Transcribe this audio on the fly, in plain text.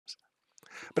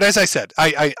But as I said,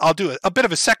 I'll do a bit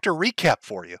of a sector recap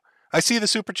for you. I see the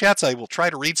super chats. I will try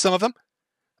to read some of them.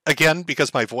 Again,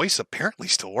 because my voice apparently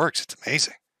still works. It's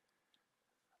amazing.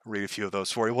 I'll read a few of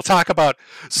those for you. We'll talk about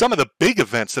some of the big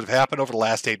events that have happened over the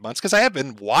last 8 months, because I have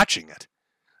been watching it.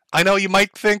 I know you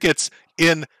might think it's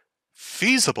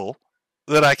infeasible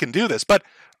that I can do this, but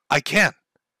I can.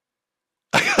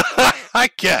 I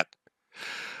can.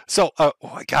 So, oh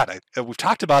my God, we've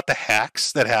talked about the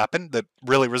hacks that happened that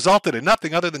really resulted in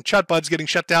nothing other than Chudbuds getting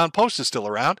shut down. Poast is still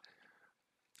around.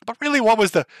 But really, what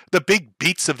was the big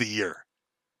beats of the year?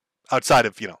 Outside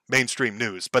of, mainstream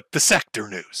news, but the sector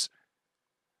news.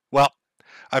 Well,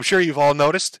 I'm sure you've all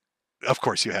noticed. Of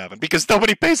course you haven't, because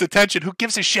nobody pays attention. Who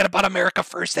gives a shit about America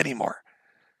First anymore?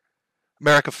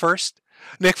 America First?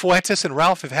 Nick Fuentes and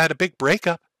Ralph have had a big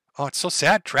breakup. Oh, it's so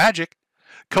sad, tragic.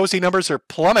 Cozy numbers are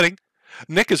plummeting.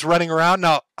 Nick is running around.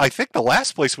 Now, I think the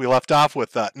last place we left off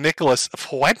with Nicholas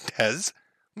Fuentes.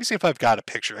 Let me see if I've got a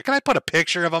picture. Can I put a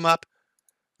picture of him up?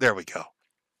 There we go.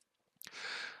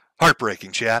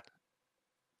 Heartbreaking, chat.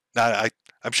 Now,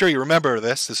 I'm sure you remember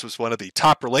this. This was one of the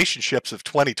top relationships of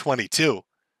 2022.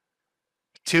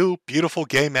 Two beautiful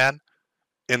gay men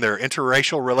in their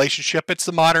interracial relationship. It's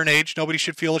the modern age. Nobody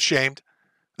should feel ashamed.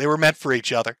 They were meant for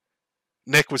each other.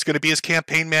 Nick was going to be his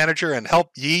campaign manager and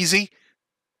help Yeezy,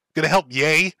 going to help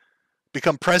Ye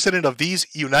become president of these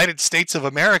United States of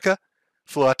America.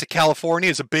 Flew out to California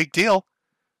is a big deal.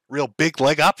 Real big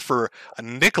leg up for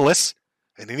Nicholas.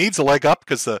 And he needs a leg up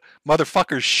because the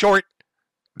motherfucker's short.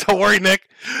 Don't worry, Nick.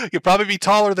 You'll probably be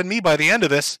taller than me by the end of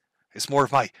this. It's more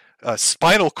of my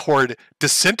spinal cord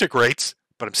disintegrates.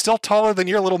 But I'm still taller than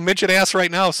your little midget ass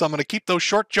right now, so I'm going to keep those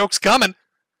short jokes coming.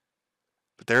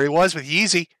 But there he was with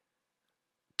Yeezy.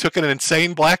 Took an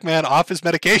insane black man off his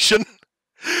medication.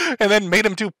 And then made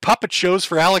him do puppet shows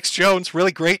for Alex Jones.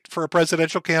 Really great for a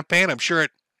presidential campaign. I'm sure a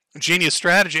genius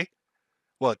strategy.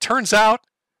 Well, it turns out,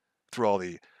 through all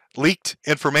the leaked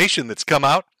information that's come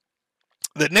out,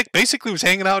 that Nick basically was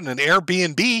hanging out in an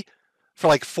Airbnb for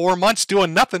like 4 months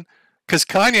doing nothing because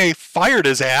Kanye fired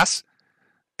his ass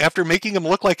after making him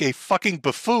look like a fucking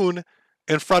buffoon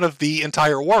in front of the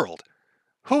entire world.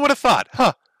 Who would have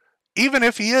thought? Even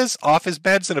if he is off his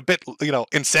meds and a bit,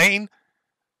 insane,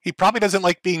 he probably doesn't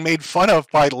like being made fun of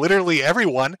by literally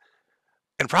everyone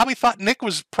and probably thought Nick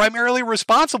was primarily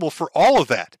responsible for all of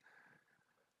that.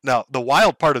 Now, the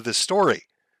wild part of this story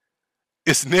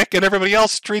is Nick and everybody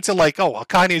else treats it like, oh, well,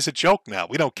 Kanye's a joke now.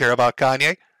 We don't care about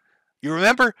Kanye. You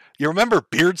remember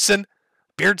Beardson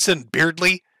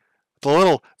Beardley,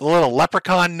 the little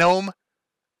leprechaun gnome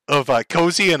of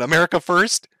Cozy and America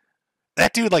First?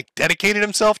 That dude dedicated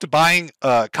himself to buying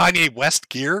Kanye West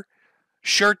gear,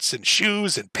 shirts and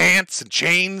shoes and pants and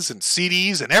chains and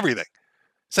CDs and everything.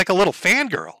 It's like a little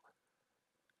fangirl.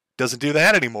 Doesn't do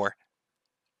that anymore.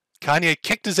 Kanye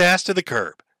kicked his ass to the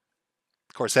curb.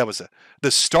 Of course, that was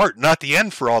the start, not the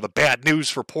end for all the bad news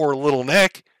for poor little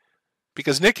Nick.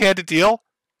 Because Nick had to deal,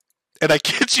 and I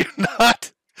kid you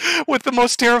not, with the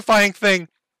most terrifying thing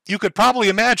you could probably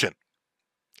imagine.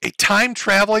 A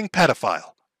time-traveling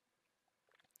pedophile.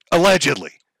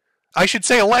 Allegedly. I should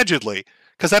say allegedly,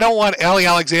 because I don't want Ali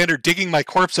Alexander digging my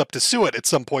corpse up to sue it at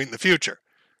some point in the future.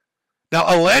 Now,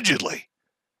 allegedly.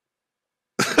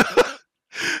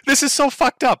 This is so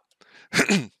fucked up.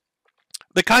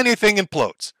 The Kanye thing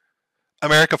implodes.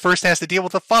 America First has to deal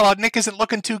with the fallout. Nick isn't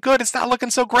looking too good. It's not looking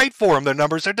so great for him. Their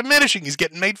numbers are diminishing. He's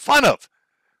getting made fun of.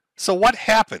 So what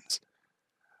happens?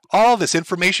 All this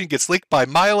information gets leaked by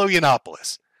Milo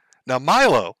Yiannopoulos. Now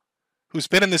Milo, who's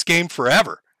been in this game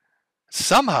forever,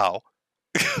 somehow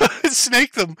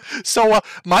snaked them. So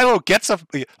Milo gets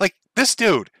this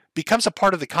dude becomes a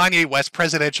part of the Kanye West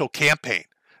presidential campaign.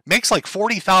 Makes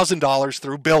 $40,000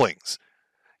 through billings.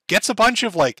 Gets a bunch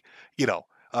of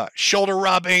shoulder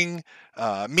rubbing,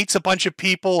 meets a bunch of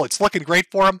people. It's looking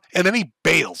great for him. And then he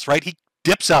bails, right? He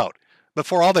dips out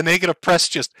before all the negative press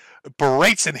just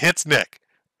berates and hits Nick.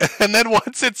 And then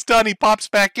once it's done, he pops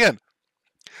back in.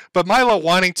 But Milo,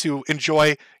 wanting to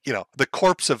enjoy, the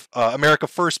corpse of America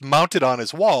First mounted on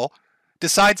his wall,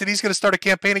 decides that he's going to start a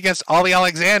campaign against Ali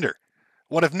Alexander,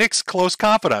 one of Nick's close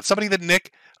confidants, somebody that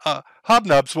Nick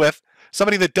hobnobs with,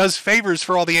 somebody that does favors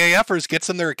for all the AFers, gets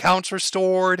them their accounts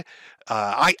restored.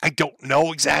 I don't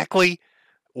know exactly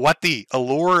what the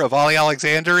allure of Ali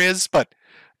Alexander is, but,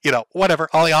 whatever.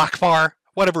 Ali Akbar,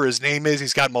 whatever his name is,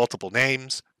 he's got multiple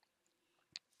names.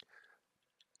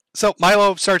 So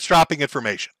Milo starts dropping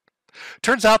information.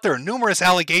 Turns out there are numerous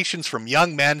allegations from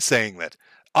young men saying that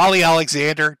Ali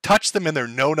Alexander touched them in their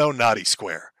no-no naughty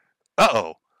square.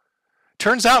 Uh-oh.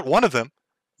 Turns out one of them,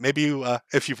 maybe you,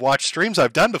 if you've watched streams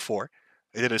I've done before,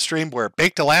 They did a stream where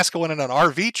Baked Alaska went on an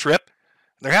RV trip.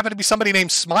 And there happened to be somebody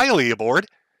named Smiley aboard.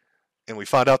 And we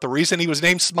found out the reason he was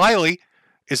named Smiley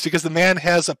is because the man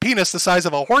has a penis the size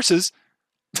of a horse's.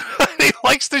 He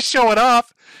likes to show it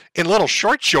off in little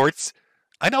short shorts.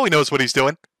 I know he knows what he's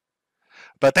doing.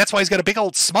 But that's why he's got a big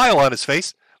old smile on his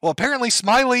face. Well, apparently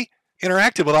Smiley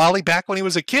interacted with Ollie back when he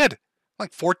was a kid,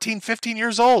 like 14, 15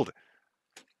 years old.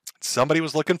 Somebody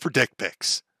was looking for dick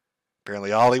pics.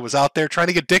 Apparently Ollie was out there trying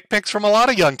to get dick pics from a lot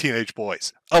of young teenage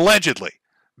boys, allegedly,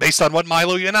 based on what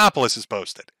Milo Yiannopoulos has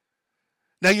posted.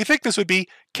 Now, you think this would be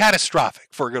catastrophic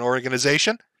for an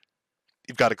organization?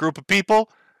 You've got a group of people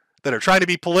that are trying to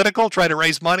be political, trying to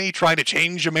raise money, trying to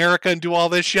change America and do all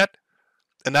this shit.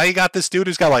 And now you got this dude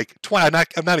who's got like, I'm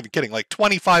not even kidding, like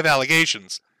 25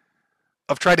 allegations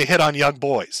of trying to hit on young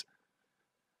boys.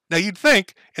 Now, you'd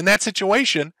think in that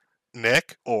situation,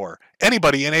 Nick or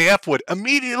anybody in AF would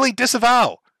immediately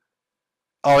disavow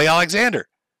Ollie Alexander.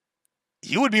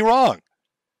 You would be wrong.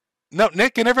 No,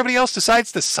 Nick and everybody else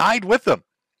decides to side with them.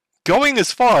 Going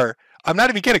as far, I'm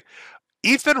not even kidding,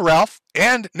 Ethan Ralph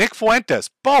and Nick Fuentes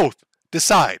both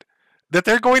decide that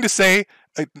they're going to say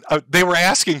they were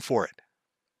asking for it.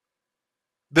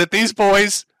 That these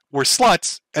boys were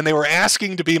sluts and they were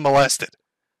asking to be molested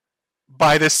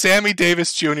by this Sammy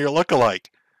Davis Jr. lookalike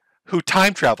who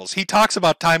time travels. He talks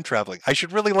about time traveling. I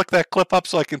should really look that clip up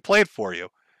so I can play it for you,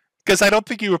 because I don't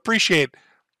think you appreciate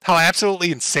how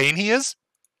absolutely insane he is.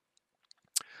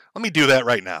 Let me do that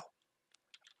right now.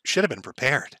 Should have been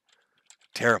prepared.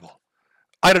 Terrible.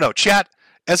 I don't know. Chat,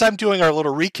 as I'm doing our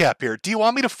little recap here, do you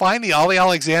want me to find the Ollie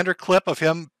Alexander clip of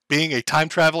him being a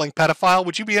time-traveling pedophile?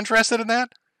 Would you be interested in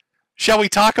that? Shall we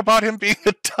talk about him being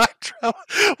a time traveler?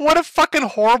 What a fucking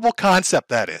horrible concept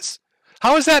that is.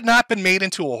 How has that not been made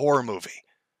into a horror movie?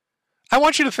 I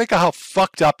want you to think of how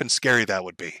fucked up and scary that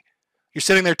would be. You're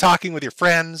sitting there talking with your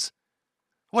friends.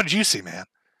 What did you see, man?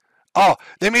 Oh,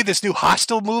 they made this new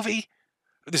Hostel movie?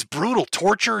 This brutal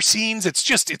torture scenes. It's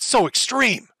so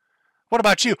extreme. What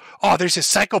about you? Oh, there's this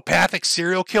psychopathic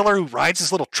serial killer who rides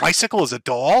his little tricycle as a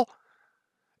doll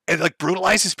and like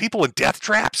brutalizes people in death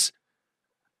traps.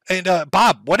 And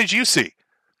Bob, what did you see?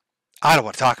 I don't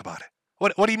want to talk about it.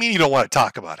 What do you mean you don't want to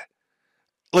talk about it?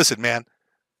 Listen, man,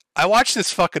 I watched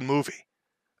this fucking movie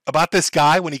about this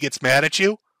guy when he gets mad at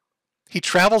you. He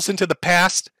travels into the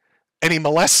past and he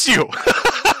molests you.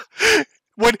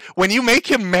 When you make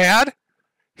him mad,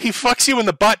 he fucks you in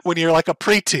the butt when you're like a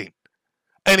preteen.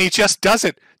 And he just does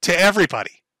it to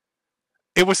everybody.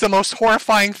 It was the most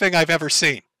horrifying thing I've ever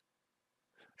seen.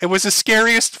 It was the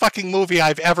scariest fucking movie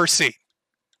I've ever seen.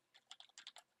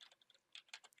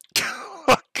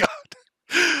 Oh, God.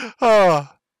 Oh.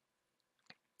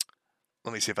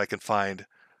 Let me see if I can find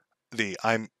the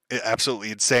I'm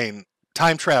absolutely insane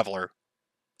time traveler,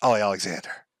 Ollie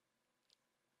Alexander.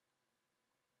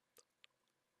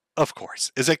 Of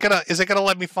course. Is it gonna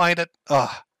let me find it?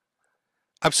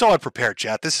 I'm so unprepared,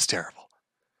 chat. This is terrible.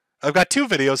 I've got two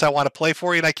videos I want to play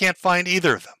for you, and I can't find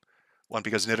either of them. One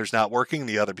because Knitter's not working,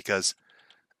 the other because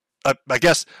I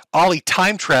guess Ollie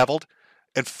time traveled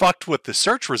and fucked with the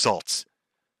search results.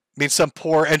 I mean, some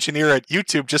poor engineer at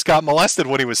YouTube just got molested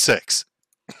when he was 6.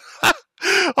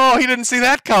 Oh, he didn't see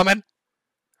that coming.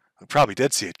 He probably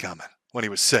did see it coming when he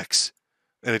was 6.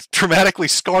 And it dramatically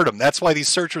scarred him. That's why these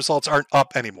search results aren't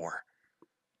up anymore.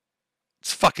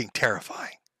 It's fucking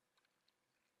terrifying.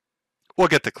 We'll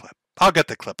get the clip. I'll get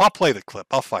the clip. I'll play the clip.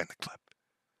 I'll find the clip.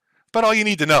 But all you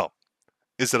need to know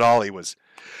is that Ollie was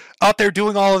out there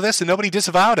doing all of this and nobody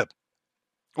disavowed him.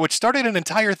 Which started an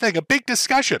entire thing, a big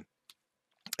discussion.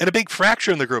 And a big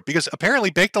fracture in the group. Because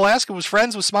apparently Baked Alaska was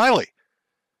friends with Smiley.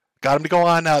 Got him to go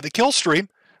on the kill stream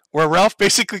where Ralph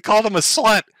basically called him a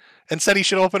slut and said he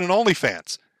should open an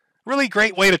OnlyFans. Really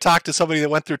great way to talk to somebody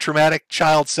that went through traumatic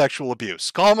child sexual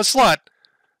abuse. Call him a slut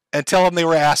and tell him they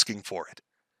were asking for it.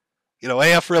 You know,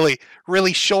 AF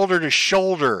really shoulder to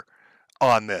shoulder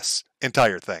on this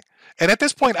entire thing. And at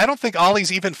this point, I don't think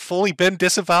Ollie's even fully been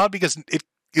disavowed because it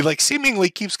like seemingly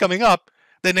keeps coming up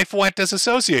that Nick Fuentes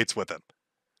associates with him.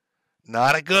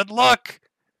 Not a good look.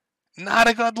 Not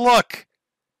a good look.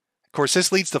 Of course,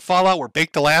 this leads to fallout where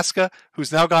Baked Alaska,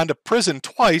 who's now gone to prison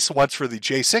twice, once for the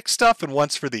J6 stuff and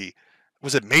once for the,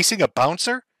 was it macing a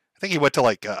bouncer? I think he went to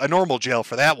like a normal jail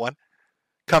for that one.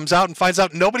 Comes out and finds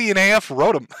out nobody in AF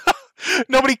wrote him.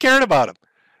 Nobody cared about him.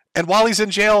 And while he's in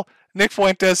jail, Nick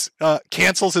Fuentes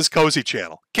cancels his Cozy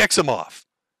channel, kicks him off.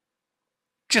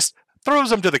 Just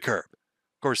throws him to the curb.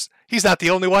 Of course, he's not the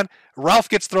only one. Ralph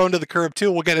gets thrown to the curb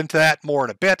too. We'll get into that more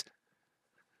in a bit.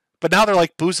 But now they're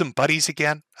like bosom buddies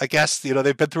again, I guess. You know,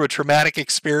 they've been through a traumatic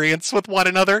experience with one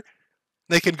another.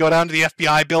 They can go down to the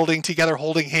FBI building together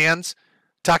holding hands.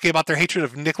 talking about their hatred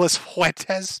of Nicholas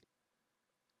Fuentes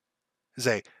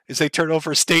as they turn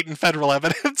over state and federal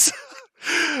evidence.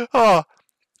 Oh,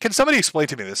 can somebody explain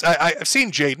to me this? I've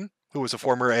seen Jaden, who was a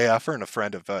former AFer and a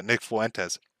friend of Nick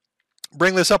Fuentes,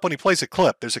 bring this up when he plays a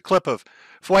clip. There's a clip of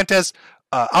Fuentes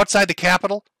outside the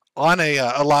Capitol on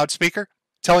a loudspeaker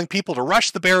telling people to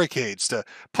rush the barricades, to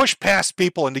push past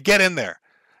people and to get in there,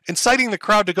 inciting the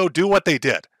crowd to go do what they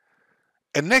did.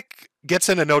 And Nick gets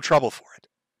into no trouble for it.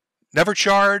 Never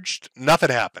charged, nothing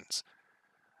happens.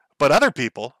 But other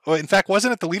people, in fact,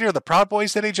 wasn't it the leader of the Proud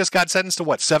Boys that he just got sentenced to,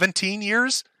 what, 17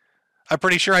 years? I'm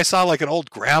pretty sure I saw like an old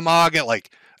grandma get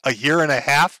like a year and a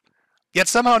half. Yet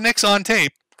somehow Nick's on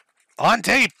tape,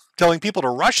 telling people to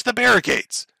rush the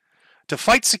barricades, to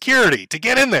fight security, to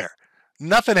get in there.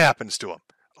 Nothing happens to him.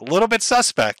 A little bit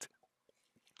suspect.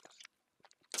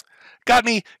 Got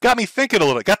me thinking a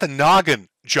little. Got the noggin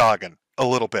jogging a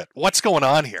little bit. What's going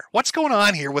on here? What's going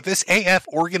on here with this AF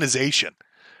organization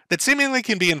that seemingly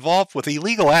can be involved with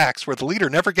illegal acts where the leader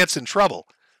never gets in trouble,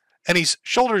 and he's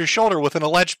shoulder to shoulder with an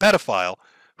alleged pedophile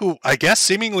who, I guess,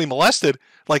 seemingly molested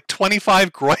like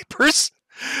 25 groypers,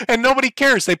 and nobody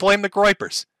cares. They blame the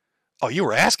groypers. Oh, you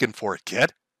were asking for it,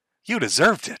 kid. You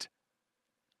deserved it.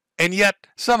 And yet,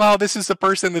 somehow, this is the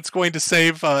person that's going to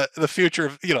save the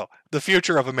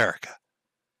future of America.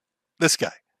 This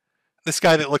guy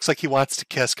that looks like he wants to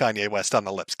kiss Kanye West on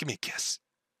the lips. Give me a kiss.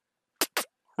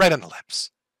 Right on the lips.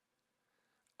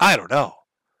 I don't know.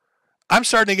 I'm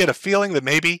starting to get a feeling that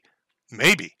maybe,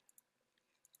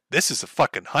 this is a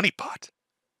fucking honeypot.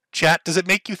 Chat, does it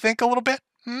make you think a little bit?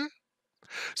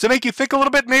 Does it make you think a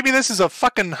little bit? Maybe this is a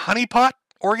fucking honeypot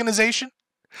organization?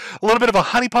 A little bit of a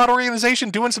honeypot organization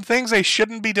doing some things they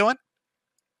shouldn't be doing?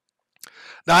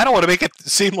 Now, I don't want to make it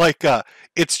seem like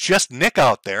it's just Nick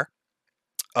out there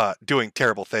doing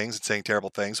terrible things and saying terrible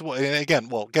things. Well, and again,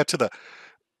 we'll get to the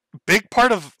big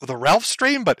part of the Ralph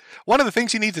stream, but one of the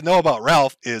things you need to know about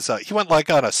Ralph is he went like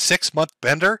on a 6-month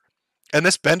bender, and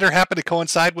this bender happened to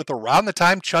coincide with around the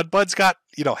time Chudbuds got,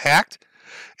 hacked.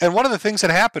 And one of the things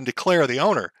that happened to Claire, the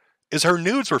owner, is her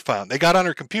nudes were found. They got on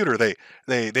her computer. They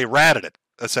ratted it,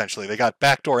 essentially. They got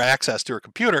backdoor access to her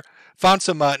computer, found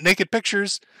some naked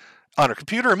pictures on her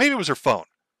computer, or maybe it was her phone,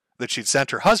 that she'd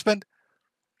sent her husband.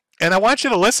 And I want you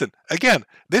to listen. Again,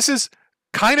 this is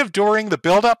kind of during the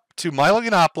build-up to Milo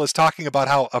Yiannopoulos talking about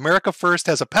how America First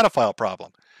has a pedophile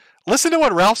problem. Listen to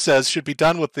what Ralph says should be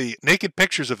done with the naked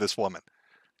pictures of this woman.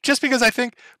 Just because I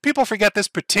think people forget this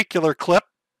particular clip,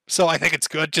 so I think it's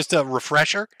good, just a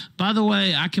refresher. By the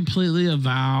way, I completely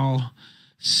avow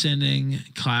sending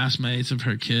classmates of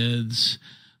her kids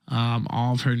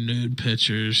all of her nude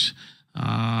pictures,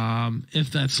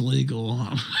 if that's legal.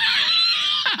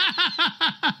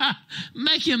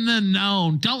 Make them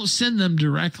known. Don't send them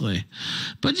directly,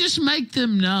 but just make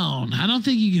them known. I don't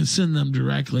think you can send them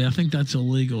directly. I think that's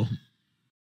illegal.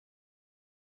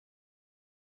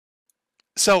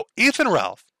 So Ethan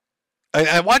Ralph,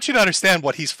 I want you to understand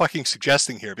what he's fucking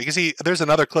suggesting here, because there's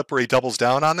another clip where he doubles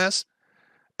down on this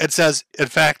and says, in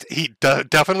fact, he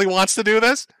definitely wants to do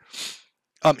this.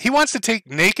 He wants to take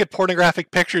naked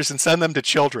pornographic pictures and send them to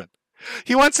children.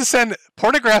 He wants to send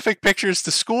pornographic pictures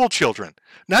to school children,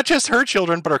 not just her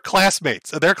children, but her classmates,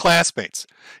 their classmates.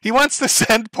 He wants to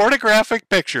send pornographic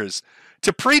pictures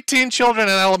to preteen children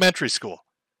in elementary school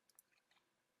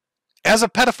as a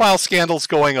pedophile scandal's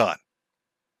going on.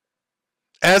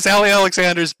 As Ali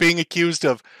Alexander's being accused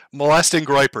of molesting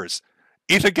groypers,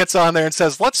 Ethan gets on there and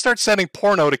says, let's start sending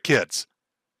porno to kids.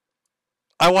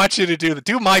 I want you to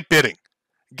do my bidding.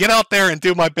 Get out there and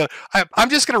do my bidding. I'm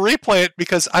just going to replay it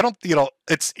because I don't,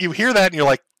 you hear that and you're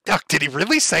like, Duck, did he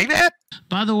really say that?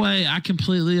 By the way, I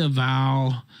completely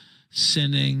avow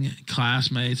sending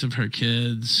classmates of her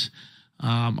kids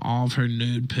all of her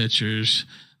nude pictures,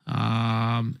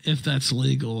 if that's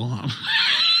legal.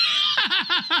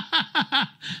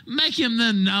 Make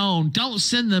them known. Don't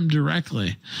send them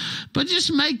directly, but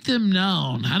just make them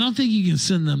known. I don't think you can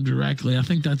send them directly. I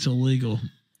think that's illegal.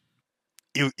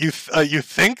 You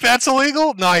think that's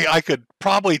illegal? No, I could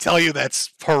probably tell you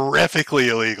that's horrifically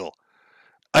illegal.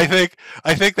 I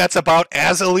think that's about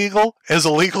as illegal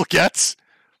gets.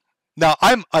 Now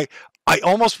I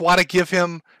almost want to give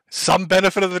him some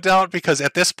benefit of the doubt, because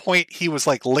at this point he was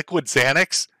like liquid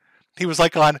Xanax. He was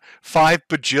like on 5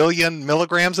 bajillion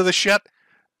milligrams of the shit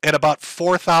and about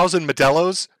 4,000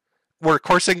 Modelo's, where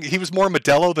coursing, he was more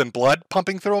Modelo than blood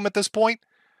pumping through him at this point.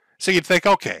 So you'd think,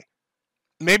 okay,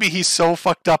 maybe he's so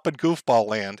fucked up in goofball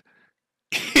land,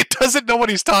 he doesn't know what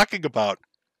he's talking about.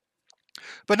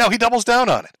 But no, he doubles down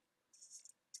on it.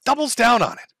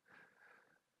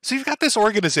 So you've got this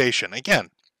organization, again,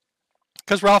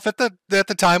 because Ralph at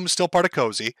the time was still part of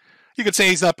Cozy. You could say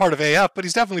he's not part of AF, but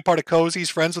he's definitely part of Cozy. He's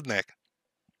friends with Nick.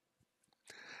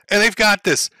 And they've got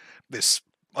this,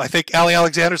 I think Allie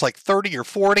Alexander's like 30 or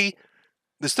 40.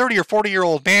 This 30 or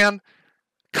 40-year-old man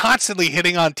constantly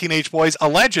hitting on teenage boys,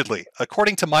 allegedly,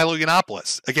 according to Milo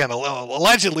Yiannopoulos. Again,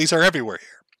 allegedlys are everywhere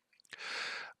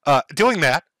here. Doing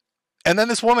that. And then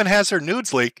this woman has her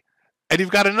nudes leak. And you've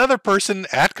got another person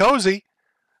at Cozy,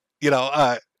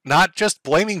 not just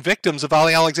blaming victims of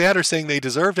Allie Alexander, saying they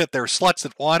deserved it, they're sluts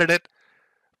that wanted it,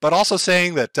 but also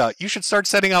saying that you should start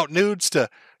sending out nudes to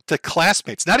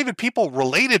classmates, not even people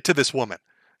related to this woman,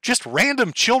 just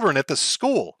random children at the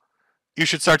school. You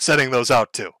should start sending those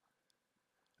out to.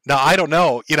 Now, I don't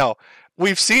know,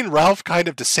 we've seen Ralph kind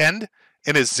of descend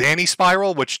in his Zanny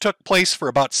spiral, which took place for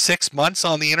about 6 months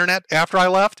on the internet after I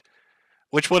left,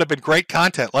 which would have been great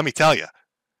content, let me tell you.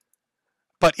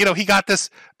 But, he got this,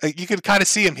 you can kind of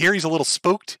see him here. He's a little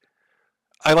spooked.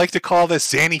 I like to call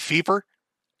this Zanny fever.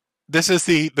 This is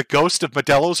the ghost of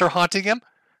Modelo's are haunting him.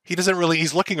 He doesn't really,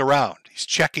 he's looking around. He's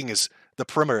checking the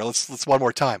perimeter. Let's one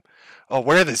more time. Oh,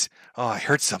 where are this? Oh, I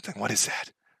heard something. What is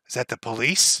that? Is that the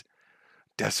police?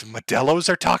 Does Modelo's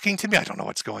are talking to me? I don't know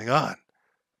what's going on.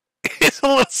 He's a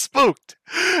little spooked.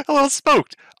 A little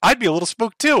spooked. I'd be a little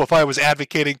spooked too if I was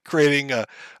advocating creating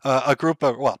a group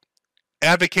of,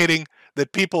 advocating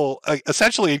that people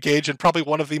essentially engage in probably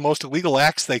one of the most illegal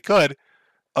acts they could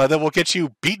that will get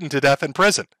you beaten to death in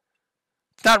prison.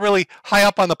 It's not really high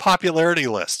up on the popularity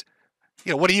list.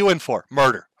 What are you in for?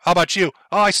 Murder. How about you?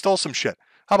 Oh, I stole some shit.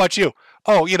 How about you?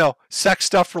 Oh, sex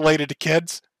stuff related to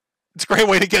kids. It's a great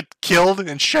way to get killed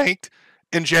and shanked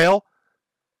in jail.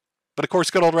 But of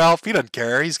course, good old Ralph, he doesn't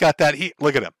care. He's got that heat.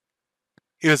 Look at him.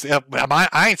 He was,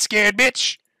 I ain't scared,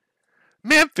 bitch.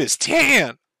 Memphis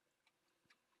 10.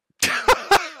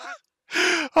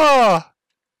 Oh,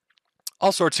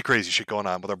 all sorts of crazy shit going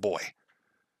on with our boy.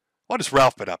 What has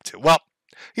Ralph been up to? Well,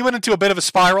 he went into a bit of a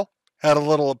spiral, had a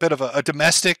little bit of a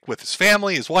domestic with his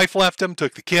family. His wife left him,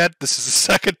 took the kid. This is the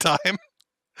second time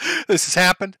this has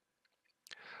happened.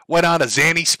 Went on a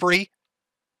Zanny spree.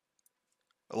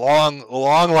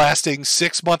 Long-lasting,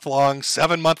 6-month-long,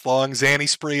 7-month-long Zanny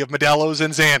spree of Modelo's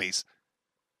and Zannies.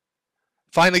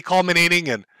 Finally culminating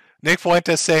in Nick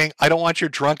Fuentes saying, I don't want your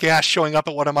drunk ass showing up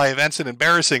at one of my events and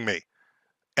embarrassing me.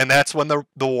 And that's when the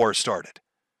war started.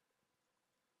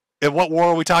 And what war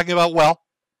are we talking about? Well,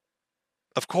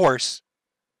 of course,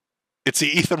 it's the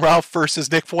Ethan Ralph versus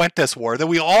Nick Fuentes war that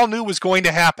we all knew was going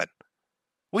to happen.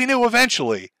 We knew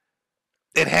eventually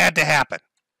it had to happen.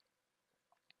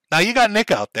 Now you got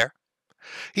Nick out there.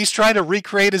 He's trying to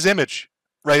recreate his image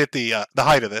right at the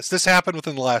height of this. This happened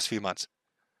within the last few months.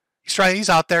 He's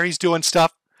out there, he's doing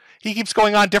stuff. He keeps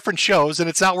going on different shows, and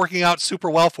it's not working out super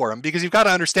well for him because you've got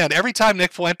to understand, every time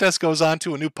Nick Fuentes goes on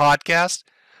to a new podcast,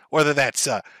 whether that's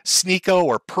Sneeko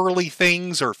or Pearly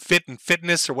Things or Fit and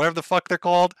Fitness or whatever the fuck they're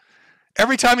called,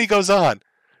 every time he goes on,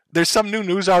 there's some new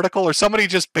news article or somebody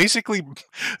just basically,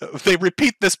 they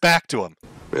repeat this back to him.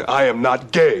 I am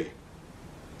not gay.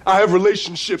 I have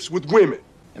relationships with women.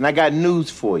 And I got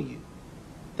news for you.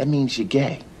 That means you're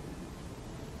gay.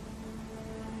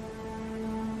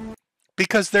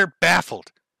 Because they're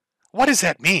baffled. What does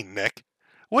that mean, Nick?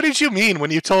 What did you mean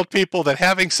when you told people that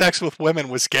having sex with women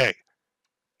was gay?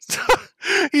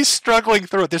 He's struggling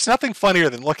through it. There's nothing funnier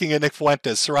than looking at Nick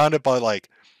Fuentes surrounded by like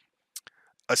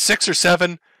a 6 or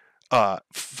 7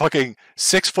 fucking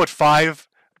 6'5"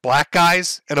 black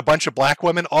guys and a bunch of black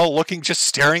women all looking, just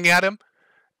staring at him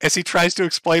as he tries to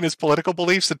explain his political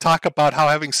beliefs and talk about how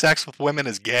having sex with women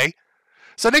is gay.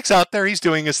 So Nick's out there, he's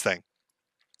doing his thing.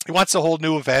 He wants to hold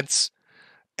new events.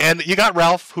 And you got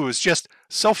Ralph, who is just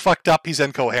so fucked up he's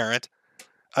incoherent.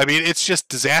 I mean, it's just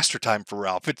disaster time for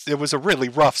Ralph. It was a really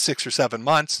rough 6 or 7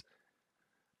 months.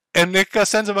 And Nick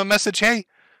sends him a message, hey,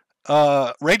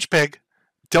 Rage Pig,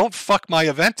 don't fuck my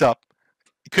event up.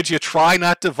 Could you try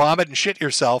not to vomit and shit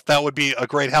yourself? That would be a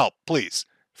great help, please,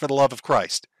 for the love of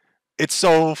Christ. It's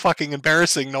so fucking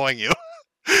embarrassing knowing you.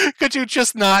 Could you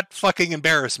just not fucking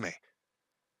embarrass me?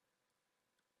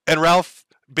 And Ralph,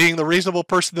 being the reasonable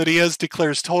person that he is,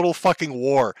 declares total fucking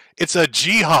war. It's a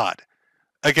jihad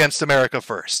against America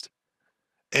First.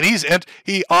 And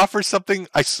he offers something,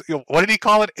 what did he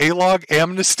call it? A-log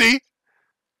amnesty?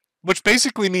 Which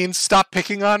basically means stop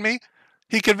picking on me.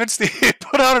 He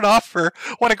put out an offer.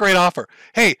 What a great offer.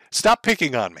 Hey, stop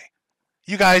picking on me.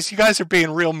 You guys are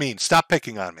being real mean. Stop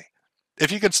picking on me.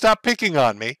 If you can stop picking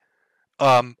on me,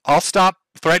 I'll stop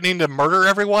threatening to murder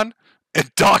everyone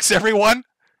and dox everyone.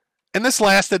 And this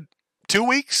lasted 2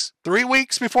 weeks, 3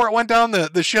 weeks before it went down the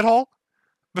shithole.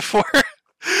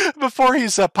 Before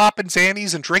he's popping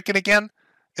Xannies and drinking again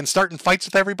and starting fights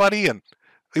with everybody. And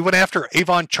he went after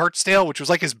Avon Chartsdale, which was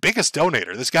like his biggest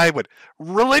donator. This guy would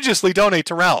religiously donate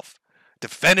to Ralph.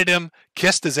 Defended him,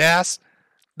 kissed his ass.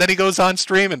 Then he goes on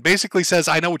stream and basically says,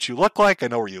 I know what you look like. I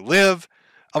know where you live.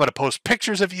 I'm going to post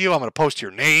pictures of you. I'm going to post your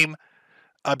name.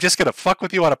 I'm just going to fuck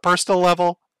with you on a personal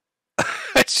level.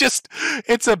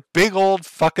 It's a big old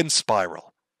fucking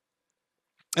spiral.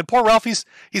 And poor Ralph, he's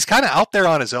kind of out there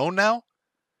on his own now.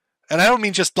 And I don't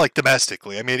mean just like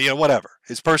domestically. I mean, whatever.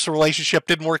 His personal relationship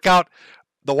didn't work out.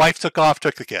 The wife took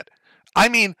the kid. I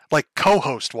mean, like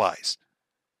co-host wise.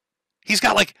 He's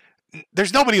got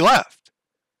there's nobody left.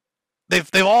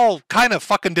 They've all kind of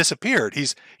fucking disappeared.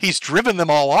 He's driven them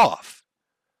all off.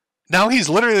 Now he's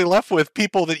literally left with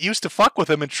people that used to fuck with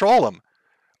him and troll him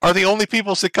are the only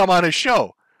people that come on his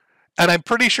show. And I'm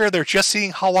pretty sure they're just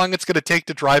seeing how long it's going to take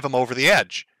to drive him over the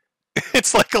edge.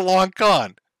 It's like a long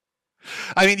con.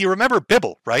 I mean, you remember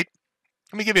Bibble, right?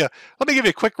 Let me give you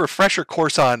a quick refresher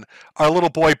course on our little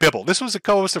boy Bibble. This was a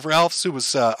co-host of Ralph's who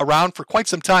was around for quite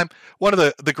some time. One of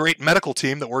the great medical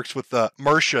team that works with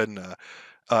Mersh and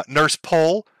Nurse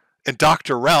Pole and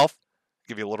Dr. Ralph.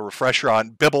 Give you a little refresher on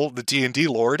Bibble, the D&D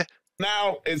Lord.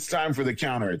 Now it's time for the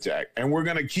counterattack, and we're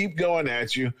going to keep going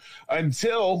at you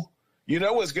until you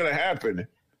know what's going to happen.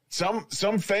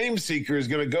 Some fame seeker is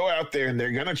going to go out there and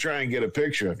they're going to try and get a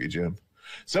picture of you, Jim.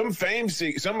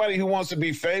 Somebody who wants to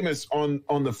be famous on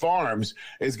the farms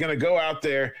is going to go out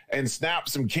there and snap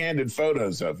some candid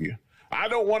photos of you. I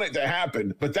don't want it to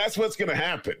happen, but that's what's going to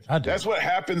happen. That's what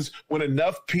happens when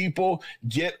enough people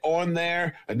get on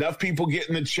there, enough people get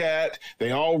in the chat,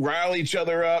 they all rile each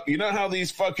other up. You know how these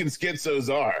fucking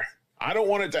schizos are. I don't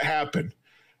want it to happen,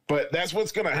 but that's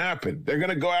what's going to happen. They're going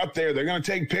to go out there. They're going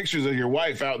to take pictures of your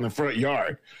wife out in the front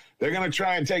yard. They're going to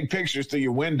try and take pictures through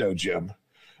your window, Jim.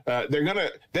 They're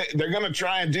gonna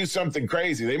try and do something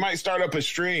crazy. They might start up a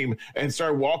stream and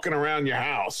start walking around your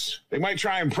house. They might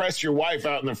try and press your wife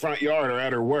out in the front yard or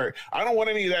at her work. I don't want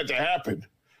any of that to happen.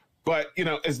 But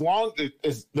as long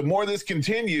as the more this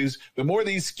continues, the more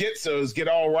these schizos get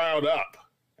all riled up.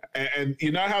 And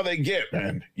you know how they get,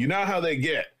 man. You know how they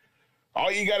get.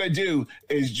 All you got to do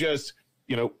is just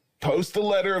post a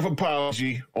letter of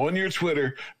apology on your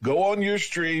Twitter, go on your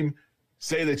stream,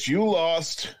 say that you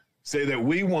lost. Say that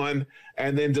we won,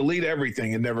 and then delete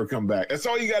everything and never come back. That's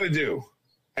all you got to do.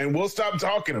 And we'll stop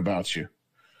talking about you.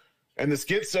 And the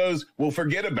schizos will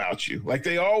forget about you like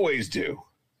they always do.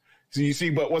 So you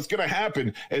see, but what's going to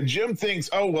happen, and Jim thinks,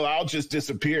 oh, well, I'll just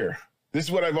disappear. This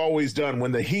is what I've always done.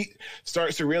 When the heat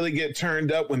starts to really get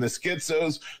turned up, when the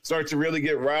schizos start to really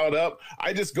get riled up,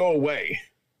 I just go away.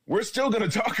 We're still going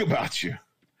to talk about you.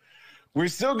 We're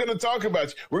still going to talk about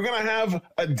you. We're going to have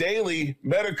a daily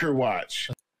Metokur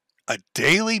watch. A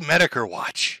daily Metokur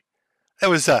watch. That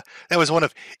was one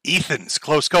of Ethan's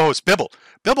close co-hosts, Bibble.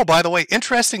 Bibble, by the way,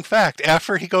 interesting fact,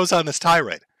 after he goes on this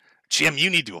tirade, Jim, you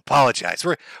need to apologize.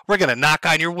 We're going to knock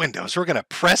on your windows. We're going to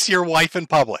press your wife in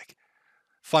public.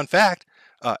 Fun fact,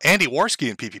 Andy Warski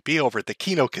and PPP over at the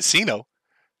Keno Casino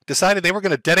decided they were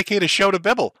going to dedicate a show to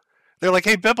Bibble. They're like,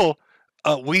 hey, Bibble,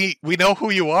 we know who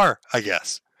you are, I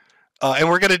guess. And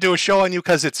we're going to do a show on you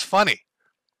because it's funny.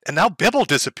 And now Bibble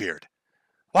disappeared.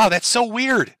 Wow, that's so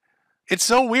weird. It's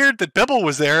so weird that Bibble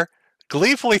was there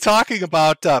gleefully talking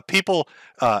about people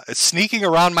sneaking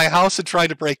around my house and trying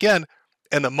to break in.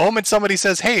 And the moment somebody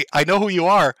says, hey, I know who you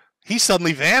are, he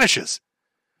suddenly vanishes.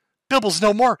 Bibble's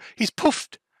no more. He's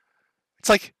poofed. It's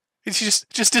like, it's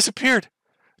just disappeared.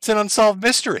 It's an unsolved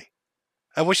mystery.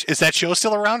 Is that show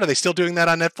still around? Are they still doing that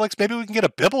on Netflix? Maybe we can get a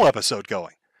Bibble episode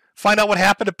going. Find out what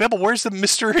happened to Bibble. Where's the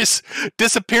mysterious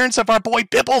disappearance of our boy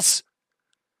Bibbles?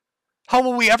 How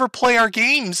will we ever play our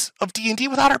games of D&D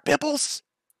without our Bibbles?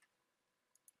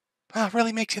 It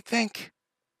really makes you think.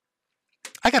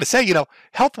 I got to say,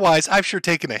 health-wise, I've sure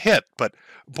taken a hit, but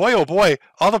boy, oh boy,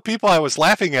 all the people I was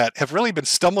laughing at have really been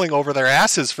stumbling over their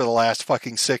asses for the last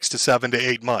fucking 6 to 7 to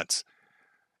 8 months.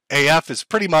 AF is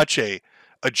pretty much a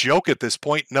joke at this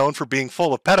point, known for being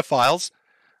full of pedophiles.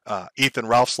 Ethan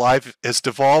Ralph's Live has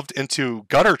devolved into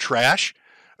gutter trash.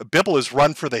 Bibble is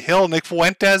run for the hill. Nick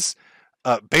Fuentes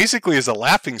basically is a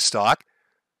laughing stock.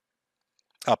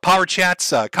 Power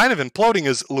Chat's kind of imploding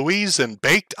as Louise and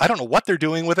Baked. I don't know what they're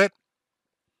doing with it.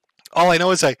 All I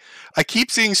know is I keep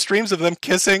seeing streams of them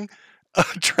kissing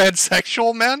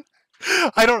transsexual men.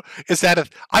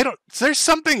 There's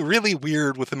something really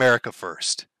weird with America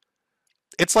First.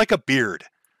 It's like a beard.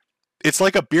 It's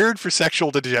like a beard for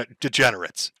sexual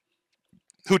degenerates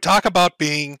who talk about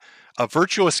being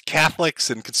virtuous Catholics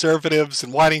and conservatives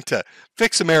and wanting to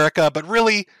fix America, but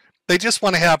really they just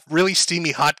want to have really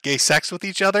steamy, hot gay sex with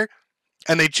each other,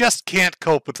 and they just can't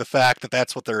cope with the fact that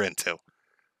that's what they're into.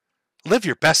 Live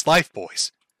your best life,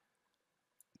 boys.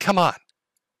 Come on.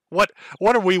 What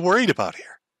are we worried about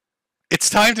here? It's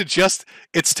time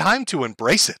to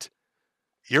embrace it.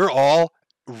 You're all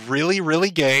really, really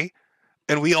gay,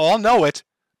 and we all know it,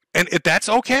 and that's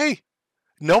okay.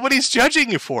 Nobody's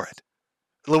judging you for it.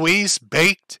 Louise,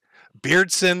 Baked,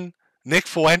 Beardson, Nick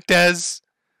Fuentes,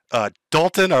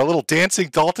 Dalton, our little dancing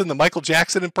Dalton, the Michael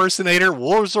Jackson impersonator,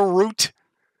 Root,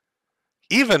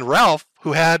 even Ralph,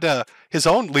 who had his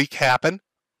own leak happen,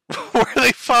 where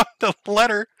they found a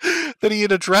letter that he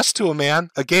had addressed to a man,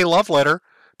 a gay love letter,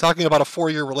 talking about a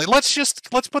 4-year relationship.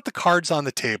 Let's put the cards on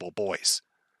the table, boys.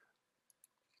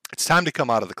 It's time to come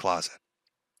out of the closet.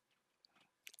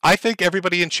 I think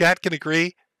everybody in chat can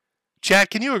agree.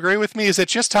 Chat, can you agree with me? Is it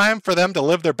just time for them to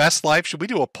live their best life? Should we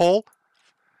do a poll?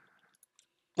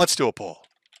 Let's do a poll.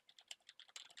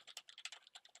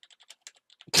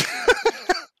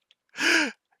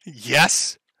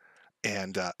 Yes.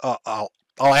 And I'll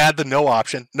add the no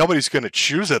option. Nobody's going to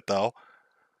choose it, though.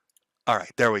 All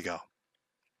right, there we go.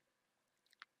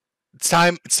 It's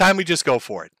time we just go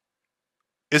for it.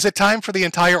 Is it time for the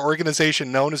entire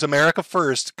organization known as America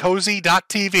First,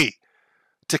 Cozy.tv,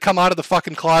 to come out of the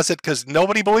fucking closet because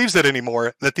nobody believes it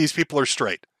anymore that these people are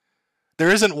straight? There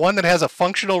isn't one that has a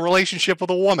functional relationship with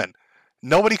a woman.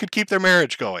 Nobody could keep their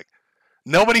marriage going.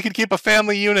 Nobody could keep a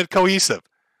family unit cohesive.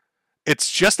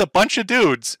 It's just a bunch of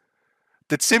dudes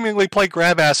that seemingly play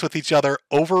grab ass with each other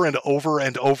over and over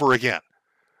and over again,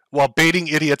 while baiting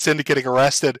idiots into getting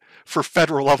arrested for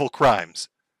federal level crimes.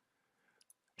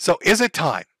 So is it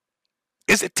time?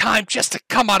 Is it time just to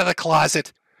come out of the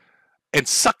closet and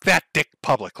suck that dick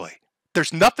publicly?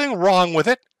 There's nothing wrong with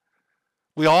it.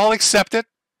 We all accept it.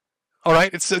 All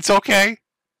right, it's okay.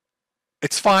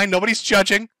 It's fine. Nobody's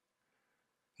judging.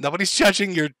 Nobody's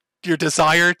judging your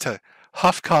desire to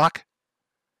huff cock.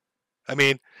 I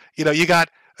mean, you got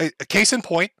a case in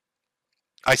point.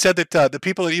 I said that the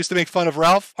people that used to make fun of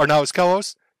Ralph are now his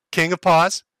co-hosts. King of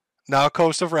Paws, now a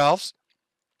co-host of Ralph's.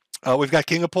 We've got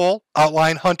King of Pole,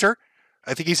 Outline Hunter.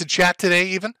 I think he's in chat today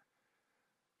even.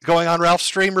 Going on Ralph's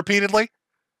stream repeatedly.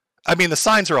 I mean, the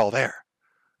signs are all there.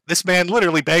 This man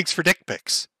literally begs for dick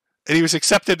pics. And he was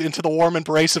accepted into the warm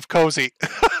embrace of Cozy.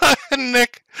 And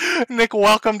Nick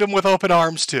welcomed him with open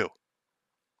arms too.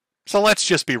 So let's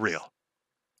just be real.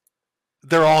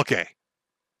 They're all gay.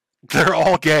 They're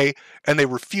all gay, and they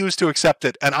refuse to accept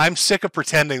it, and I'm sick of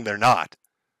pretending they're not.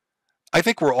 I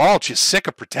think we're all just sick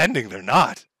of pretending they're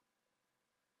not.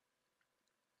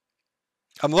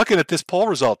 I'm looking at this poll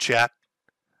result, chat.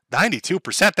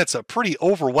 92%, that's a pretty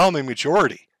overwhelming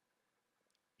majority.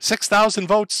 6,000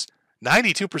 votes,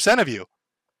 92% of you.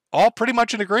 All pretty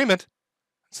much in agreement.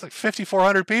 It's like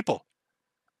 5,400 people.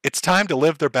 It's time to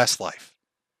live their best life.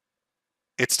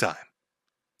 It's time.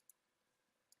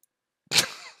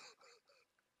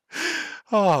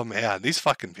 Oh, man, these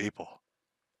fucking people.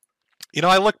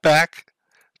 I look back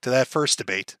to that first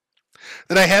debate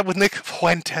that I had with Nick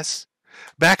Fuentes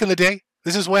back in the day.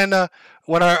 This is when our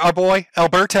boy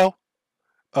Alberto,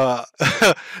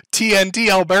 TND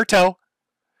Alberto,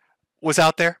 was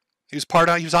out there. He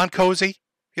was on Cozy.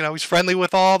 He's friendly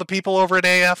with all the people over at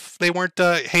AF. They weren't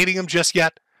hating him just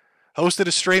yet. Hosted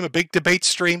a stream, a big debate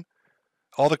stream.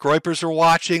 All the Groypers are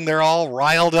watching. They're all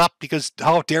riled up because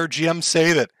how dare GM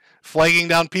say that flagging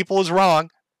down people is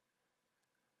wrong.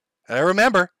 And I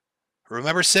remember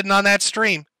sitting on that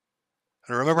stream.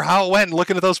 And I remember how it went and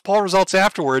looking at those poll results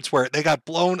afterwards where they got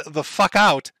blown the fuck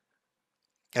out.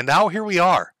 And now here we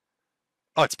are.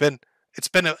 Oh, it's been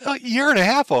a year and a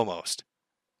half almost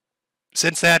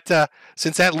since that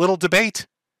little debate.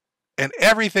 And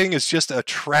everything is just a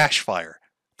trash fire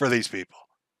for these people.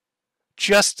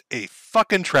 Just a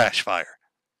fucking trash fire.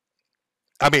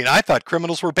 I mean, I thought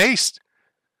criminals were based.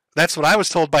 That's what I was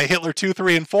told by Hitler 2,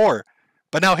 3, and 4.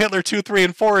 But now Hitler 2, 3,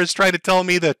 and 4 is trying to tell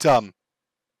me that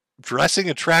dressing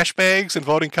in trash bags and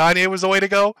voting Kanye was the way to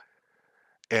go.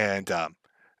 And,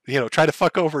 try to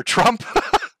fuck over Trump.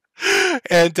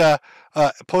 And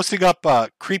posting up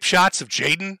creep shots of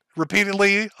Jaden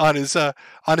repeatedly on his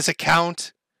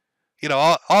account.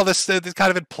 All this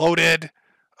kind of imploded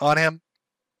on him.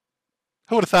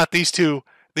 Who would have thought these two,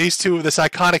 this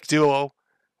iconic duo,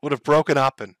 would have broken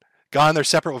up and gone their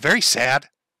separate ways? Very sad.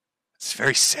 It's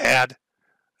very sad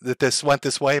that this went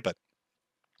this way, but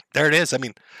there it is. I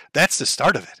mean, that's the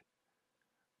start of it.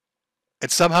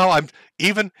 And somehow I'm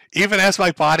even as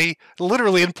my body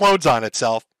literally implodes on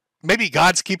itself. Maybe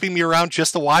God's keeping me around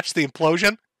just to watch the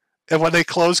implosion. And when they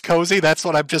close Cozy, that's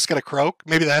when I'm just going to croak.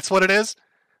 Maybe that's what it is.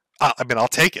 I'll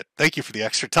take it. Thank you for the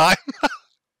extra time.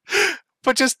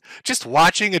 But just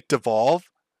watching it devolve.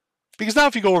 Because now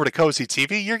if you go over to Cozy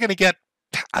TV, you're going to get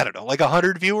I don't know, like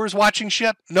 100 viewers watching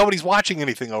shit. Nobody's watching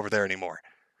anything over there anymore.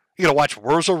 You gonna watch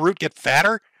Wurzelroot get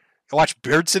fatter? You watch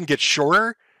Beardson get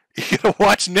shorter? You gonna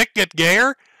watch Nick get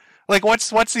gayer? Like, what's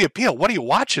the appeal? What are you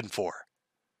watching for?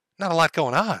 Not a lot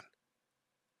going on.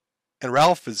 And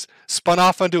Ralph has spun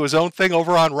off onto his own thing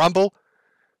over on Rumble,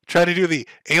 trying to do the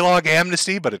A-log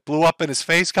amnesty, but it blew up in his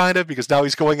face, kind of, because now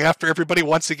he's going after everybody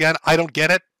once again. I don't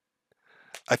get it.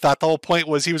 I thought the whole point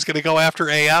was he was going to go after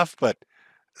AF, but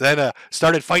then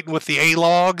started fighting with the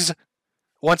A-logs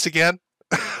once again.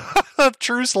 The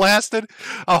truce lasted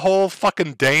a whole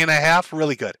fucking day and a half.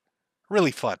 Really good.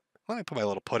 Really fun. Let me put my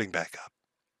little pudding back up.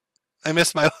 I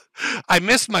miss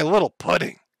my little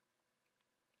pudding.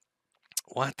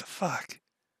 What the fuck?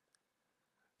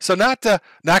 So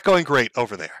not going great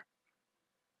over there.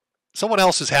 So what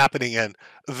else is happening in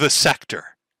the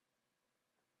sector?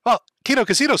 Well, Kino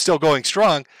Casino's still going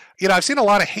strong. You know, I've seen a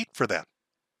lot of hate for them,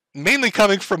 mainly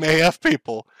coming from AF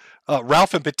people,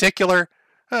 Ralph in particular,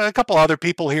 a couple other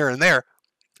people here and there.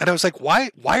 And I was like,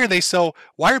 why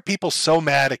are people so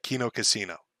mad at Kino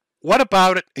Casino? What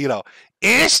about it? You know,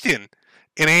 Ashton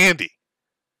and Andy,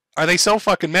 are they so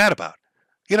fucking mad about?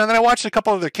 You know, then I watched a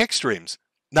couple of their Kick streams.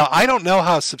 Now, I don't know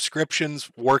how subscriptions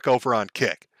work over on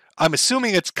Kick. I'm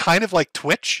assuming it's kind of like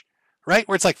Twitch, right?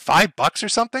 Where it's like $5 or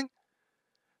something.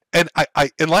 And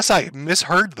I unless I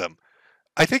misheard them,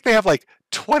 I think they have like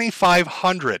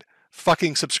 2,500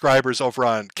 fucking subscribers over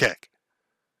on Kick,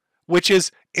 which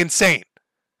is insane.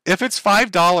 If it's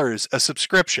 $5 a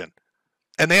subscription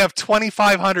and they have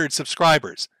 2,500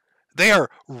 subscribers, they are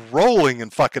rolling in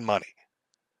fucking money.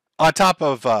 On top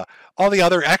of all the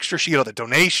other extra shit, you know, the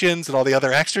donations and all the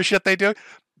other extra shit they do,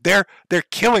 they're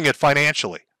killing it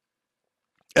financially.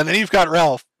 And then you've got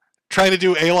Ralph trying to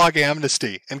do A-log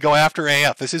amnesty and go after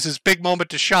AF. This is his big moment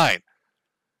to shine.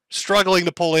 Struggling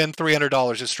to pull in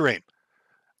 $300 a stream.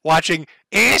 Watching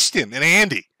Ashton and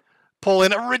Andy pull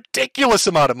in a ridiculous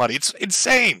amount of money. It's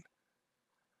insane.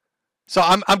 So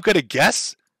I'm going to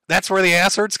guess that's where the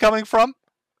ass hurt's coming from.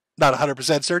 Not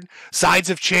 100% certain. Sides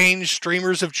have changed.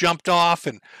 Streamers have jumped off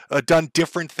and done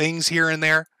different things here and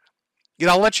there. You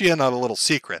know, I'll let you in on a little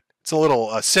secret. It's a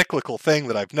little cyclical thing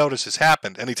that I've noticed has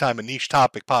happened anytime a niche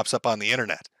topic pops up on the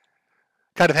internet.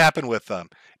 Kind of happened with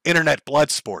internet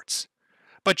blood sports.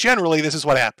 But generally, this is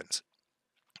what happens.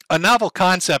 A novel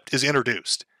concept is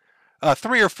introduced.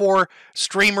 3 or 4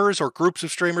 streamers or groups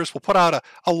of streamers will put out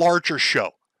a larger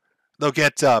show. They'll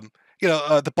get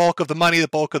the bulk of the money, the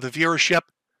bulk of the viewership.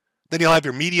 Then you'll have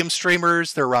your medium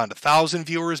streamers. They're around 1,000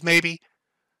 viewers maybe.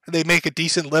 They make a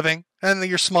decent living. And then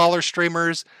your smaller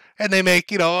streamers, and they make,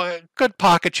 a good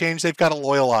pocket change. They've got a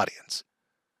loyal audience.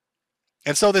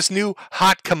 And so this new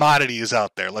hot commodity is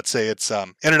out there. Let's say it's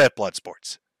internet blood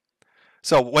sports.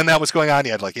 So when that was going on,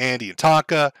 you had like Andy and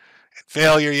Tonka and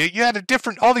Failure. You had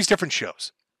all these different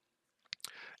shows.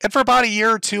 And for about a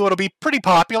year or two, it'll be pretty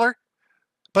popular.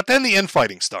 But then the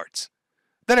infighting starts.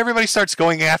 Then everybody starts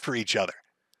going after each other.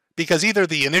 Because either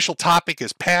the initial topic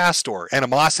is passed, or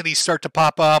animosities start to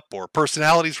pop up, or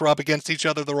personalities rub against each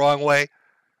other the wrong way.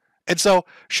 And so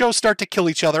shows start to kill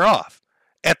each other off.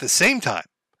 At the same time,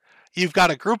 you've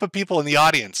got a group of people in the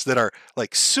audience that are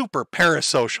like super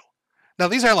parasocial. Now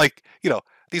these aren't like,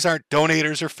 these aren't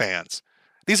donators or fans.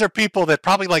 These are people that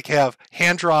probably like have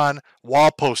hand-drawn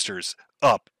wall posters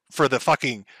up for the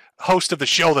fucking host of the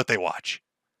show that they watch.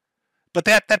 But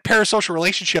that parasocial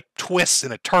relationship twists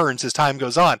and it turns as time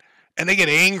goes on. And they get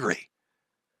angry.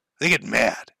 They get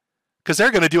mad. Because they're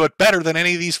going to do it better than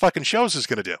any of these fucking shows is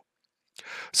going to do.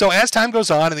 So as time goes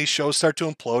on and these shows start to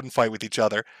implode and fight with each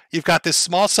other, you've got this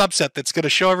small subset that's going to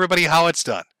show everybody how it's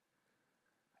done.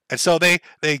 And so they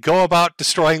go about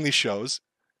destroying these shows.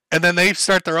 And then they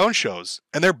start their own shows.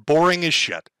 And they're boring as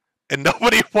shit. And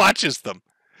nobody watches them.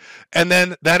 And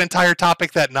then that entire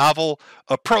topic, that novel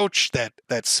approach,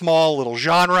 that small little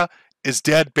genre is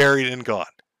dead, buried, and gone.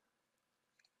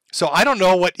 So I don't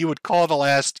know what you would call the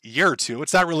last year or two.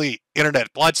 It's not really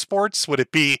internet blood sports. Would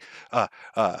it be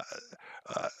the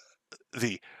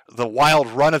wild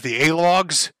run of the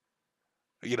A-logs?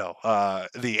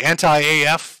 The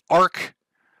anti-AF arc?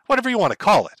 Whatever you want to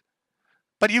call it.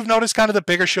 But you've noticed kind of the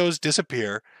bigger shows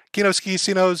disappear. Kino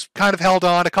Casino's kind of held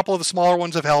on. A couple of the smaller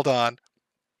ones have held on.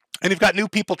 And you've got new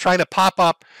people trying to pop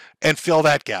up and fill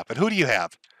that gap. And who do you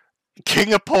have?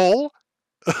 King of Pole?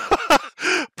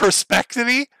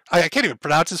 Perspectity? I can't even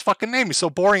pronounce his fucking name. He's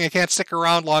so boring I can't stick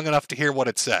around long enough to hear what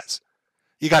it says.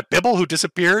 You got Bibble, who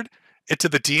disappeared into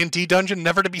the D&D dungeon,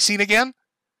 never to be seen again?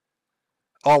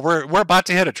 Oh, we're about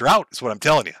to hit a drought, is what I'm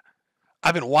telling you.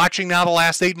 I've been watching now the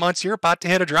last 8 months. You're about to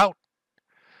hit a drought.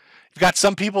 You've got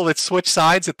some people that switch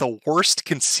sides at the worst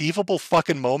conceivable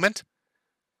fucking moment.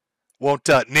 Won't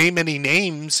name any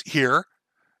names here.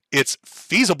 It's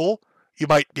feasible. You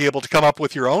might be able to come up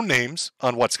with your own names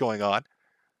on what's going on.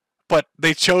 But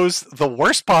they chose the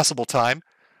worst possible time,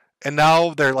 and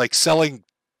now they're like selling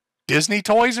Disney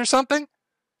toys or something?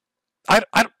 I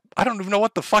don't even know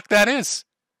what the fuck that is.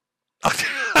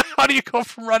 How do you go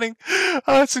from running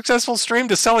a successful stream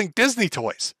to selling Disney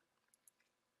toys?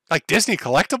 Like Disney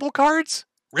collectible cards?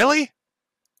 Really?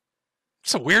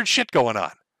 Some weird shit going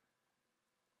on.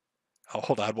 Oh,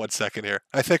 hold on 1 second here.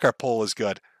 I think our poll is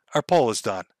good. Our poll is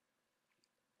done.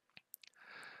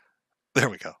 There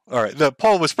we go. All right. The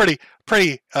poll was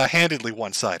pretty handedly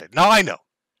one-sided. Now I know.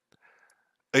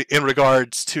 In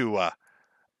regards to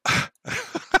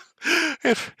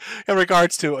in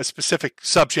regards to a specific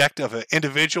subject of an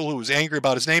individual who was angry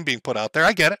about his name being put out there,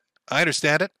 I get it. I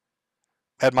understand it.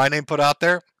 Had my name put out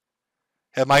there.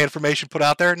 Had my information put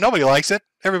out there. Nobody likes it.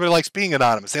 Everybody likes being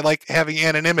anonymous. They like having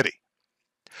anonymity.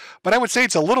 But I would say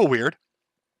it's a little weird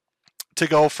to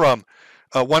go from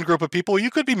one group of people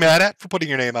you could be mad at for putting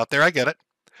your name out there. I get it.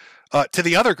 To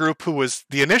the other group who was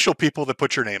the initial people that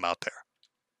put your name out there.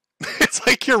 It's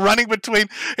like you're running between,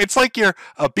 it's like you're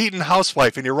a beaten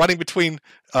housewife and you're running between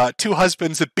two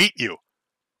husbands that beat you.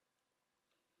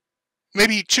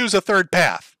 Maybe choose a third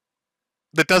path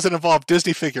that doesn't involve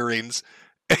Disney figurines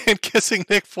and kissing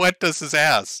Nick Fuentes'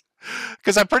 ass.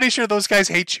 Because I'm pretty sure those guys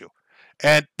hate you.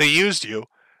 And they used you.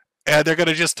 And they're going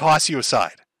to just toss you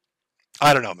aside.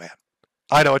 I don't know, man.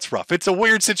 I know it's rough. It's a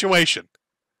weird situation.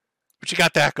 But you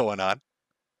got that going on.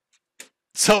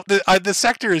 So the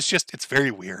sector is just, it's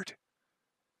very weird.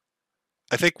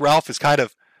 I think Ralph is kind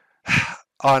of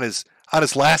on his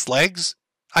last legs,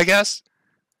 I guess.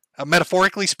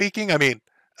 Metaphorically speaking, I mean,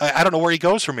 I don't know where he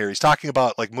goes from here. He's talking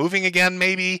about like moving again,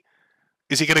 maybe.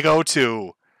 Is he going to go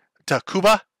to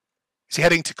Cuba? Is he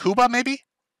heading to Cuba, maybe?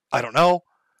 I don't know.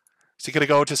 Is he going to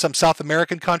go to some South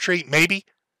American country? Maybe.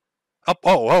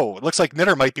 Oh, it looks like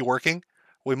Knitter might be working.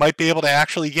 We might be able to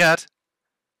actually get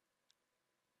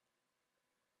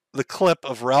the clip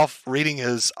of Ralph reading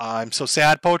his I'm So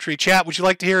Sad poetry. Chat, would you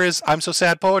like to hear his I'm So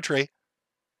Sad poetry?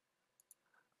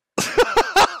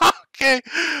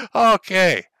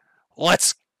 Okay.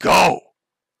 Let's go.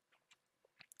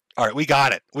 All right, we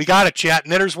got it. We got it, chat.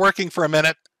 Knitter's working for a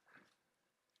minute.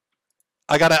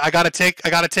 I gotta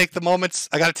take the moments.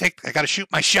 I gotta shoot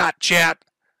my shot, chat.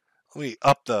 Let me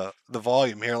up the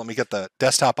volume here. Let me get the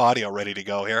desktop audio ready to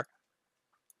go here.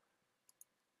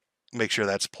 Make sure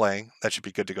that's playing. That should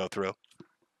be good to go through.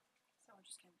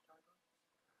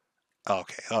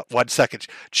 Okay, 1 second.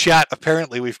 Chat,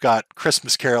 apparently we've got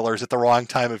Christmas carolers at the wrong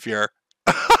time of year.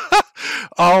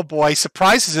 Oh boy,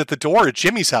 surprises at the door at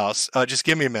Jimmy's house. Just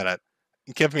give me a minute.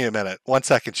 Give me a minute. 1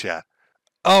 second, chat.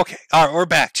 Okay, all right, we're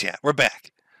back, chat. We're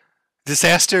back.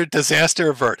 Disaster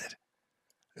averted.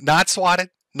 Not swatted.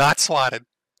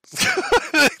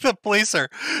 The police are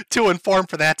too informed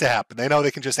for that to happen. They know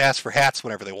they can just ask for hats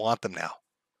whenever they want them now.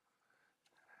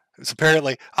 It's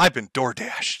apparently, I've been door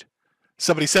dashed.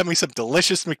 Somebody sent me some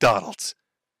delicious McDonald's.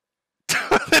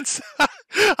 That's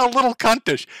a little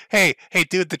cuntish. Hey,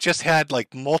 dude that just had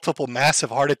like multiple massive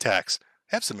heart attacks.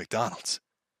 Have some McDonald's.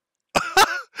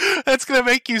 That's going to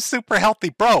make you super healthy.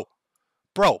 Bro,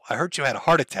 I heard you had a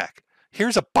heart attack.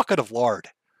 Here's a bucket of lard.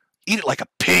 Eat it like a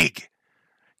pig.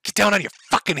 Get down on your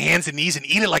fucking hands and knees and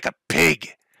eat it like a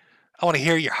pig. I want to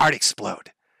hear your heart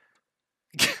explode.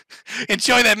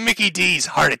 Enjoy that Mickey D's,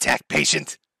 heart attack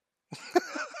patient.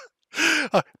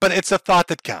 But it's a thought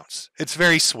that counts. It's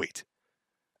very sweet.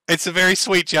 It's a very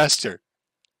sweet gesture.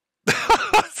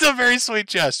 It's a very sweet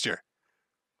gesture.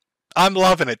 I'm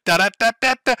loving it.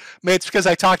 Da-da-da-da-da. Maybe it's because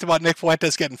I talked about Nick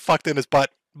Fuentes getting fucked in his butt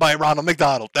by Ronald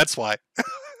McDonald. That's why.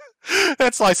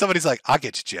 That's why somebody's like, I'll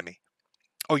get you, Jimmy.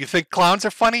 Oh, you think clowns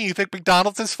are funny? You think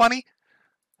McDonald's is funny?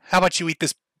 How about you eat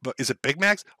this? Is it Big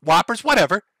Macs? Whoppers?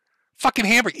 Whatever. Fucking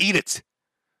hamburger. Eat it.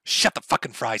 Shut the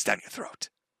fucking fries down your throat.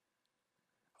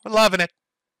 We're loving it.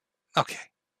 Okay.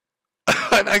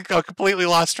 I completely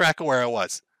lost track of where I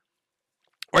was.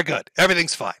 We're good.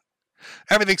 Everything's fine.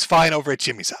 Everything's fine over at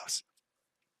Jimmy's house.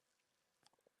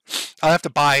 I'll have to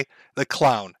buy the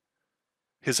clown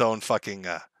his own fucking...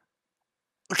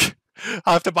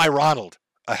 I'll have to buy Ronald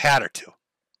a hat or two.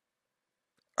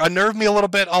 Unnerved me a little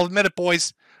bit. I'll admit it,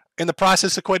 boys. In the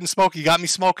process of quitting smoking, you got me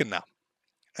smoking now.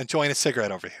 Enjoying a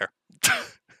cigarette over here.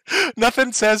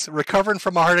 Nothing says recovering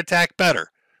from a heart attack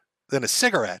better than a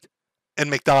cigarette and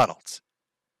McDonald's.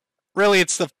 Really,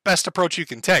 it's the best approach you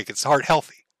can take. It's heart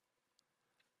healthy.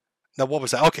 Now, what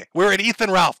was that? Okay, we're at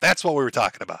Ethan Ralph. That's what we were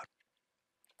talking about.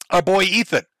 Our boy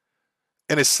Ethan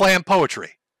and his slam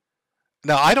poetry.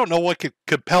 Now, I don't know what could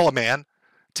compel a man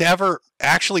to ever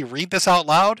actually read this out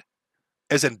loud,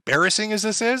 as embarrassing as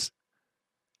this is,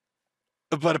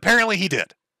 but apparently he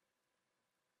did.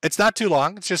 It's not too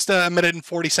long. It's just a minute and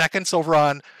 40 seconds over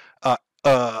on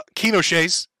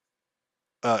Kinoshay's,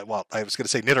 well, I was going to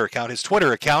say Knitter account, his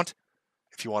Twitter account,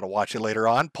 if you want to watch it later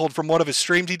on, pulled from one of his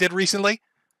streams he did recently.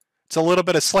 It's a little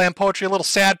bit of slam poetry, a little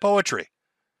sad poetry.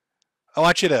 I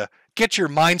want you to get your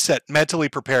mindset mentally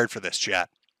prepared for this, chat.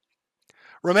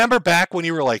 Remember back when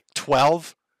you were like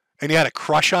 12 and you had a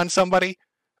crush on somebody,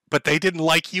 but they didn't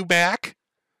like you back?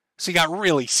 So you got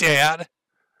really sad.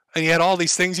 And you had all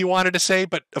these things you wanted to say,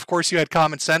 but of course you had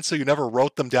common sense, so you never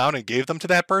wrote them down and gave them to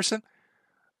that person?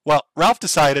 Well, Ralph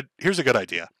decided, here's a good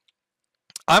idea.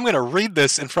 I'm going to read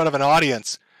this in front of an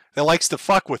audience that likes to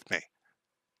fuck with me.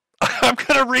 I'm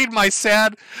going to read my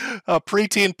sad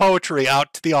preteen poetry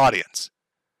out to the audience.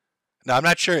 Now, I'm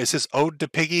not sure, is this Ode to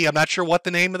Piggy? I'm not sure what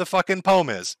the name of the fucking poem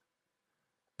is,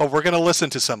 but we're going to listen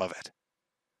to some of it.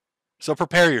 So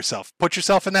prepare yourself. Put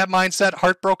yourself in that mindset,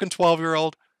 heartbroken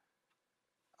 12-year-old.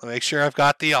 I'll make sure I've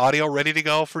got the audio ready to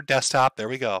go for desktop. There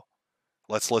we go.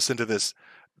 Let's listen to this.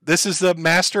 This is the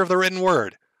master of the written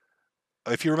word.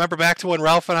 If you remember back to when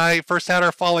Ralph and I first had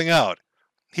our falling out,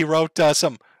 he wrote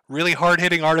some really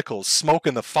hard-hitting articles, Smoke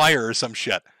in the Fire or some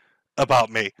shit, about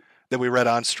me that we read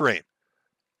on stream.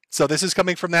 So this is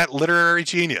coming from that literary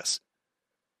genius.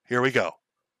 Here we go.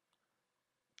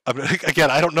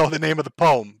 Again, I don't know the name of the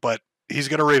poem, but he's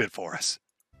going to read it for us.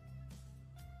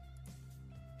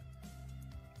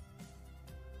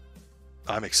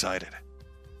 I'm excited.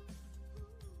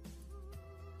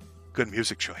 Good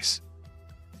music choice.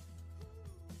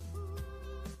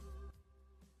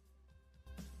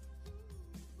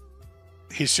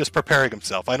 He's just preparing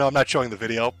himself. I know I'm not showing the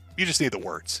video. You just need the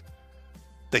words.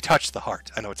 They touch the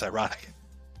heart. I know it's ironic.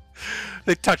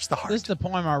 They touch the heart. This is the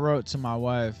poem I wrote to my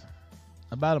wife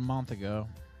about a month ago.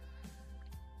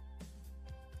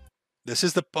 This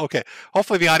is the... Okay.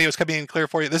 Hopefully the audio is coming in clear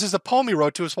for you. This is the poem he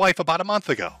wrote to his wife about a month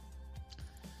ago.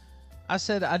 I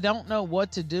said, I don't know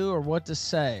what to do or what to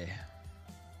say.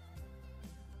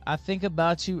 I think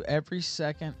about you every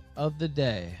second of the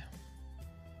day.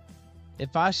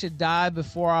 If I should die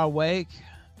before I wake,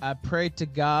 I pray to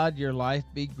God your life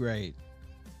be great.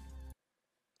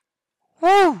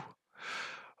 Woo!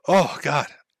 Oh, God.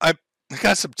 I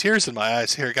got some tears in my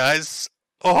eyes here, guys.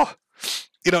 Oh,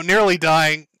 you know, nearly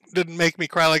dying didn't make me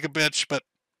cry like a bitch, but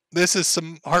this is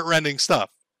some heartrending stuff.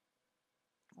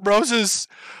 Roses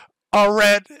are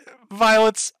red,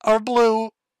 violets are blue.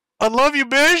 I love you,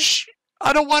 Bish.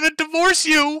 I don't want to divorce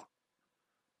you.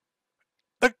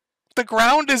 The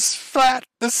ground is flat.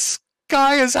 The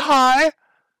sky is high.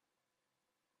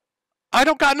 I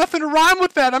don't got nothing to rhyme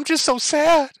with that. I'm just so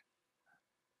sad.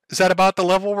 Is that about the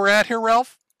level we're at here,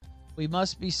 Ralph? We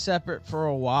must be separate for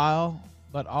a while,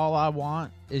 but all I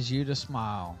want is you to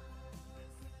smile.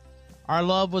 Our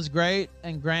love was great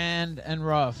and grand and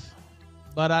rough,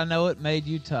 but I know it made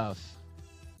you tough.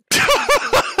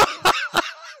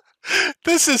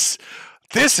 This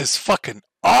is fucking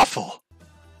awful.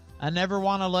 I never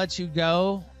want to let you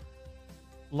go.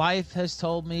 Life has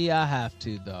told me I have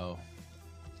to, though.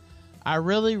 I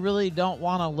really, really don't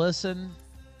want to listen.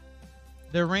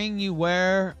 The ring you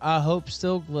wear, I hope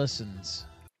still glistens.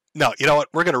 No, you know what?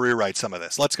 We're going to rewrite some of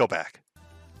this. Let's go back.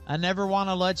 I never want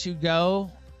to let you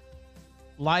go.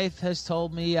 Life has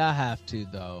told me I have to,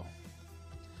 though.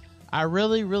 I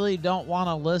really, really don't want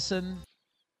to listen.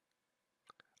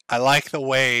 I like the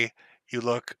way you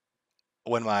look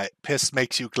when my piss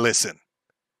makes you glisten.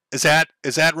 Is that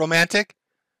romantic?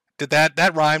 Did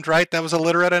that rhymed, right? That was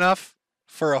illiterate enough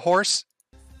for a horse?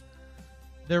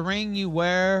 The ring you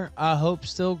wear, I hope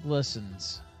still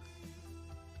glistens.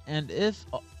 And if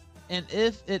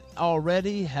it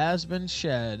already has been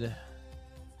shed,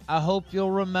 I hope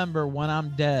you'll remember when I'm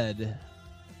dead.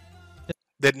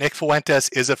 That Nick Fuentes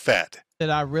is a Fed. That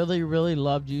I really, really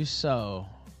loved you so.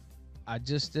 I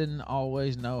just didn't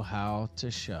always know how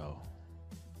to show.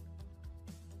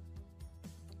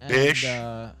 Bish.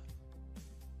 And,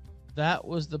 that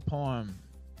was the poem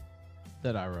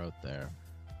that I wrote there.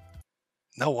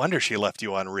 No wonder she left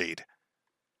you on read.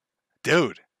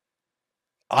 Dude,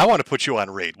 I want to put you on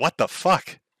read. What the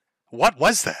fuck? What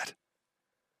was that?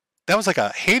 That was like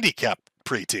a handicapped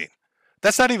preteen.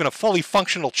 That's not even a fully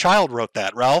functional child wrote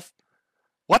that, Ralph.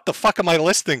 What the fuck am I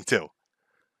listening to?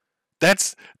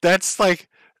 That's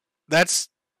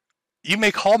you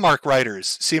make Hallmark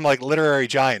writers seem like literary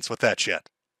giants with that shit.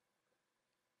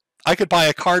 I could buy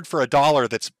a card for $1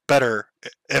 that's better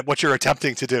at what you're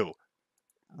attempting to do.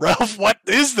 Ralph, what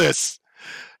is this?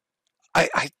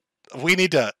 We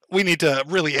need to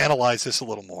really analyze this a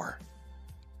little more.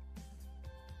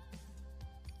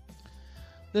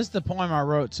 This is the poem I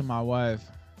wrote to my wife.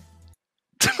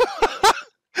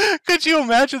 Could you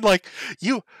imagine, like,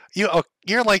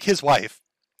 you're like his wife,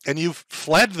 and you've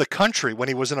fled the country when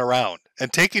he wasn't around,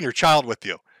 and taking your child with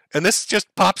you, and this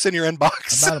just pops in your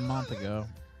inbox? About a month ago.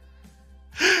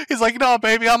 He's like, no,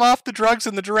 baby, I'm off the drugs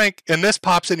and the drink, and this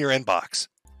pops in your inbox.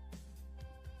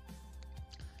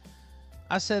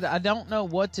 I said, I don't know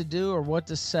what to do or what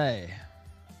to say.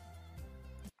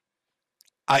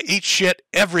 I eat shit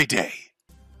every day.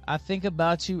 I think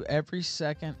about you every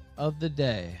second of the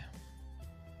day.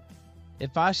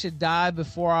 If I should die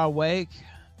before I wake,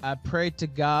 I pray to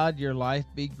God your life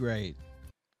be great.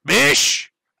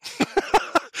 Bish!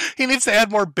 He needs to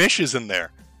add more bishes in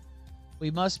there. We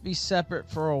must be separate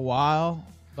for a while,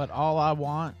 but all I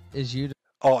want is you to...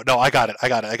 Oh, no, I got it. I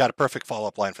got a perfect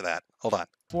follow-up line for that. Hold on.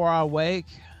 Before I wake,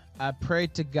 I pray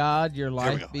to God your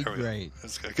life be Here we go. great.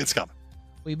 It's coming.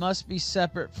 We must be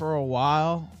separate for a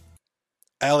while.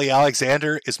 Ali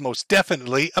Alexander is most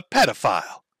definitely a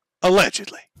pedophile.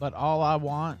 Allegedly. But all I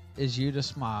want is you to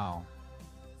smile.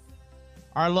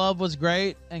 Our love was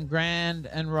great and grand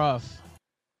and rough.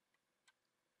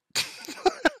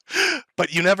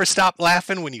 But you never stopped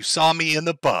laughing when you saw me in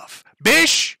the buff.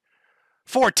 Bish!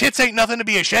 4 tits ain't nothing to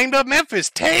be ashamed of. Memphis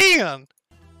 10.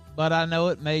 But I know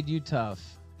it made you tough.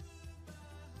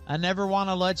 I never want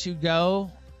to let you go.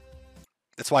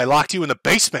 That's why I locked you in the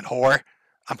basement, whore.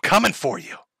 I'm coming for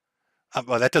you.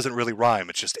 Well, that doesn't really rhyme.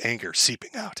 It's just anger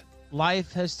seeping out.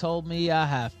 Life has told me I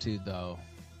have to, though.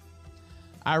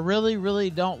 I really, really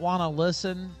don't want to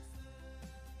listen.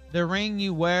 The ring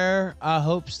you wear, I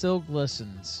hope still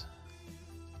glistens.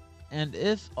 And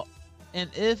if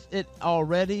it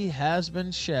already has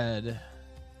been shed,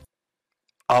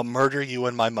 I'll murder you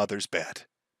in my mother's bed.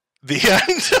 The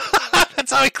end.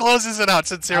 That's how he closes it out.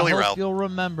 Sincerely, I hope Ralph. you'll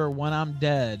remember when I'm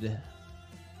dead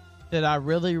that I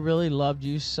really, really loved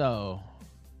you so.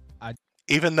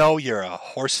 Even though you're a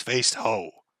horse-faced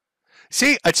hoe.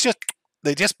 See, it's just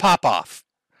they just pop off.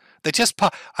 They just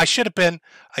pop. I should have been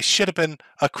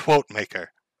a quote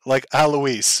maker like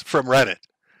Aloise from Reddit.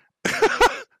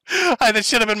 That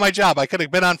should have been my job. I could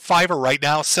have been on Fiverr right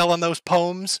now selling those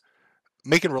poems,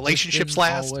 making relationships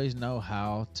last. Always know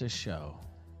how to show.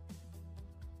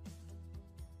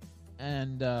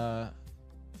 And that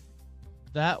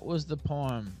was the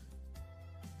poem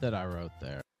that I wrote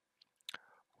there.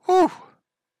 Whew.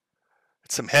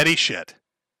 It's some heady shit.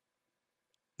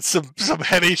 Some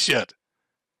heady shit.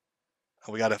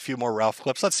 We got a few more Ralph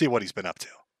clips. Let's see what he's been up to.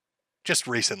 Just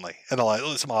recently. And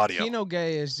some audio. Kino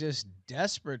Gay is just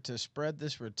desperate to spread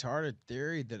this retarded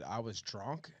theory that I was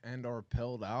drunk and or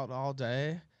pilled out all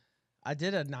day. I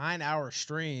did a 9-hour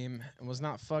stream and was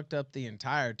not fucked up the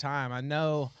entire time. I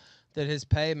know that his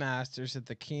paymasters at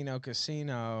the Kino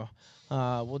Casino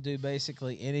will do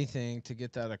basically anything to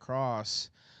get that across.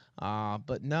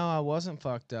 But no, I wasn't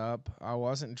fucked up. I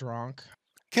wasn't drunk.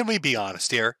 Can we be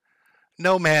honest here?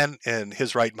 No man in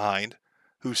his right mind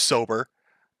who's sober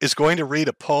is going to read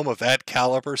a poem of that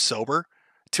caliber sober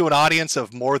to an audience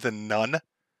of more than none.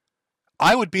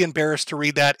 I would be embarrassed to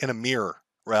read that in a mirror,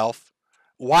 Ralph.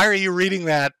 Why are you reading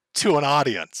that to an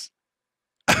audience?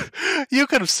 You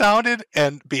could have sounded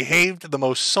and behaved the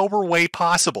most sober way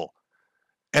possible,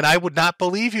 and I would not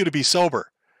believe you to be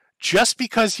sober. Just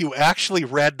because you actually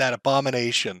read that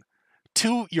abomination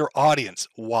to your audience.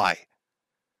 Why?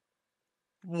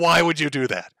 Why would you do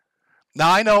that?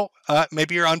 Now, I know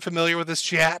maybe you're unfamiliar with this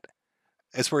chat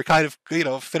as we're kind of,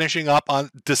 finishing up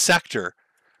on Dissector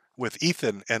with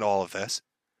Ethan and all of this.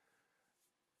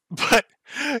 But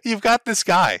you've got this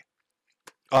guy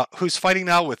who's fighting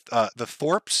now with the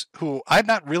Thorpes, who I'm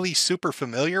not really super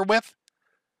familiar with.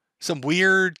 Some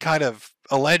weird kind of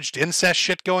alleged incest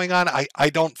shit going on. I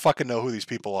don't fucking know who these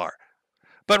people are.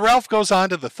 But Ralph goes on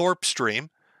to the Thorpe stream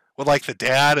with like the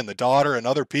dad and the daughter and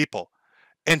other people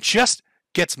and just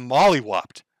gets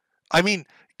mollywopped. I mean,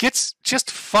 gets just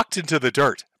fucked into the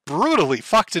dirt. Brutally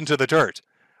fucked into the dirt.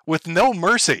 With no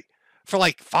mercy. For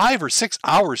like 5 or 6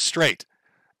 hours straight.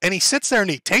 And he sits there and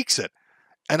he takes it.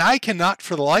 And I cannot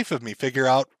for the life of me figure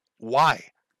out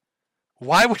why.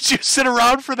 Why would you sit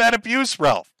around for that abuse,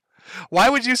 Ralph? Why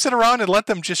would you sit around and let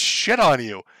them just shit on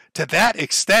you to that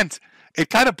extent? It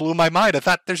kind of blew my mind. I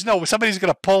thought somebody's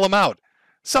going to pull him out.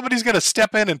 Somebody's going to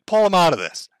step in and pull him out of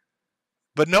this.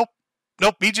 But nope,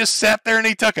 he just sat there and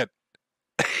he took it.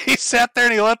 He sat there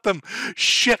and he let them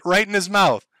shit right in his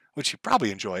mouth, which he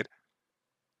probably enjoyed.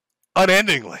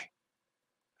 Unendingly.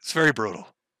 It's very brutal.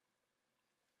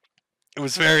 It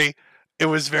was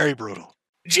very brutal.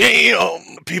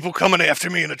 Jim, people coming after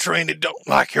me in a train that don't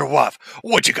like your wife.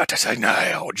 What you got to say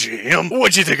now, Jim?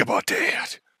 What'd you think about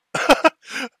that?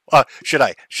 Should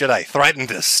I threaten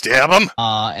to stab him?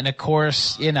 And of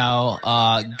course, you know,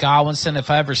 Godwinson, if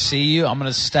I ever see you, I'm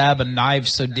gonna stab a knife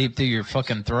so deep through your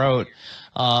fucking throat,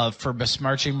 for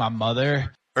besmirching my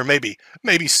mother. Or maybe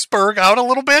spurg out a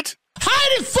little bit?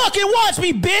 Hide and fucking watch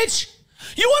me, bitch!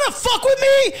 You wanna fuck with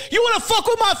me? You wanna fuck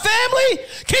with my family?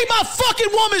 Keep my fucking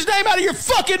woman's name out of your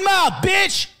fucking mouth,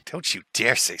 bitch! Don't you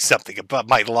dare say something about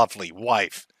my lovely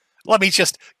wife. Let me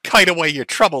just kite away your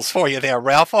troubles for you there,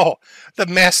 Ralph. Oh, the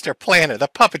master planner, the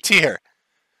puppeteer.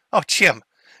 Oh, Jim,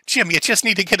 you just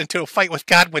need to get into a fight with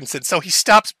Godwinson so he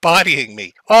stops bodying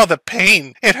me. Oh, the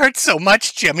pain. It hurts so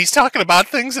much, Jim. He's talking about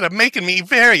things that are making me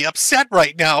very upset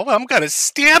right now. I'm gonna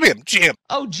stab him, Jim.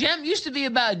 Oh, Jim used to be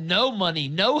about no money,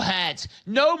 no hats,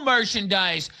 no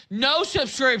merchandise, no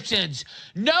subscriptions,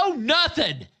 no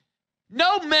nothing.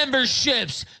 No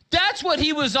memberships. That's what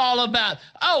he was all about.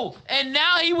 Oh, and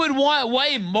now he would want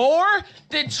way more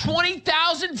than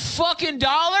 $20,000 fucking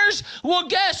dollars? Well,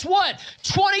 guess what?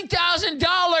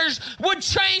 $20,000 would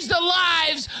change the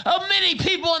lives of many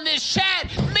people in this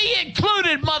chat, me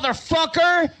included,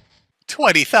 motherfucker.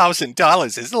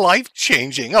 $20,000 is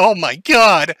life-changing. Oh, my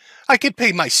God. I could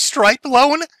pay my Stripe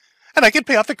loan, and I could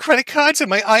pay off the credit cards and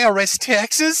my IRS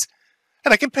taxes.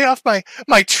 And I can pay off my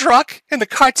truck, and the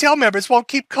cartel members won't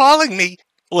keep calling me.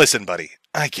 Listen, buddy,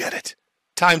 I get it.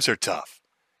 Times are tough.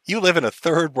 You live in a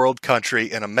third world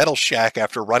country in a metal shack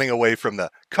after running away from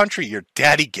the country your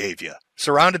daddy gave you,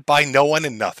 surrounded by no one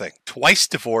and nothing, twice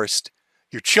divorced.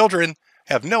 Your children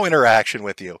have no interaction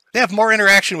with you. They have more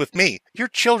interaction with me. Your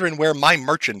children wear my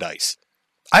merchandise.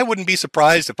 I wouldn't be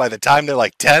surprised if by the time they're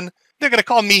like 10, they're going to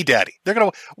call me daddy. They're going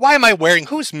to, why am I wearing,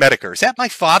 who's Metokur? Is that my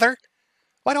father?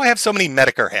 Why do I have so many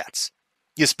Metokur hats?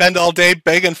 You spend all day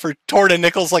begging for torta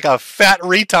nickels like a fat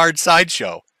retard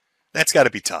sideshow. That's got to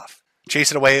be tough.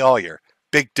 Chasing away all your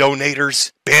big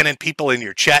donators, banning people in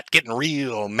your chat, getting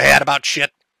real mad about shit.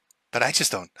 But I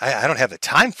just don't have the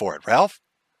time for it, Ralph.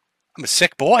 I'm a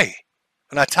sick boy.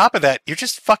 And on top of that, you're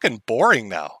just fucking boring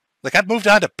now. Like, I've moved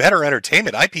on to better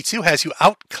entertainment. IP2 has you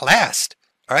outclassed.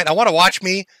 All right, I want to watch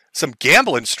me some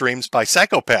gambling streams by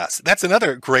psychopaths. That's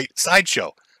another great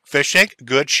sideshow. Fish tank,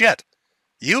 good shit.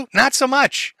 You, not so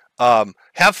much.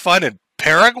 Have fun in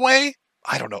Paraguay?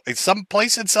 I don't know. In some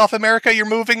place in South America you're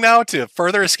moving now to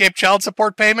further escape child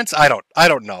support payments? I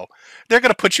don't know. They're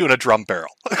going to put you in a drum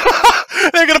barrel.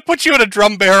 They're going to put you in a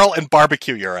drum barrel and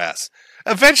barbecue your ass.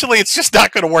 Eventually, it's just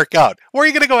not going to work out. Where are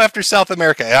you going to go after South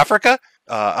America? Africa?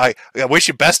 I wish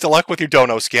you best of luck with your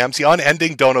dono scams, the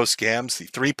unending dono scams, the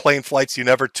 3 plane flights you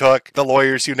never took, the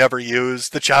lawyers you never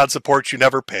used, the child support you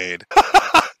never paid.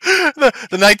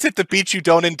 The nights at the beach you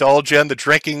don't indulge in, the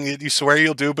drinking you swear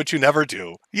you'll do but you never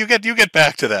do. You get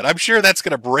back to that. I'm sure that's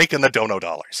going to break in the dono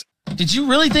dollars. Did you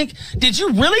really think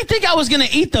I was going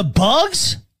to eat the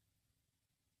bugs?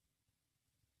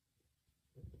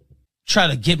 Try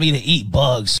to get me to eat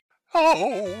bugs.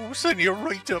 Oh,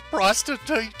 senorita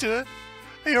prostituta,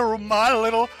 you're my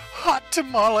little hot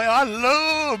tamale. I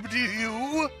loved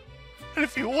you. And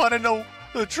if you want to know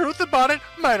the truth about it,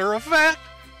 matter of fact,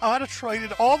 I'd have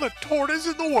traded all the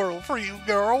tortas in the world for you,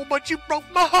 girl, but you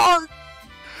broke my heart.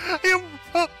 You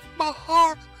broke my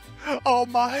heart. All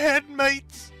my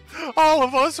headmates, all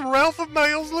of us Ralph and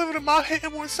males living in my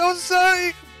head were so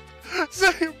safe.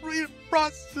 Senorita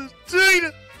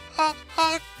prostituta, how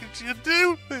could you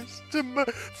do this to me?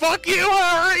 Fuck you,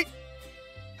 Harry!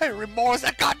 Harry Morris,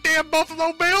 that goddamn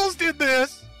Buffalo Bills did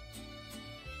this!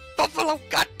 Buffalo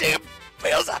goddamn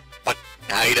Bills, I fucking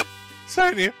hate them!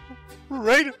 Senorita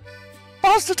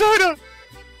prostituta,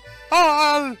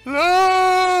 I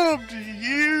loved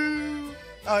you!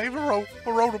 I even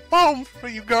wrote a poem for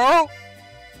you, girl.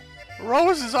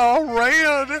 Roses are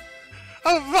red,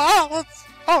 violets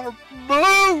are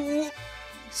blue.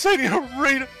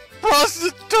 Senorita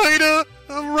prostituta,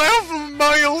 Ralph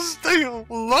Mail still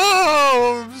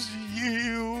loves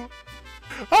you.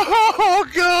 Oh,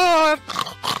 God.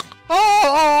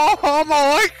 Oh, I'm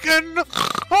awakened.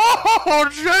 Oh,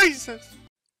 Jesus.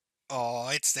 Oh,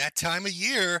 it's that time of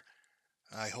year.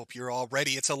 I hope you're all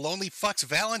ready. It's a Lonely Fucks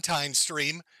Valentines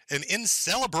stream, an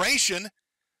INCELebration,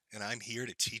 and I'm here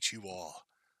to teach you all.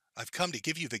 I've come to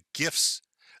give you the gifts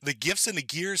and the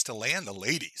gears to land the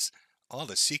ladies. All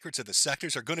the secrets of the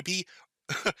sectors are going to be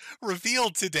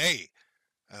revealed today.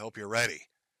 I hope you're ready.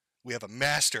 We have a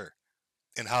master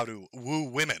in how to woo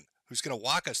women who's going to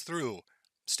walk us through,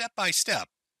 step by step,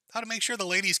 how to make sure the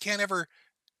ladies can't ever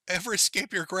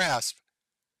escape your grasp.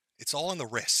 It's all in the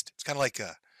wrist. It's kind of like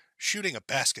shooting a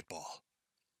basketball.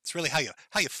 It's really how you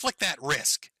flick that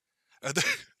wrist. The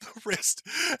wrist.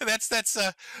 That's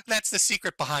the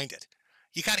secret behind it.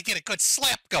 You got to get a good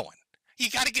slap going. You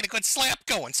got to get a good slap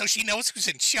going so she knows who's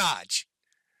in charge.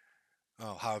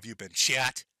 Oh, how have you been,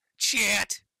 chat?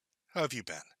 Chat! How have you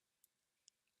been?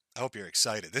 I hope you're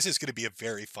excited. This is going to be a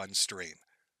very fun stream.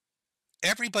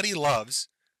 Everybody loves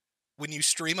when you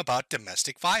stream about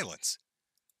domestic violence.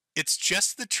 It's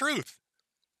just the truth.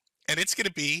 And it's going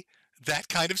to be that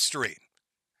kind of stream.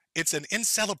 It's an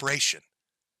INCELebration.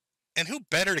 And who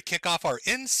better to kick off our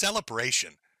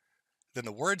INCELebration than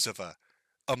the words of a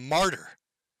martyr,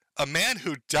 a man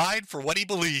who died for what he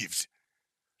believed.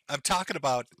 I'm talking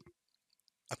about,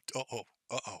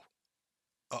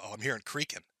 I'm hearing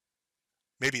creaking.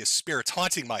 Maybe a spirit's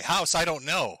haunting my house, I don't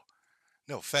know.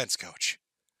 No offense, Coach.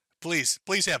 Please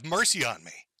have mercy on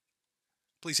me.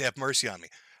 Please have mercy on me.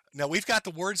 Now, we've got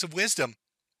the words of wisdom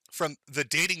from the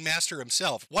dating master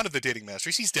himself. One of the dating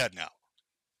masters. He's dead now.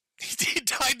 He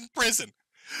died in prison.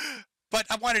 But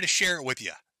I wanted to share it with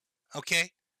you.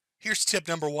 Okay? Here's tip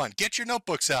number 1. Get your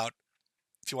notebooks out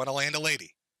if you want to land a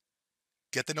lady.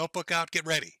 Get the notebook out. Get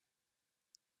ready.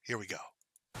 Here we go.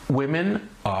 Women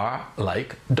are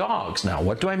like dogs. Now,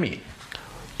 what do I mean?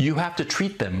 You have to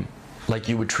treat them like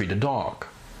you would treat a dog.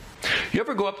 You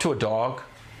ever go up to a dog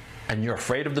and you're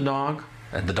afraid of the dog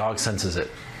and the dog senses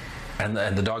it, and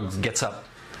the dog gets up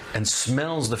and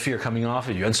smells the fear coming off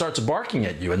of you and starts barking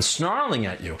at you and snarling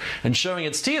at you and showing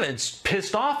its teeth, and it's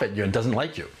pissed off at you and doesn't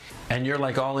like you. And you're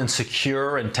like all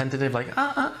insecure and tentative, like,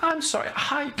 I'm sorry,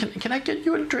 hi, can I get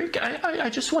you a drink? I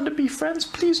just want to be friends,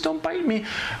 please don't bite me.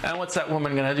 And what's that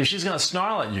woman gonna do? She's gonna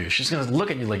snarl at you. She's gonna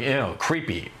look at you like, ew,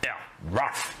 creepy, ew,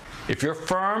 rough. If you're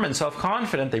firm and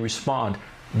self-confident, they respond.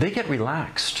 They get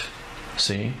relaxed,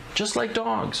 see? Just like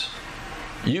dogs.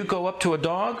 You go up to a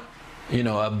dog, you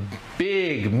know, a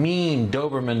big, mean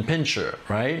Doberman Pinscher,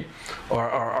 right?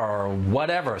 Or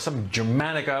whatever, some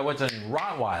Germanic, what's a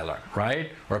Rottweiler,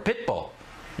 right? Or a Pit Bull,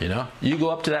 you know? You go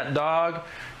up to that dog,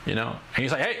 you know, and you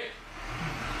say, hey,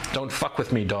 don't fuck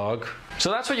with me, dog.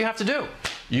 So that's what you have to do.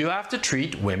 You have to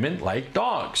treat women like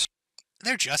dogs.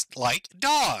 They're just like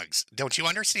dogs. Don't you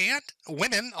understand?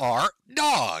 Women are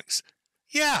dogs.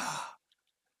 Yeah.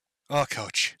 Oh,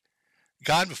 Coach.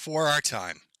 Gone before our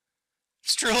time.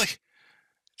 It's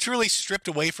truly stripped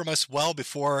away from us well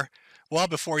before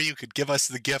you could give us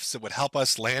the gifts that would help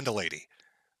us land a lady.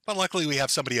 But luckily we have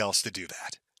somebody else to do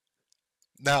that.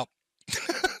 Now,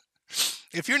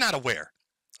 if you're not aware,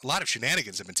 a lot of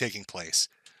shenanigans have been taking place.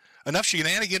 Enough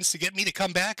shenanigans to get me to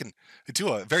come back and do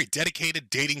a very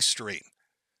dedicated dating stream.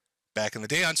 Back in the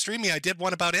day on Streamy, I did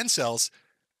one about incels.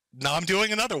 Now I'm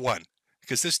doing another one,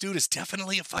 because this dude is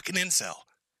definitely a fucking incel,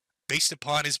 based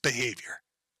upon his behavior.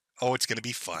 Oh, it's going to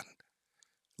be fun.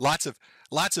 Lots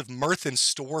of mirth in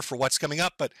store for what's coming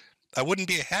up, but I wouldn't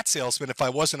be a hat salesman if I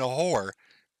wasn't a whore,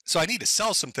 so I need to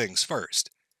sell some things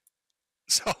first.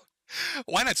 So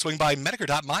why not swing by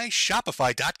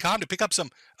Metokur.myshopify.com to pick up some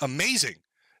amazing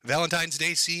Valentine's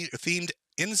Day themed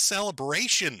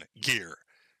INCELebration gear.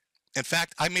 In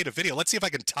fact, I made a video. Let's see if I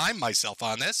can time myself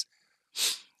on this.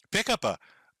 Pick up a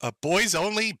boys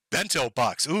only bento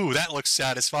box. Ooh, that looks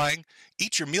satisfying.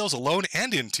 Eat your meals alone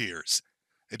and in tears.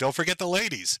 And don't forget the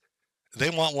ladies. They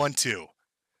want one too.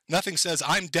 Nothing says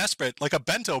I'm desperate like a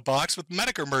bento box with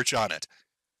Metokur merch on it.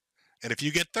 And if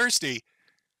you get thirsty,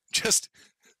 just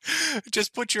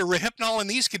put your Rehypnol in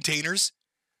these containers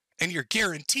and you're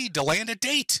guaranteed to land a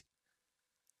date.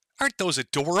 Aren't those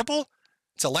adorable?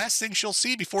 It's the last thing she'll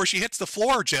see before she hits the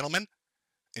floor, gentlemen.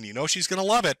 And you know she's going to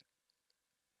love it.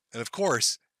 And of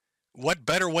course, what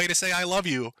better way to say I love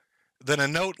you than a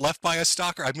note left by a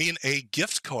stalker? I mean a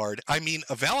gift card. I mean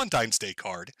a Valentine's Day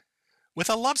card with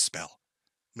a love spell.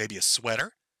 Maybe a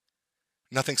sweater.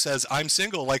 Nothing says I'm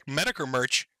single like Metokur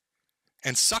merch.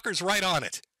 And suckers right on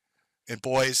it. And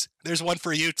boys, there's one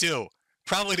for you too.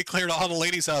 Probably declare to all the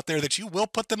ladies out there that you will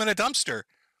put them in a dumpster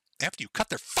after you cut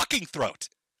their fucking throat.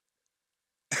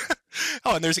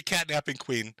 Oh, and there's a catnapping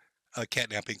queen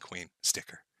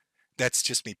sticker. That's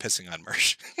just me pissing on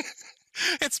Mersh.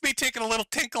 It's me taking a little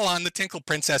tinkle on the Tinkle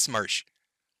Princess Mersh.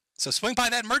 So swing by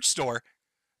that merch store,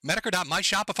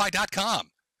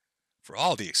 Metokur.myshopify.com, for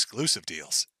all the exclusive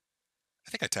deals.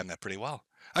 I think I timed that pretty well.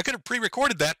 I could have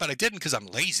pre-recorded that, but I didn't because I'm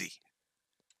lazy.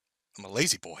 I'm a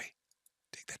lazy boy.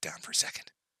 Take that down for a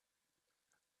second.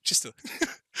 Just a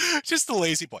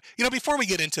lazy boy. You know, before we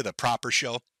get into the proper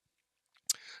show,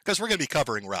 because we're going to be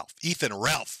covering Ralph, Ethan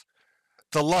Ralph,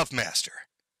 the Love Master.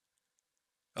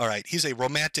 All right, he's a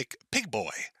romantic pig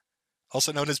boy,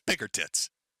 also known as Bigger Tits.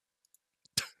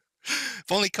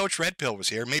 If only Coach Red Pill was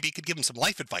here, maybe he could give him some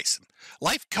life advice, some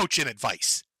life coaching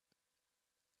advice.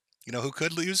 You know who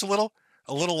could use a little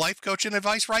life coaching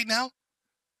advice right now?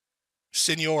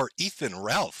 Senor Ethan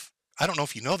Ralph. I don't know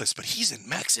if you know this, but he's in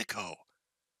Mexico.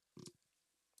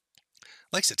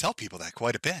 Likes to tell people that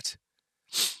quite a bit.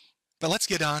 But let's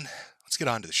get on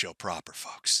to the show proper,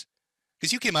 folks.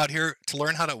 Because you came out here to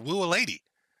learn how to woo a lady.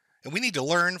 And we need to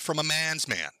learn from a man's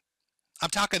man. I'm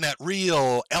talking that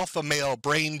real alpha male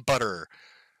brain butter,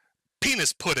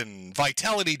 penis pudding,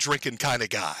 vitality drinking kind of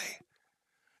guy.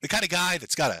 The kind of guy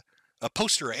that's got a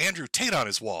poster of Andrew Tate on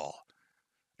his wall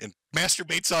and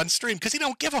masturbates on stream because he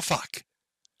don't give a fuck.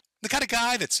 The kind of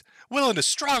guy that's willing to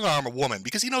strong arm a woman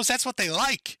because he knows that's what they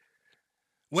like.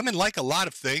 Women like a lot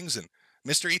of things, and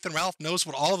Mr. Ethan Ralph knows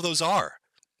what all of those are.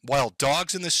 Wild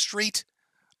dogs in the street,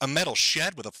 a metal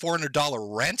shed with a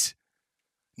 $400 rent,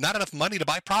 not enough money to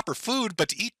buy proper food, but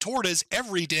to eat tortas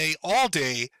every day, all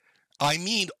day. I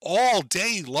mean all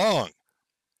day long.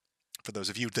 For those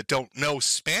of you that don't know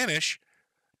Spanish,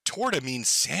 torta means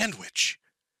sandwich.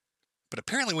 But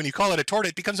apparently when you call it a torta,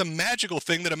 it becomes a magical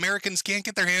thing that Americans can't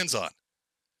get their hands on.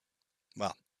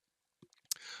 Well,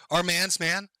 our man's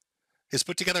man has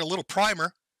put together a little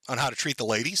primer on how to treat the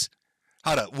ladies,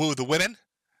 how to woo the women,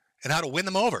 and how to win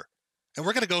them over. And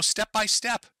we're going to go step by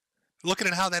step, looking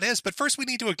at how that is. But first we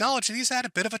need to acknowledge that he's had a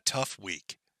bit of a tough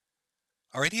week.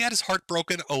 All right, he had his heart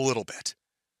broken a little bit.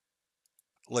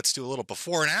 Let's do a little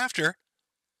before and after.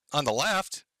 On the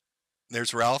left,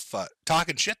 there's Ralph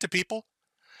talking shit to people,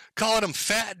 calling them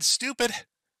fat and stupid,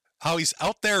 how he's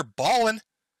out there balling.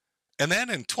 And then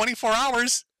in 24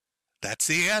 hours, that's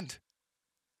the end.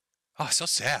 Oh, so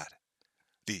sad.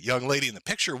 The young lady in the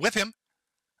picture with him.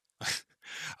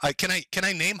 Can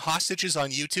I name hostages on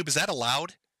YouTube? Is that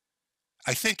allowed?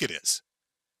 I think it is.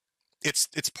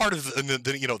 It's part of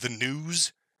the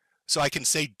news. So I can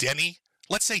say Denny.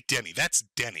 Let's say Denny. That's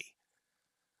Denny.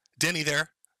 Denny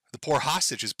there. The poor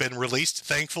hostage has been released,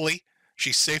 thankfully.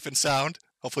 She's safe and sound.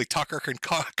 Hopefully Tucker can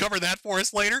cover that for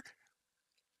us later.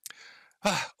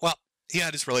 Well, he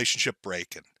had his relationship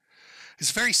break, and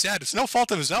it's very sad. It's no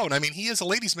fault of his own. I mean, he is a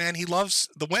ladies' man. He loves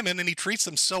the women, and he treats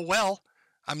them so well.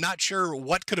 I'm not sure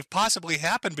what could have possibly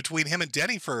happened between him and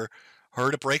Denny for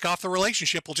her to break off the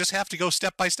relationship. We'll just have to go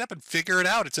step by step and figure it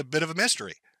out. It's a bit of a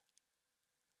mystery.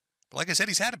 But like I said,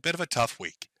 he's had a bit of a tough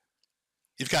week.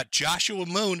 You've got Joshua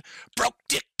Moon, broke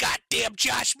dick goddamn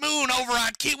Josh Moon over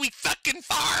on Kiwi fucking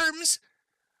Farms,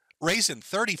 raising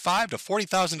 $35,000 to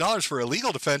 $40,000 for a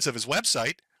legal defense of his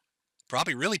website.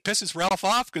 Probably really pisses Ralph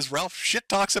off because Ralph shit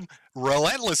talks him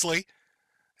relentlessly.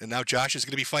 And now Josh is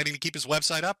going to be fighting to keep his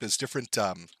website up. There's different,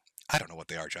 I don't know what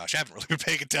they are, Josh. I haven't really been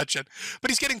paying attention. But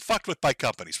he's getting fucked with by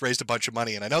companies, raised a bunch of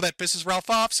money. And I know that pisses Ralph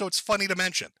off, so it's funny to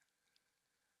mention.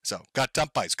 So, got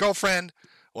dumped by his girlfriend.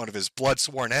 One of his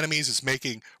blood-sworn enemies is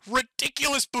making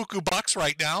ridiculous buku bucks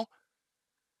right now.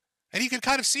 And you can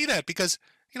kind of see that because,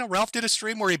 Ralph did a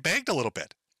stream where he begged a little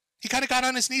bit. He kind of got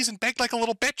on his knees and begged like a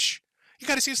little bitch. You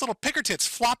got to see his little picker tits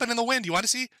flopping in the wind. You want to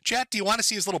see, chat? Do you want to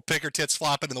see his little picker tits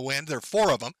flopping in the wind? There are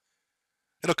 4 of them.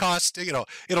 It'll cause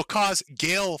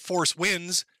gale force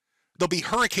winds. They'll be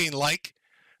hurricane-like.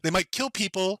 They might kill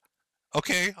people,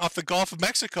 okay, off the Gulf of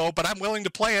Mexico, but I'm willing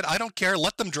to play it. I don't care.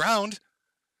 Let them drown.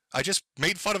 I just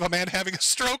made fun of a man having a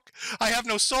stroke. I have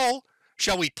no soul.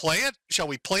 Shall we play it? Shall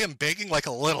we play him begging like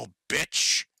a little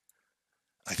bitch?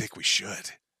 I think we should.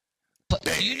 But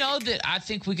do you know that I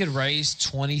think we could raise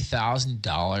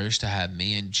 $20,000 to have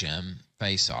me and Jim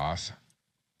face off?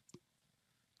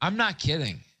 I'm not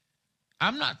kidding.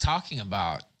 I'm not talking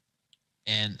about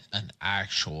in an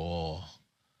actual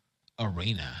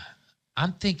arena.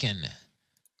 I'm thinking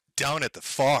down at the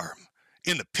farm,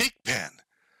 in the pig pen.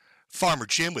 Farmer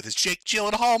Jim with his Jake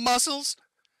Gyllenhaal muscles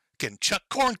can chuck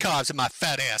corn cobs at my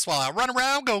fat ass while I run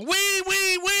around going wee,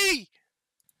 wee, wee.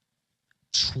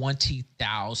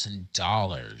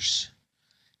 $20,000.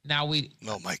 Now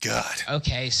oh my God.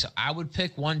 Okay, so I would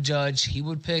pick one judge. He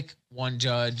would pick one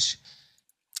judge.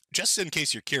 Just in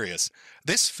case you're curious,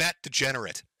 this fat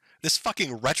degenerate, this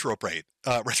fucking retrograde,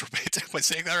 am I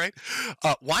saying that right?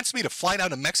 Wants me to fly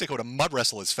down to Mexico to mud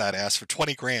wrestle his fat ass for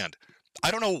 $20,000.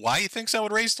 I don't know why he thinks I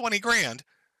would raise $20,000.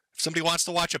 If somebody wants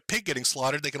to watch a pig getting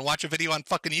slaughtered, they can watch a video on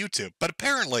fucking YouTube. But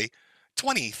apparently,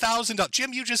 $20,000.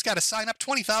 Jim, you just got to sign up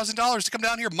 $20,000 to come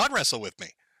down here mud wrestle with me.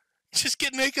 Just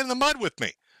get naked in the mud with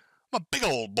me. I'm a big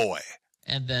old boy.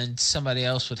 And then somebody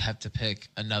else would have to pick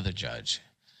another judge.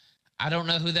 I don't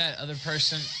know who that other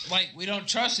person. Like, we don't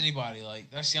trust anybody. Like,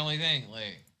 that's the only thing.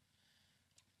 Like,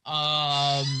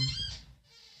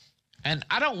 and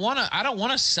I don't want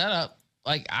to set up.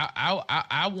 Like,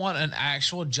 I want an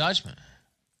actual judgment.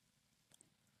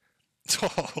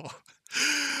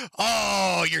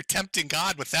 Oh, you're tempting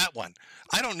God with that one.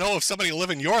 I don't know if somebody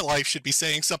living your life should be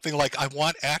saying something like, I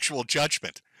want actual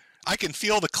judgment. I can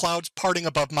feel the clouds parting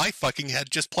above my fucking head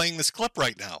just playing this clip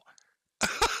right now.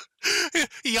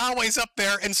 Yahweh's up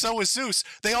there, and so is Zeus.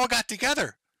 They all got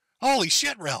together. Holy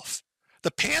shit, Ralph.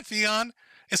 The Pantheon,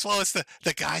 as well as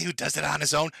the guy who does it on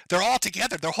his own, they're all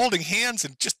together. They're holding hands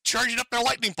and just charging up their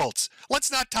lightning bolts.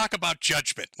 Let's not talk about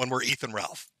judgment when we're Ethan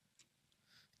Ralph.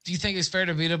 Do you think it's fair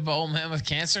to beat up an old man with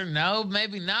cancer? No,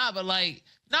 maybe not. But like,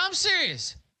 no, I'm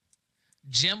serious.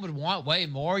 Jim would want way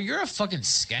more. You're a fucking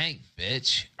skank,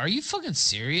 bitch. Are you fucking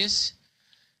serious?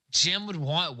 Jim would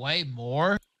want way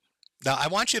more. Now, I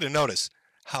want you to notice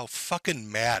how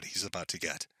fucking mad he's about to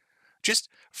get. Just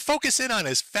focus in on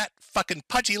his fat, fucking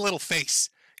pudgy little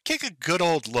face. Take a good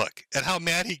old look at how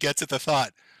mad he gets at the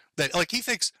thought that, like, he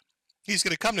thinks he's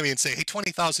going to come to me and say, hey,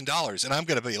 $20,000. And I'm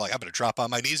going to be like, I'm going to drop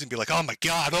on my knees and be like, oh my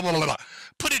God, blah, blah, blah, blah.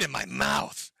 Put it in my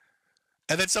mouth.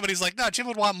 And then somebody's like, no, Jim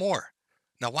would want more.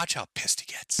 Now watch how pissed he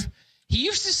gets. He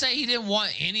used to say he didn't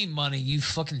want any money, you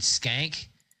fucking skank.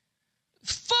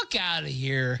 Fuck out of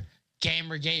here,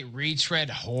 Gamergate retread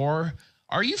whore.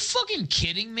 Are you fucking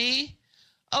kidding me?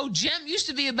 Oh, Jim used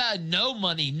to be about no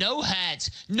money, no hats,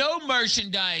 no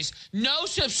merchandise, no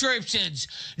subscriptions,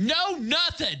 no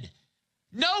nothing.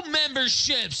 No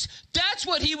memberships. That's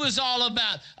what he was all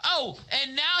about. Oh,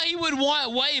 and now he would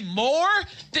want way more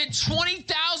than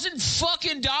 $20,000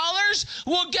 fucking dollars?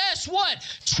 Well, guess what?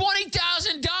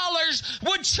 $20,000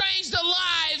 would change the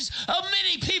lives of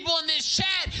many people in this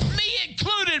chat, me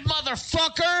included,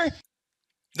 motherfucker.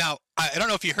 Now, I don't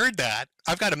know if you heard that.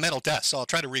 I've got a metal desk, so I'll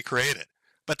try to recreate it.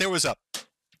 But there was a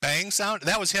bang sound.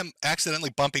 That was him accidentally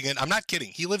bumping in. I'm not kidding.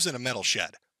 He lives in a metal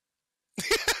shed.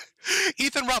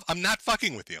 Ethan Ralph, I'm not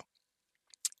fucking with you.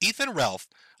 Ethan Ralph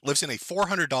lives in a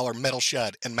 $400 metal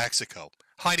shed in Mexico,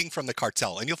 hiding from the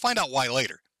cartel, and you'll find out why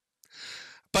later.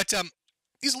 But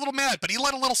he's a little mad, but he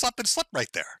let a little something slip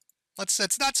right there.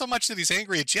 It's not so much that he's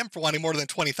angry at Jim for wanting more than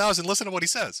 $20,000. Listen to what he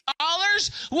says.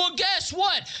 Well, guess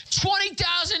what?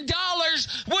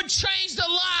 $20,000 would change the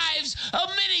lives of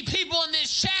many people in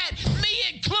this chat,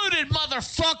 me included,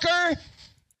 motherfucker.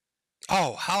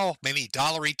 Oh, how many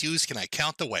dollary dues can I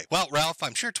count the way? Well, Ralph,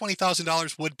 I'm sure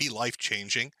 $20,000 would be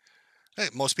life-changing.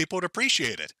 Most people would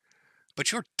appreciate it.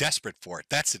 But you're desperate for it.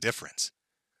 That's the difference.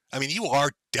 I mean, you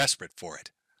are desperate for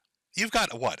it. You've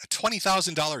got, what, a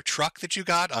 $20,000 truck that you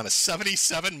got on a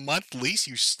 77-month lease,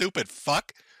 you stupid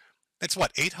fuck? That's,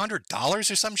 what,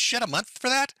 $800 or some shit a month for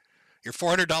that? Your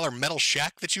 $400 metal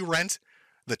shack that you rent?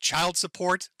 The child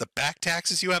support? The back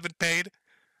taxes you haven't paid?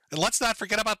 And let's not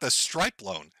forget about the Stripe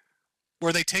loan,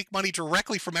 where they take money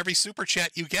directly from every super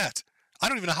chat you get. I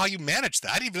don't even know how you managed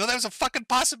that. I didn't even know that was a fucking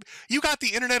possible. You got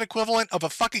the internet equivalent of a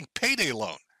fucking payday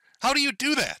loan. How do you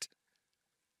do that?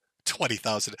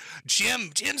 20,000.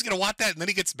 Jim's gonna want that, and then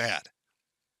he gets mad.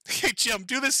 Hey, Jim,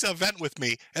 do this event with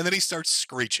me, and then he starts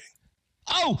screeching.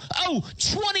 Oh,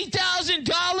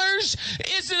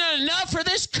 $20,000 isn't enough for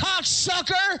this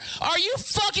cocksucker? Are you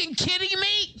fucking kidding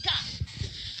me? God.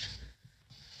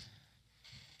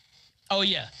 Oh,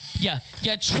 yeah,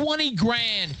 20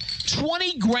 grand.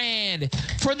 20 grand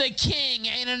for the king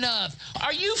ain't enough.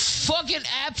 Are you fucking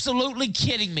absolutely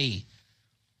kidding me?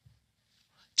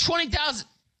 20,000.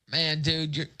 Man,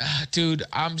 dude, dude,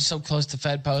 I'm so close to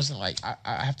Fed posting. Like,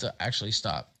 I have to actually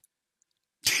stop.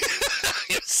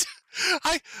 Yes.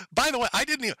 By the way,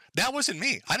 that wasn't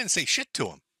me. I didn't say shit to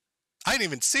him. I hadn't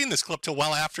even seen this clip till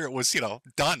well after it was,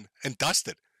 done and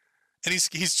dusted. And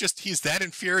he's that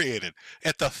infuriated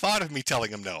at the thought of me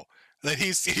telling him no, that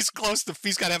he's close to,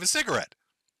 he's got to have a cigarette.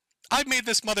 I made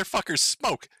this motherfucker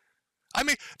smoke. I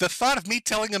mean, the thought of me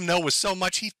telling him no was so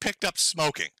much he picked up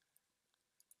smoking.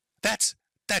 That's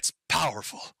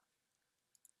powerful.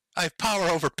 I have power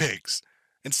over pigs.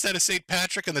 Instead of St.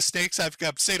 Patrick and the snakes, I've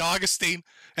got St. Augustine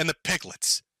and the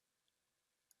piglets.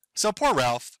 So poor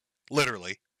Ralph,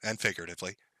 literally and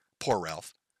figuratively, poor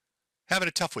Ralph, having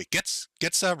a tough week. Gets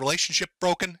a relationship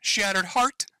broken, shattered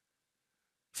heart.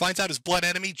 Finds out his blood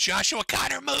enemy, Joshua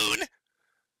Connor Moon,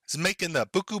 is making the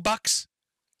buku bucks.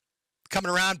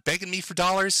 Coming around, begging me for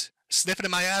dollars, sniffing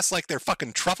in my ass like they're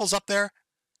fucking truffles up there.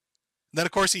 Then,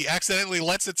 of course, he accidentally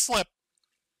lets it slip,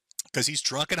 because he's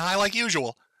drunk and high like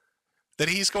usual, that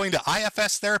he's going to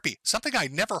IFS therapy, something I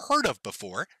never heard of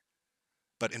before,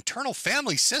 but internal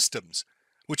family systems,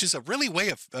 which is a really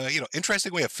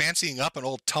interesting way of fancying up an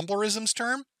old Tumblrisms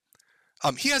term.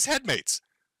 He has headmates.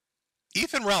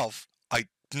 Ethan Ralph, I'm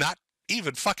not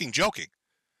even fucking joking,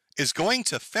 is going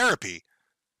to therapy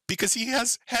because he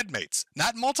has headmates,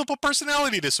 not multiple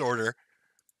personality disorder,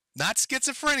 not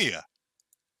schizophrenia.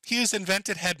 He has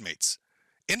invented headmates.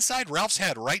 Inside Ralph's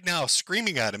head right now,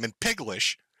 screaming at him in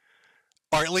Piglish,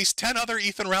 are at least 10 other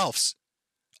Ethan Ralphs,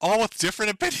 all with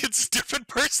different opinions, different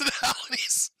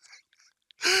personalities.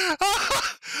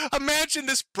 Imagine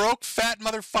this broke, fat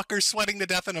motherfucker sweating to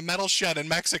death in a metal shed in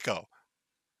Mexico.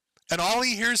 And all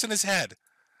he hears in his head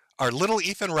are little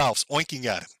Ethan Ralphs oinking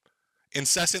at him.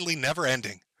 Incessantly,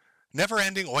 never-ending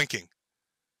oinking.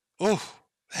 Oh,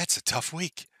 that's a tough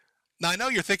week. Now, I know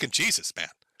you're thinking, Jesus, man.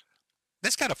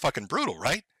 That's kind of fucking brutal,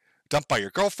 right? Dumped by your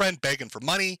girlfriend, begging for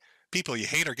money. People you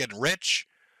hate are getting rich.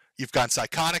 You've gone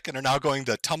psychotic and are now going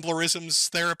to Tumblrisms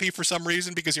therapy for some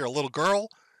reason because you're a little girl.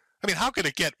 I mean, how could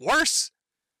it get worse?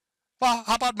 Well,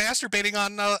 how about masturbating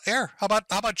on air? How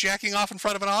about jacking off in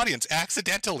front of an audience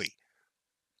accidentally?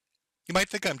 You might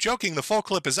think I'm joking. The full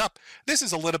clip is up. This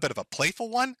is a little bit of a playful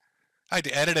one. I had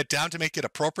to edit it down to make it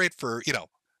appropriate for,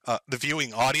 the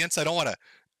viewing audience. I don't want to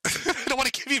I don't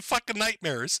want to give you fucking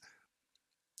nightmares.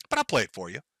 But I'll play it for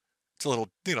you. It's a little,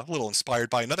 a little inspired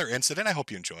by another incident. I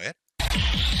hope you enjoy it.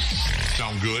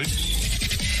 Sound good?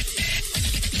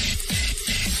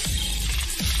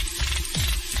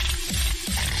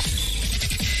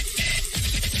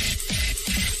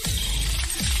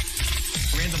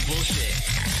 Random bullshit.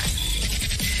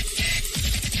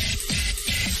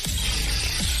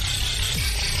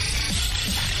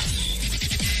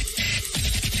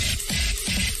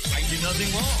 I did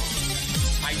nothing wrong.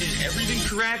 I did everything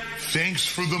correct. Thanks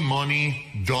for the money,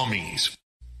 dummies.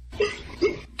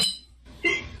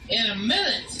 In a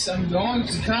minute, I'm going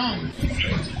to come.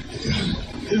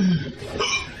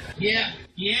 Yeah.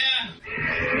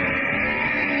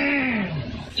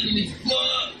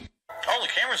 Oh, the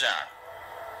camera's on.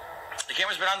 The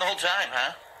camera's been on the whole time,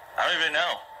 huh? I don't even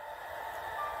know.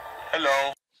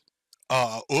 Hello.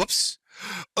 Oops.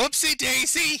 Oopsie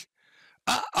daisy.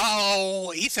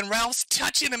 Uh-oh, Ethan Ralph's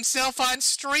touching himself on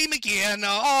stream again.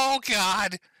 Oh,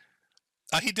 God.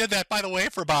 He did that, by the way,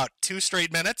 for about 2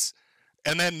 straight minutes,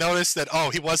 and then noticed that,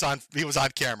 he was on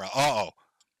camera. Uh-oh.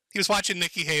 He was watching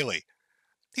Nikki Haley.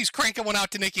 He's cranking one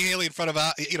out to Nikki Haley in front of,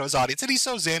 his audience, and he's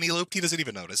so zanny-looped, he doesn't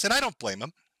even notice, and I don't blame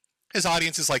him. His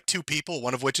audience is like 2 people,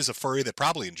 one of which is a furry that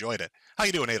probably enjoyed it. How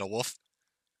you doing, Ada Wolf?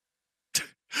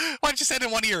 Why don't you send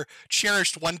in one of your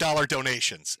cherished $1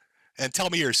 donations and tell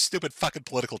me your stupid fucking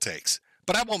political takes?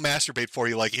 But I won't masturbate for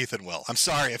you like Ethan will. I'm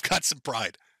sorry, I've got some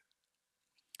pride.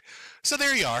 So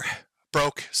there you are,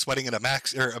 broke, sweating in a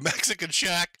Mexican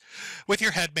shack with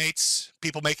your headmates,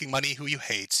 people making money who you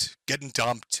hate, getting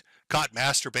dumped, caught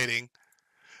masturbating.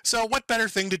 So what better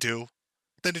thing to do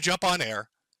than to jump on air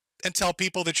and tell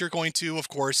people that you're going to, of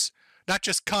course, not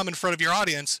just come in front of your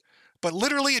audience, but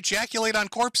literally ejaculate on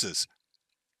corpses.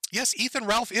 Yes, Ethan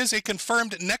Ralph is a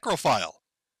confirmed necrophile.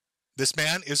 This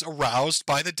man is aroused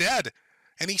by the dead,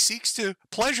 and he seeks to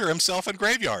pleasure himself in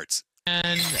graveyards.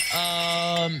 And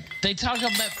they talk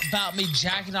about me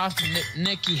jacking off to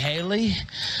Nikki Haley.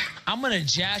 I'm gonna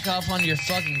jack off on your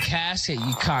fucking casket,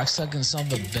 you cocksucking son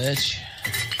of a bitch.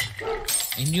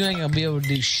 And you ain't gonna be able to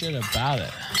do shit about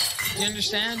it. You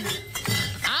understand?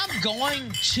 I'm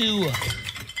going to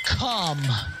come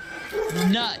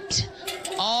nut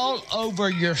all over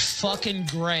your fucking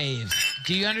grave.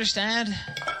 Do you understand?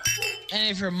 And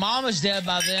if your mama's dead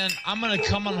by then, I'm gonna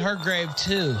come on her grave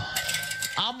too.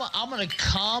 I'm gonna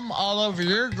come all over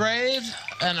your grave,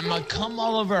 and I'm gonna come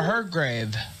all over her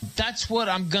grave. That's what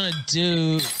I'm gonna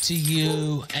do to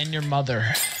you and your mother.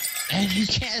 And you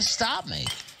can't stop me.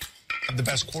 The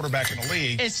best quarterback in the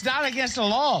league. It's not against the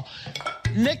law.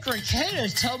 Nick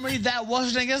Rekieta told me that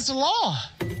wasn't against the law.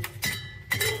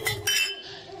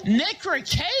 Nick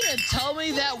Rekieta told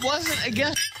me that wasn't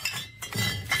against...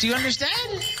 Do you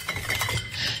understand?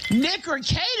 Nick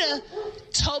Rekieta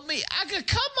told me I could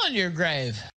come on your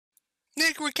grave.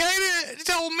 Nick Rekieta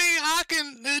told me I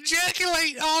can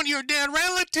ejaculate on your dead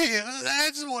relative.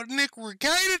 That's what Nick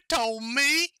Rekieta told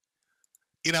me.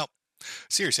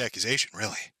 Serious accusation,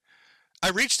 really. I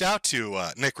reached out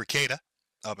to Nick Rekieta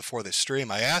before this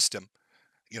stream. I asked him,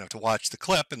 to watch the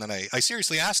clip, and then I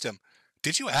seriously asked him,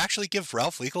 did you actually give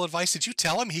Ralph legal advice? Did you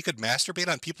tell him he could masturbate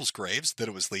on people's graves, that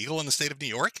it was legal in the state of New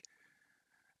York?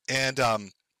 And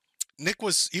Nick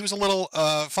was a little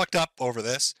fucked up over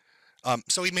this.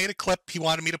 So he made a clip he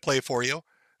wanted me to play for you,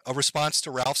 a response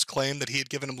to Ralph's claim that he had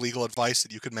given him legal advice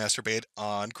that you could masturbate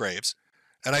on graves.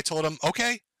 And I told him,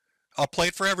 okay, I'll play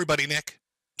it for everybody, Nick.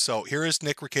 So here is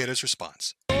Nick Rekieta's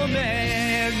response. Oh,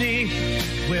 Mandy,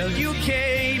 well, you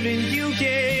came and you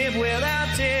gave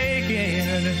without taking.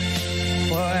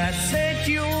 For I sent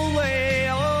you away,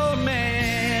 oh,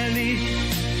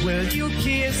 Mandy. Well, you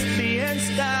kissed me and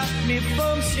stopped me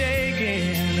from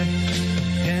shaking.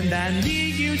 And I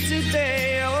need you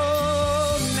today,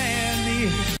 oh,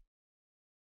 Mandy.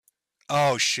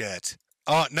 Oh, shit.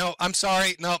 Oh, no, I'm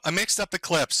sorry. No, I mixed up the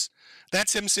clips.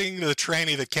 That's him singing to the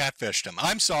tranny that catfished him.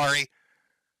 I'm sorry.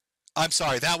 I'm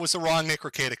sorry. That was the wrong Nick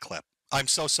Rekieta clip. I'm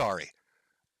so sorry.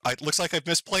 It looks like I've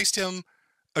misplaced him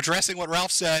addressing what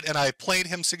Ralph said, and I played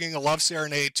him singing a love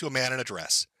serenade to a man in a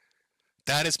dress.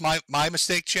 That is my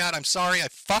mistake, chat. I'm sorry. I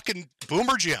fucking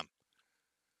Boomer Jim.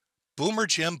 Boomer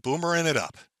Jim, boomering it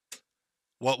up.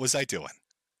 What was I doing?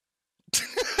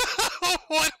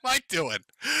 What am I doing?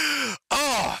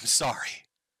 Oh, I'm sorry.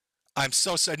 I'm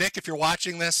so sorry. Nick, if you're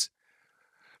watching this,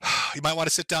 you might want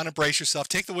to sit down and brace yourself.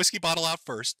 Take the whiskey bottle out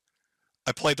first.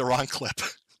 I played the wrong clip.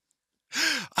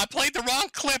 I played the wrong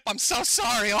clip. I'm so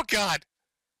sorry. Oh, God.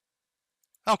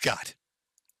 Oh, God.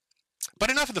 But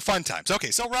enough of the fun times.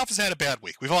 Okay, so Ralph has had a bad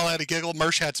week. We've all had a giggle.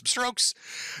 Mersh had some strokes.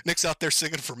 Nick's out there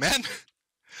singing for men.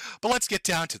 But let's get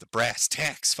down to the brass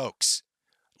tacks, folks.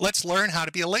 Let's learn how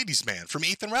to be a ladies' man from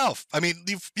Ethan Ralph. I mean,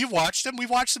 you've watched him. We've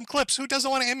watched some clips. Who doesn't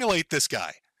want to emulate this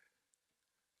guy?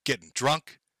 Getting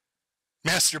drunk,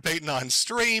 masturbating on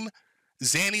stream,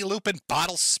 Zanny looping,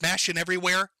 bottles smashing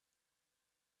everywhere.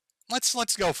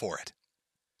 Let's go for it.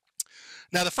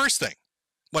 Now, the first thing,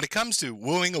 when it comes to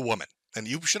wooing a woman, and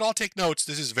you should all take notes,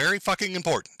 this is very fucking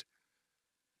important,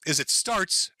 is it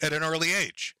starts at an early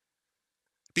age.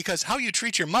 Because how you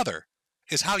treat your mother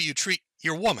is how you treat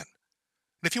your woman.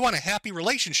 And if you want a happy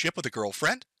relationship with a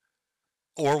girlfriend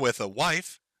or with a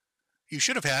wife, you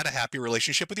should have had a happy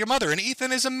relationship with your mother. And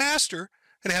Ethan is a master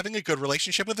at having a good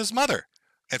relationship with his mother.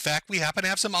 In fact, we happen to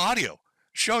have some audio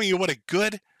showing you what a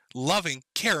good, loving,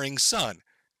 caring son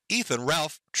Ethan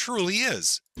Ralph truly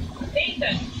is.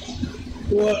 Ethan.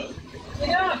 What?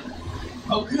 Get up.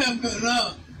 Okay, I'm getting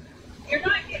up. You're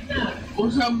not getting up.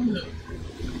 What's happening?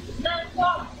 9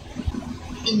 o'clock.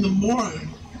 In the morning?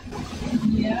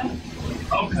 Yeah.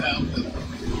 Okay,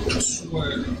 I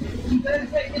swear. You better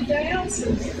take the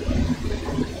dialysis.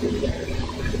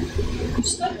 You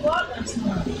slept a lot last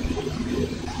night.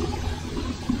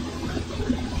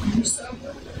 You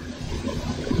sober?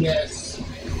 Yes.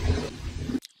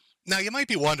 Now, you might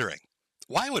be wondering,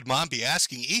 why would mom be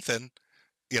asking Ethan,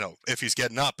 if he's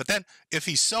getting up, but then if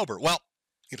he's sober? Well,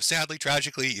 sadly,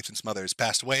 tragically, Ethan's mother has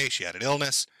passed away. She had an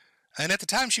illness. And at the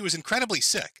time, she was incredibly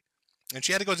sick. And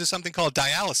she had to go to something called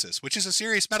dialysis, which is a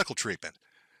serious medical treatment.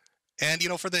 And,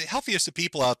 for the healthiest of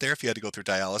people out there, if you had to go through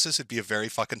dialysis, it'd be a very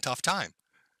fucking tough time.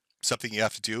 Something you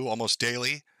have to do almost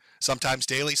daily, sometimes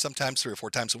 3 or 4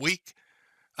 times a week.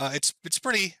 It's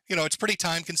pretty, it's pretty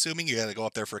time consuming. You got to go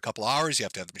up there for a couple hours. You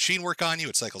have to have the machine work on you.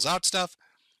 It cycles out stuff.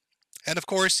 And of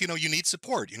course, you need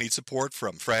support. You need support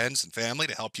from friends and family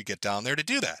to help you get down there to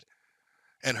do that.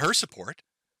 And her support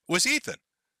was Ethan.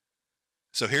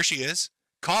 So here she is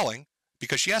calling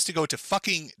because she has to go to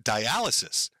fucking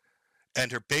dialysis.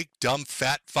 And her big, dumb,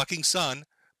 fat fucking son,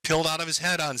 pilled out of his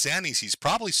head on Xannies he's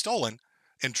probably stolen,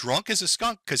 and drunk as a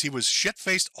skunk because he was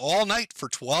shit-faced all night for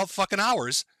 12 fucking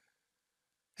hours,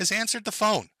 has answered the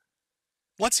phone.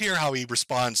 Let's hear how he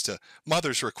responds to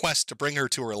mother's request to bring her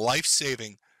to her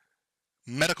life-saving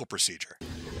medical procedure.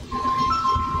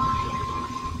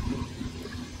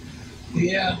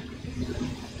 Yeah.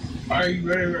 Are you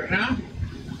ready right now?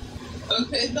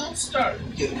 Okay, don't start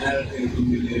getting out of here with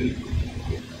me, dude.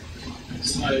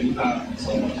 It's not even hot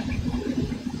outside.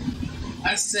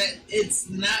 I said it's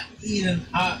not even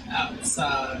hot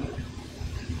outside.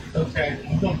 Okay,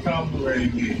 I'm gonna call me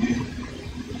ready to get you.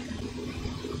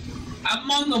 I'm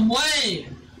on the way.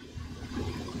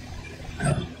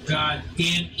 Oh, God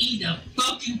damn, eat a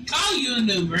fucking call you an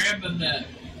Uber, how about that?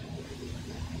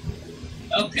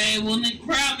 Okay, well then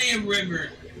cry me a river.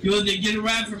 You'll either get a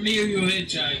ride from me or you'll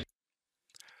hitchhike.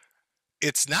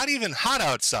 It's not even hot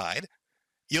outside.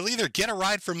 You'll either get a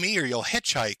ride from me or you'll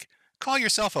hitchhike. Call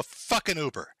yourself a fucking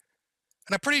Uber.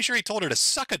 And I'm pretty sure he told her to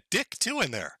suck a dick too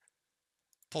in there.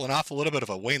 Pulling off a little bit of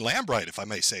a Wayne Lambright, if I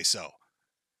may say so.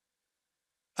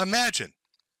 Imagine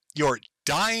your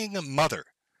dying mother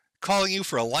calling you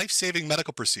for a life-saving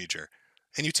medical procedure,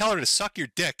 and you tell her to suck your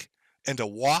dick and to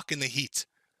walk in the heat.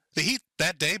 The heat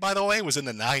that day, by the way, was in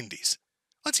the 90s.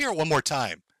 Let's hear it one more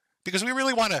time, because we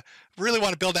really want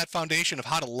to build that foundation of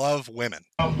how to love women.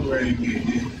 I'm ready to get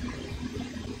you.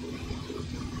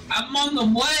 I'm on the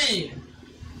way.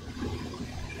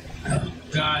 Oh,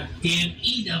 God damn,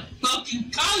 eat a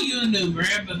fucking call you an Uber,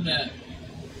 how about that?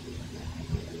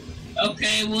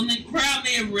 Okay, well then cry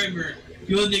me a river.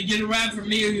 You'll either get a ride from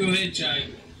me or you'll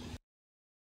hitchhike.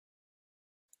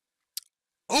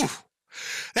 Ooh,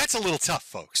 that's a little tough,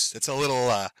 folks. It's a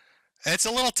little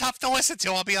tough to listen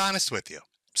to, I'll be honest with you.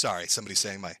 Sorry, somebody's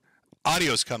saying my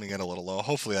audio's coming in a little low.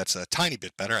 Hopefully that's a tiny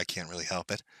bit better. I can't really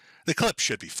help it. The clip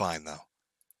should be fine, though.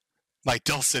 My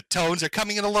dulcet tones are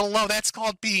coming in a little low. That's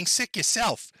called being sick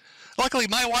yourself. Luckily,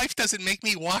 my wife doesn't make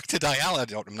me walk to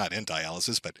dialysis. I'm not in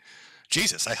dialysis, but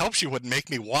Jesus, I hope she wouldn't make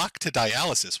me walk to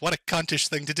dialysis. What a cuntish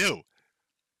thing to do.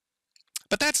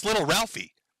 But that's little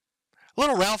Ralphie.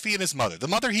 Little Ralphie and his mother. The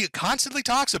mother he constantly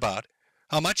talks about,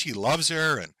 how much he loves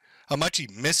her and how much he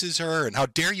misses her and how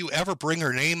dare you ever bring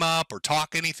her name up or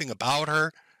talk anything about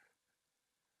her.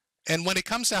 And when it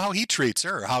comes to how he treats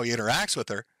her or how he interacts with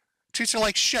her, treats her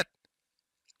like shit.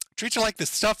 Treats her like the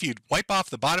stuff you'd wipe off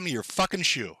the bottom of your fucking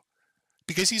shoe.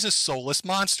 Because he's a soulless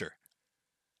monster.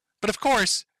 But of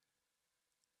course,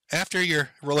 after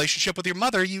your relationship with your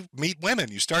mother, you meet women,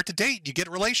 you start to date, you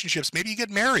get relationships, maybe you get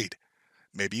married.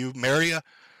 Maybe you marry a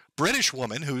British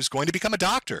woman who's going to become a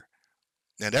doctor.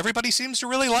 And everybody seems to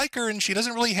really like her and she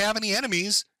doesn't really have any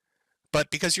enemies.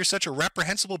 But because you're such a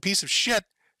reprehensible piece of shit,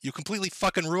 you completely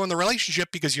fucking ruin the relationship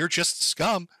because you're just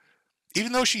scum.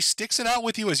 Even though she sticks it out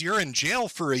with you as you're in jail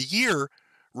for a year,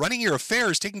 running your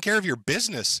affairs, taking care of your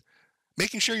business,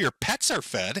 making sure your pets are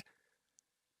fed,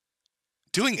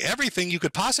 doing everything you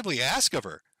could possibly ask of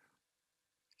her.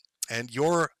 And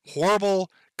your horrible,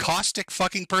 caustic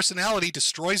fucking personality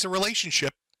destroys a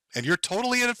relationship, and you're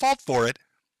totally at fault for it.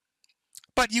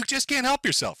 But you just can't help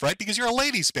yourself, right? Because you're a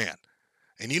ladies' man.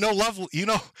 And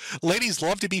ladies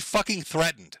love to be fucking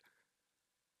threatened.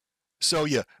 So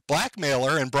you blackmail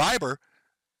her and bribe her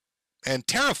and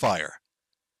terrify her.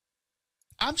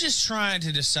 I'm just trying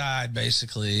to decide,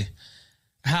 basically,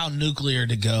 how nuclear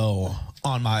to go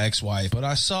on my ex-wife. But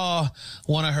I saw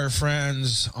one of her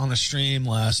friends on a stream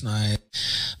last night,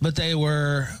 but they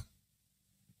were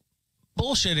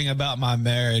bullshitting about my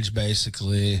marriage,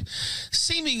 basically,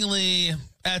 seemingly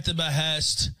at the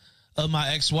behest of my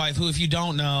ex-wife, who, if you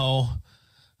don't know,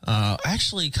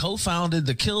 actually co-founded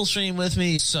the kill stream with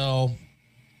me. So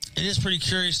it is pretty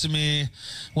curious to me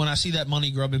when I see that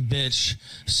money-grubbing bitch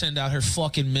send out her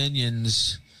fucking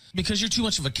minions. Because you're too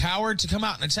much of a coward to come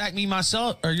out and attack me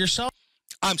myself or yourself?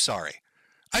 I'm sorry.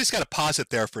 I just got to pause it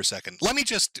there for a second. Let me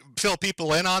just fill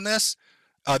people in on this.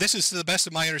 This is to the best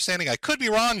of my understanding. I could be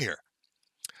wrong here.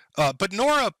 But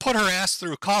Nora put her ass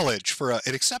through college for an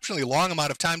exceptionally long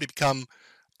amount of time to become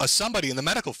a somebody in the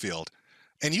medical field.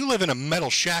 And you live in a metal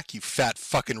shack, you fat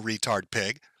fucking retard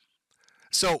pig.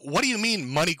 So what do you mean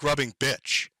money-grubbing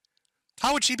bitch?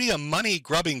 How would she be a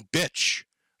money-grubbing bitch,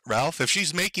 Ralph, if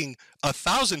she's making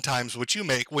 1,000 times what you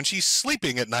make when she's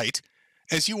sleeping at night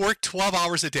as you work 12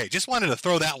 hours a day? Just wanted to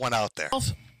throw that one out there.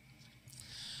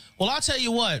 Well, I'll tell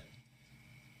you what.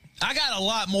 I got a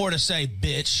lot more to say,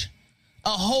 bitch. A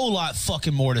whole lot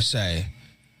fucking more to say.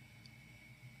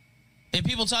 And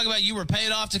people talk about you were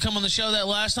paid off to come on the show that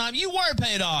last time. You were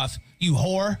paid off, you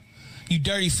whore. You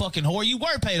dirty fucking whore. You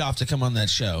were paid off to come on that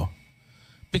show.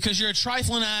 Because you're a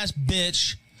trifling ass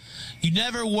bitch. You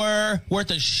never were worth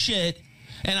a shit.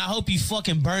 And I hope you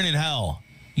fucking burn in hell,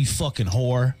 you fucking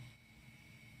whore.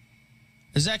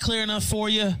 Is that clear enough for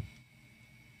you?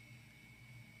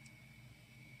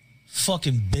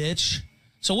 Fucking bitch.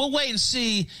 So we'll wait and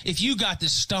see if you got the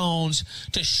stones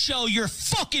to show your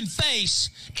fucking face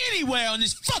anywhere on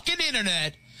this fucking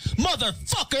internet,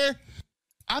 motherfucker.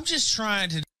 I'm just trying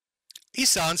to... He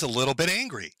sounds a little bit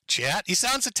angry, chat. He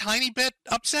sounds a tiny bit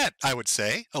upset, I would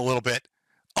say. A little bit.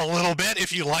 A little bit,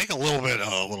 if you like. A little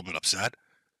bit upset.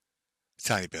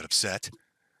 Tiny bit upset.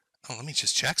 Oh, let me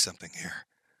just check something here.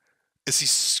 Is he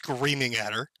screaming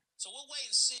at her? So we'll wait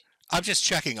and see. I'm just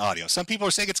checking audio. Some people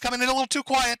are saying it's coming in a little too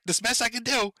quiet. This best I can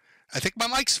do. I think my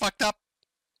mic's fucked up.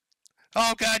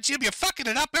 Oh, God, Jim, you're fucking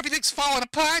it up. Everything's falling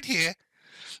apart here.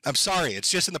 I'm sorry.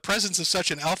 It's just in the presence of such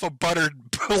an alpha-buttered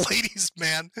ladies,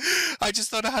 man. I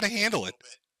just don't know how to handle it.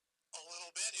 A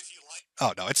little bit, if you like.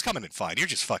 Oh, no, it's coming in fine. You're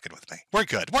just fucking with me. We're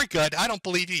good. We're good. I don't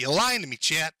believe you. You're lying to me,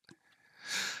 chat.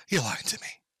 You're lying to me.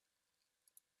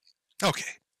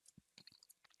 Okay.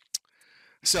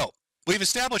 So, we've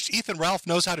established Ethan Ralph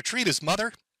knows how to treat his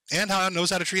mother and knows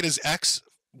how to treat his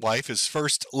ex-wife, his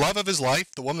first love of his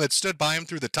life, the woman that stood by him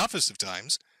through the toughest of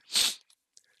times.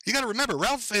 You got to remember,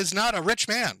 Ralph is not a rich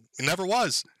man. He never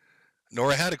was.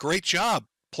 Nora had a great job.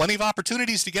 Plenty of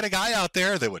opportunities to get a guy out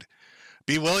there that would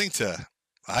be willing to,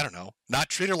 I don't know, not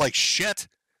treat her like shit.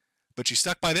 But she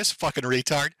stuck by this fucking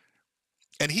retard.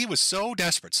 And he was so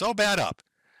desperate, so bad up.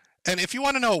 And if you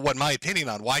want to know what my opinion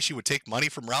on why she would take money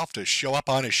from Ralph to show up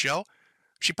on his show,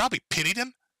 she probably pitied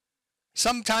him.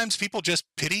 Sometimes people just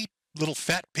pity little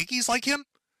fat piggies like him.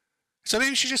 So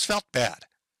maybe she just felt bad.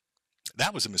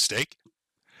 That was a mistake.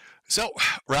 So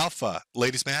Ralph,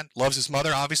 ladies man, loves his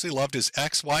mother, obviously loved his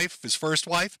ex-wife, his first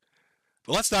wife.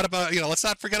 But let's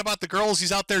not forget about the girls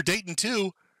he's out there dating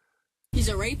too. He's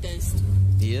a rapist.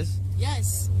 He is?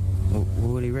 Yes. Who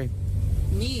would he rape?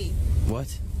 Me.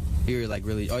 What? You're like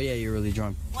really, oh yeah, you're really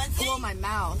drunk. Blow my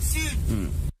mouth.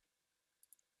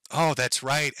 Oh, that's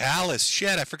right. Alice.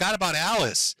 Shit, I forgot about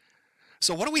Alice.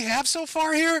 So what do we have so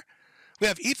far here? We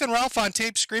have Ethan Ralph on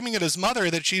tape screaming at his mother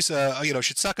that she's,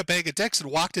 should suck a bag of dicks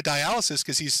and walk to dialysis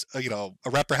because he's, a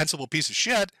reprehensible piece of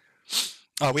shit.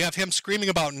 We have him screaming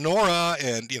about Nora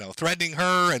and, threatening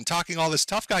her and talking all this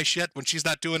tough guy shit when she's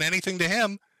not doing anything to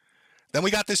him. Then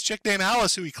we got this chick named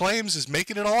Alice who he claims is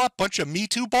making it all up, bunch of Me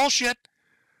Too bullshit,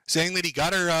 saying that he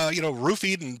got her,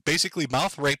 roofied and basically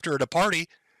mouth raped her at a party.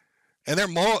 And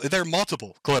there are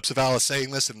multiple clips of Alice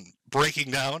saying this and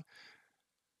breaking down.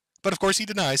 But of course he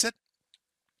denies it.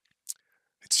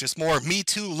 It's just more Me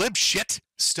Too lib shit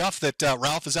stuff that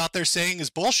Ralph is out there saying is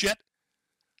bullshit.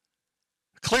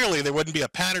 Clearly, there wouldn't be a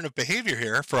pattern of behavior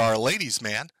here for our ladies'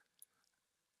 man.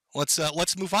 Let's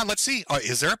move on. Let's see.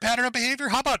 Is there a pattern of behavior?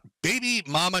 How about baby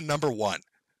mama number 1?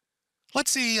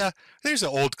 Let's see. There's an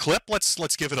old clip.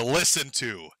 Let's give it a listen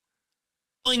to.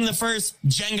 The first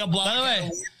Jenga block. By the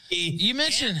way, you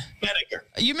mentioned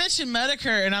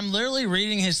Metokur, and I'm literally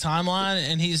reading his timeline,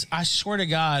 and I swear to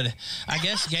God, I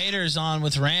guess Gator's on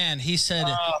with Rand. He said,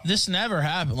 this never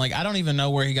happened. Like, I don't even know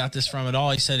where he got this from at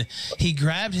all. He said he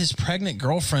grabbed his pregnant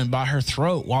girlfriend by her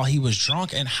throat while he was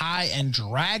drunk and high and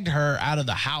dragged her out of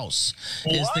the house.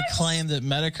 What? Is the claim that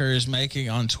Metokur is making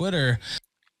on Twitter.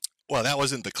 Well, that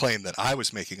wasn't the claim that I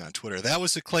was making on Twitter. That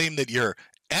was the claim that your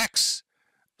ex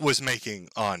was making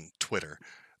on Twitter.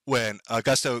 When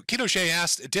Augusto Kinoche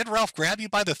asked, did Ralph grab you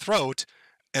by the throat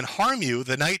and harm you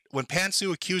the night when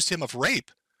Pantsu accused him of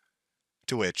rape?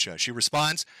 To which she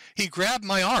responds, he grabbed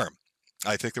my arm.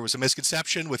 I think there was a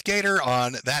misconception with Gator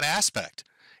on that aspect.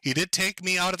 He did take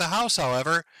me out of the house,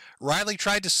 however. Riley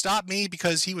tried to stop me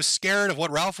because he was scared of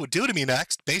what Ralph would do to me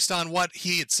next based on what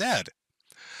he had said.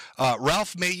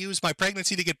 Ralph may use my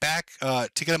pregnancy to get back, to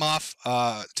get him off,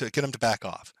 to get him to back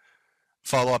off.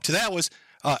 Follow up to that was,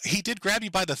 he did grab you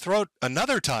by the throat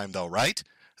another time, though, right?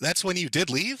 That's when you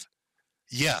did leave?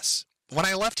 Yes. When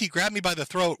I left, he grabbed me by the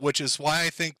throat, which is why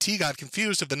I think T got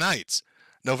confused of the nights.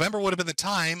 November would have been the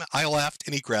time I left,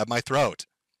 and he grabbed my throat.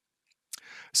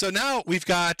 So now we've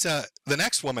got the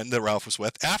next woman that Ralph was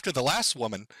with after the last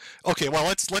woman. Okay, well,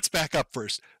 let's back up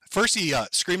first. First, he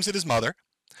screams at his mother.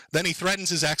 Then he threatens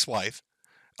his ex-wife.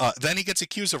 Then he gets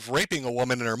accused of raping a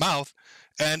woman in her mouth.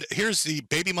 And here's the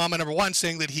baby mama number 1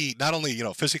 saying that he not only,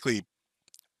 physically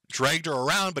dragged her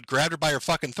around, but grabbed her by her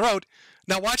fucking throat.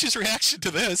 Now watch his reaction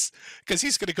to this, because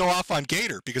he's going to go off on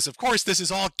Gator, because of course this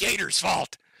is all Gator's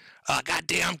fault.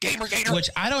 Goddamn Gator. Which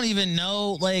I don't even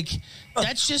know, like,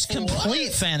 that's just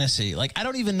complete fantasy. Like, I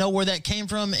don't even know where that came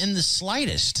from in the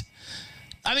slightest.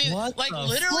 I mean, like,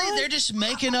 literally, they're just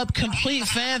making up complete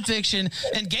fan fiction.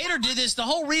 And Gator did this. The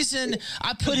whole reason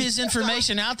I put his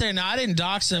information out there, now I didn't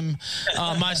dox him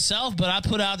myself, but I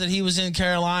put out that he was in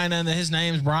Carolina and that his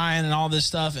name's Brian and all this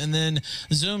stuff. And then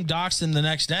Zoom doxed him the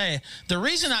next day. The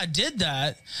reason I did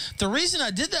that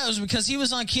was because he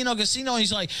was on Kino Casino and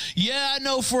he's like, yeah, I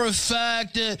know for a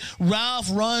fact that Ralph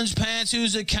runs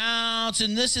Pantsu's accounts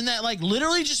and this and that. Like,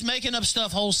 literally just making up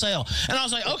stuff wholesale. And I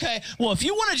was like, okay, well, if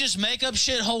you want to just make up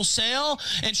shit wholesale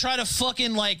and try to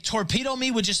fucking like torpedo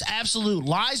me with just absolute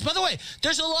lies. By the way,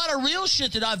 there's a lot of real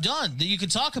shit that I've done that you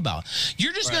could talk about.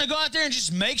 You're just going to go out there and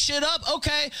just make shit up?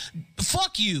 Okay,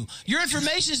 fuck you. Your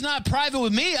information is not private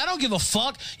with me. I don't give a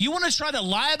fuck. You want to try to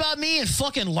lie about me and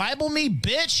fucking libel me,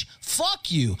 bitch?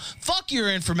 Fuck you. Fuck your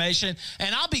information.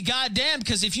 And I'll be goddamn,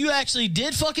 because if you actually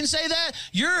did fucking say that,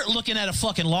 you're looking at a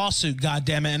fucking lawsuit,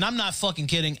 goddamn it. And I'm not fucking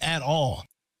kidding at all.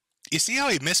 You see how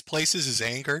he misplaces his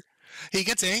anger? He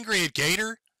gets angry at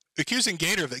Gator, accusing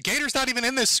Gator that Gator's not even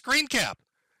in this screen cap.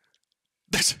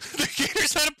 The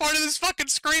Gator's not a part of this fucking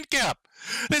screen cap.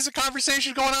 There's a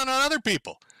conversation going on other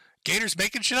people. Gator's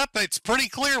making shit up, but it's pretty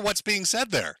clear what's being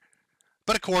said there.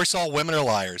 But of course, all women are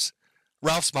liars.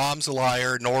 Ralph's mom's a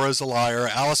liar. Nora's a liar.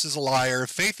 Alice is a liar.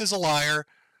 Faith is a liar.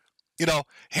 You know,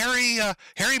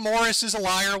 Harry Morris is a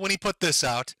liar when he put this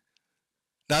out.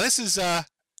 Now this is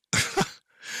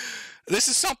this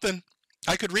is something.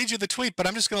 I could read you the tweet, but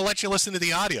I'm just going to let you listen to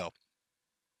the audio.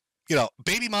 You know,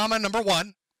 baby mama number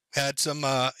 1 had some,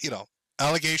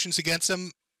 allegations against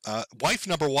him. Wife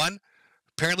number 1,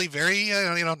 apparently very,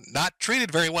 not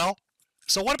treated very well.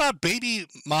 So what about baby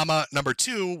mama number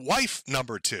 2, wife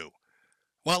number 2?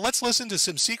 Well, let's listen to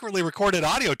some secretly recorded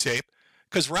audio tape,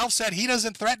 because Ralph said he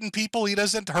doesn't threaten people, he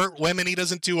doesn't hurt women, he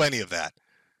doesn't do any of that.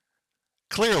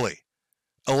 Clearly,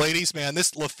 a ladies' man,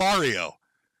 this Lothario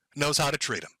knows how to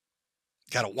treat him.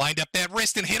 Got to wind up that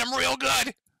wrist and hit him real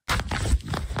good.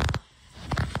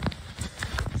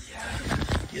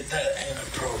 Yeah, that ain't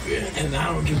appropriate. And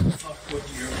I don't give a fuck whether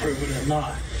you're approving or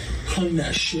not. Clean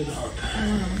that shit up.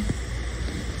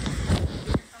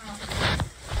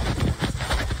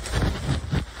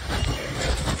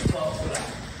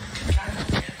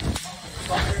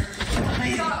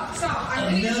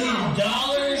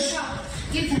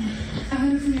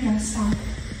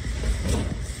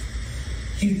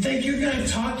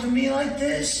 gonna talk to me like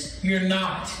this? You're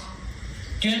not.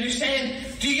 Do you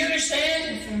understand? Do you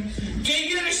understand? Do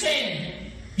you understand?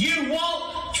 You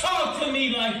won't talk to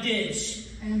me like this.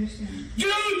 I understand. Do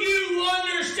you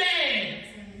understand?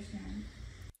 I understand.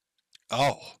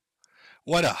 Oh,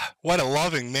 what a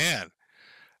loving man.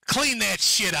 Clean that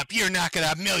shit up. You're not gonna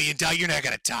 $1,000,000. You're not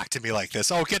gonna talk to me like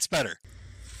this. Oh, it gets better.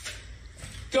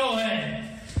 Go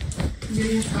ahead.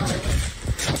 Getting a towel.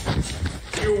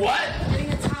 You're what?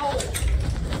 Getting a towel.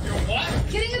 You're what?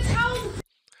 Getting a towel.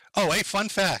 Oh, hey, fun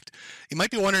fact. You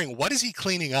might be wondering, what is he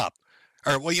cleaning up?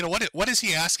 Or, well, you know, what is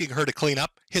he asking her to clean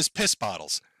up? His piss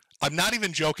bottles. I'm not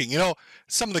even joking. You know,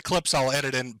 some of the clips I'll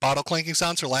edit in bottle clinking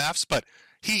sounds or laughs, but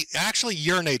he actually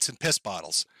urinates in piss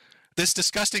bottles. This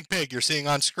disgusting pig you're seeing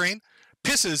on screen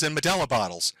pisses in Medela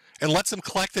bottles and lets them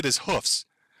collect at his hoofs.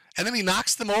 And then he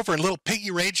knocks them over in little piggy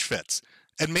rage fits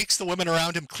and makes the women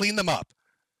around him clean them up.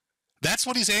 That's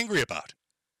what he's angry about.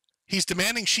 He's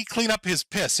demanding she clean up his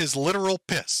piss, his literal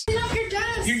piss. Clean up your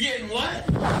desk. You're getting what?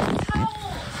 Towel.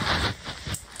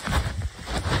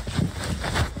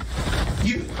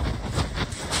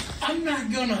 I'm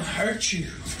not gonna hurt you,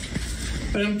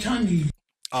 but I'm telling you.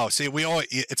 Oh, see,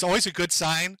 it's always a good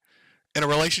sign in a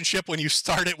relationship when you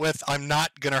start it with, I'm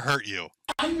not going to hurt you.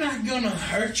 I'm not gonna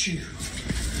hurt you,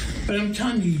 but I'm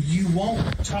telling you, you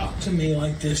won't talk to me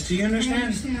like this. Do you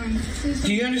understand?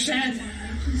 Do you understand?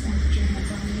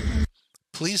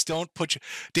 Please don't put your...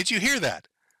 Did you hear that?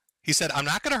 He said, I'm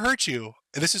not going to hurt you.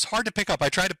 This is hard to pick up. I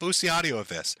tried to boost the audio of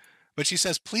this. But she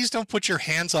says, please don't put your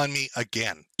hands on me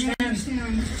again. Do you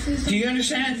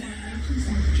understand?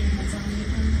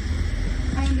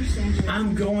 I understand.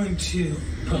 I'm going to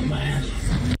put my hands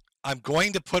on you. I'm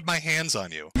going to put my hands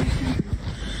on you.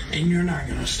 And you're not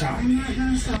going to stop me. I'm not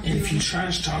gonna stop And if you try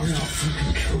to stop me, I'll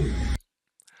fucking kill you.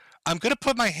 I'm going to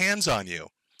put my hands on you.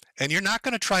 And you're not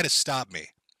going to try to stop me.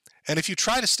 And if you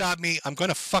try to stop me, I'm going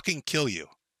to fucking kill you.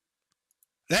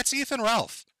 That's Ethan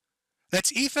Ralph.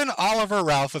 That's Ethan Oliver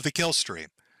Ralph of the Kill Stream,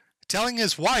 telling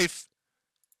his wife,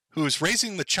 who's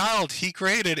raising the child he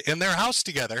created in their house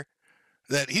together,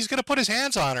 that he's going to put his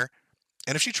hands on her,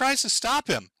 and if she tries to stop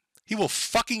him, he will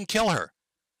fucking kill her.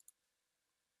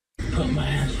 Put my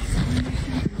hands on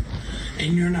you.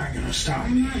 And you're not going to stop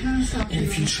me. I'm not gonna stop And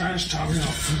if you try to stop me, I'll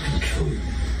fucking kill you.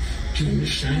 Do you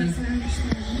understand? Yes, I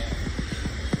understand.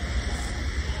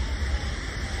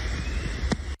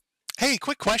 Hey,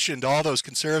 quick question to all those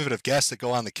conservative guests that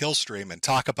go on the Kill Stream and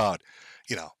talk about,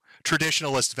 you know,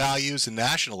 traditionalist values and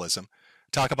nationalism,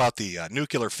 talk about the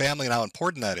nuclear family and how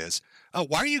important that is.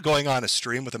 Why are you going on a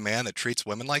stream with a man that treats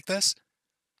women like this?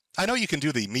 I know you can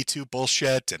do the Me Too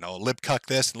bullshit and, libcuck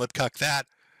this and libcuck that,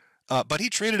 but he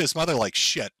treated his mother like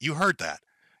shit. You heard that.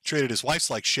 Treated his wife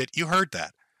like shit. You heard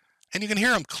that. And you can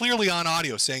hear him clearly on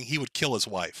audio saying he would kill his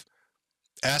wife.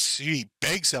 He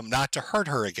begs him not to hurt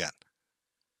her again.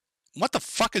 What the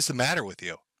fuck is the matter with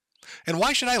you? And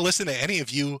why should I listen to any of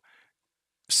you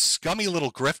scummy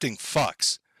little grifting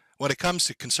fucks when it comes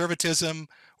to conservatism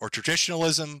or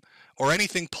traditionalism or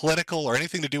anything political or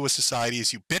anything to do with society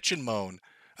as you bitch and moan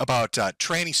about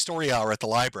tranny story hour at the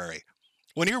library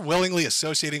when you're willingly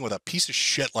associating with a piece of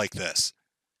shit like this?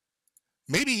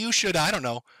 Maybe you should, I don't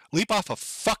know, leap off a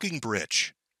fucking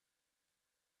bridge.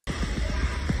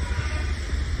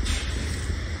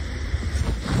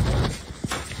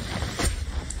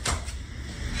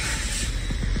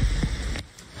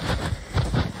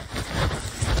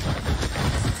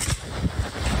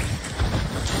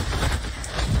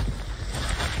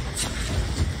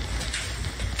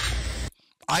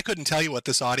 I couldn't tell you what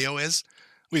this audio is.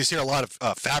 We just hear a lot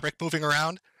of fabric moving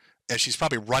around, and she's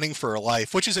probably running for her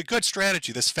life, which is a good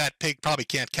strategy. This fat pig probably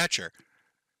can't catch her.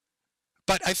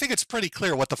 But I think it's pretty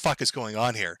clear what the fuck is going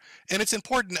on here. And it's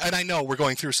important, and I know we're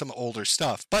going through some older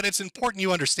stuff, but it's important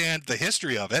you understand the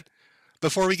history of it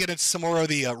before we get into some more of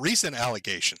the recent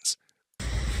allegations.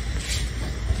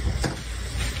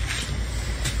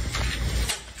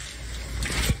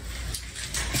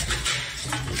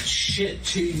 Shit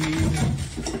to you.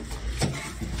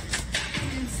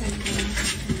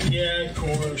 Yeah, of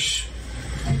course.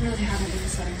 I really haven't been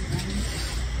setting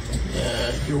friends.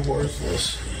 Yeah, you're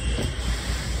worthless.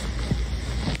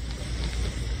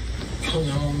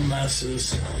 Pulling on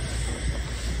messes.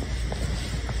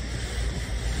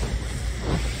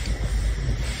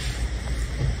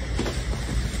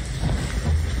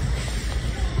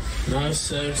 Not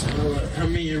sex, I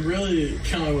mean, you're really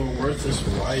kind of a worthless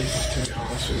wife, to be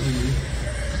honest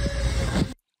with you.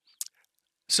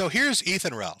 So here's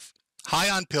Ethan Ralph, high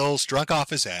on pills, drunk off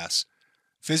his ass,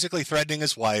 physically threatening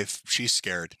his wife. She's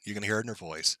scared. You can hear it in her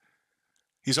voice.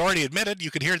 He's already admitted,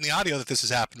 you can hear it in the audio, that this has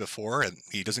happened before, and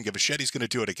he doesn't give a shit. He's going to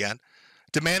do it again.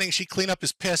 demanding she clean up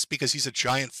his piss because he's a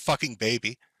giant fucking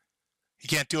baby. He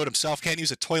can't do it himself, can't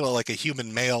use a toilet like a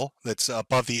human male that's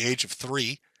above the age of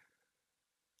 3.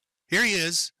 Here he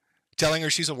is, telling her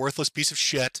she's a worthless piece of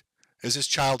shit as his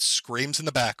child screams in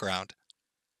the background.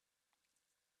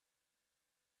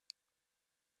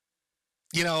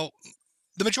 You know,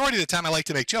 the majority of the time I like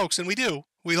to make jokes, and we do.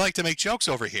 We like to make jokes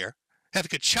over here, have a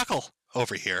good chuckle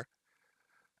over here.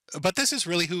 But this is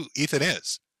really who Ethan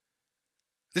is.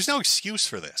 There's no excuse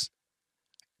for this.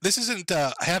 This isn't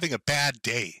having a bad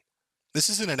day. This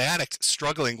isn't an addict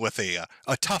struggling with a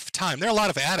tough time. There are a lot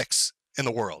of addicts in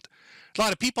the world. A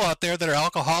lot of people out there that are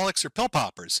alcoholics or pill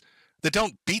poppers that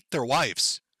don't beat their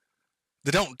wives,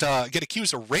 that don't get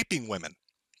accused of raping women,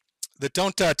 that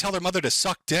don't tell their mother to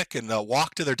suck dick and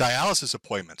walk to their dialysis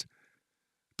appointment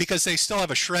because they still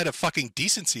have a shred of fucking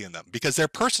decency in them, because their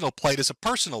personal plight is a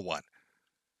personal one.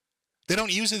 They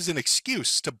don't use it as an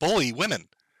excuse to bully women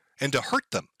and to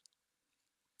hurt them.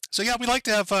 So yeah, we like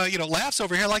to have laughs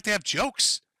over here. I like to have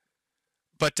jokes,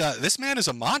 but this man is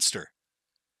a monster,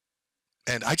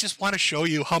 and I just want to show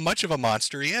you how much of a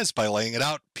monster he is by laying it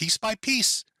out piece by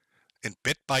piece and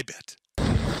bit by bit.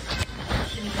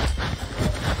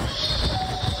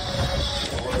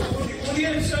 What do you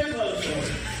have to say about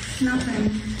it?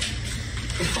 Nothing.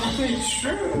 It's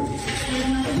true.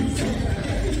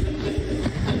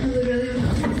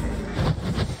 Literally.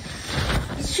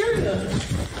 It's true though.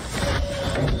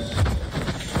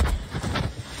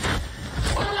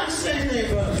 Why not say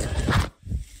anything about it?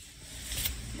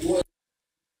 What?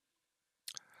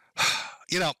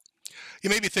 You know, you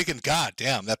may be thinking, God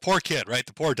damn, that poor kid, right?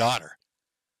 The poor daughter.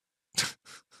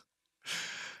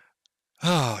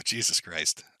 Oh, Jesus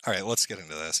Christ. All right, let's get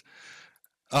into this.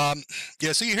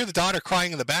 Yeah, so you hear the daughter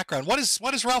crying in the background. What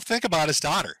does Ralph think about his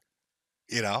daughter?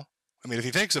 You know? I mean, if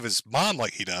he thinks of his mom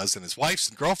like he does and his wife's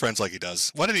and girlfriends like he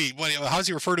does, how does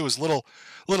he refer to his little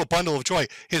bundle of joy?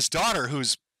 His daughter,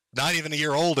 who's not even a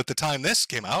year old at the time this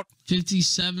came out.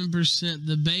 57%.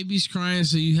 The baby's crying,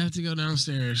 so you have to go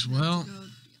downstairs. Well,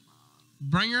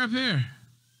 bring her up here.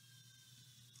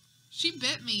 She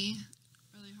bit me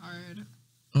really hard.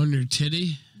 On your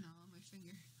titty? No, on my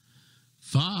finger.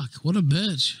 Fuck, what a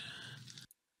bitch.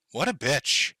 What a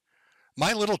bitch.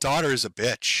 My little daughter is a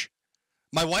bitch.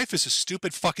 My wife is a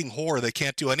stupid fucking whore that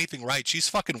can't do anything right. She's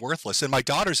fucking worthless. And my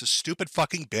daughter's a stupid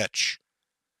fucking bitch.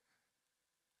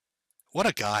 What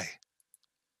a guy.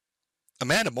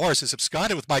 Amanda Morris has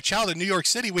absconded with my child in New York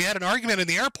City. We had an argument in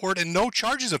the airport and no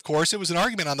charges, of course. It was an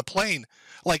argument on the plane.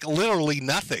 Like literally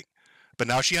nothing. But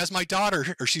now she has my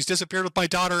daughter, or she's disappeared with my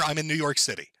daughter. I'm in New York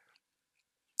City.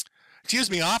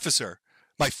 Excuse me, officer.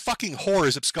 My fucking whore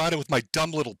is absconded with my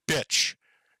dumb little bitch.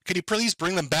 Can you please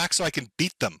bring them back so I can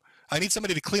beat them? I need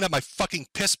somebody to clean up my fucking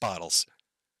piss bottles.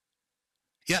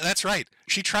 Yeah, that's right.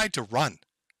 She tried to run.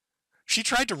 She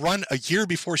tried to run a year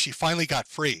before she finally got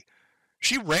free.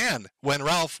 She ran when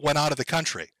Ralph went out of the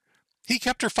country. He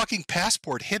kept her fucking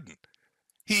passport hidden.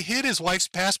 He hid his wife's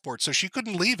passport so she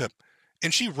couldn't leave him.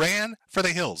 And she ran for the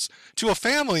hills to a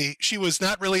family she was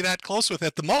not really that close with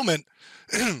at the moment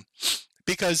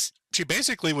because she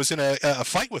basically was in a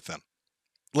fight with them.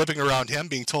 Living around him,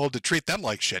 being told to treat them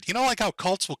like shit. You know, like how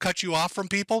cults will cut you off from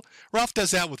people? Ralph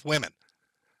does that with women.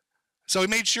 So he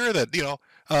made sure that,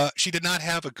 she did not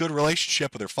have a good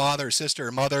relationship with her father, her sister,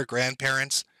 her mother,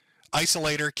 grandparents.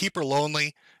 Isolate her, keep her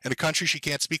lonely in a country she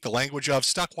can't speak the language of,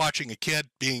 stuck watching a kid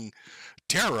being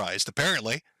terrorized,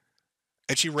 apparently.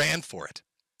 And she ran for it.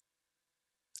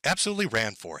 Absolutely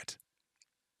ran for it.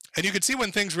 And you could see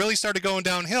when things really started going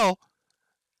downhill,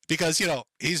 because,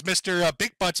 he's Mr.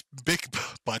 Big Butts,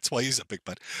 well, he's a big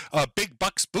butt, Big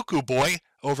Bucks Buku boy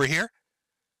over here.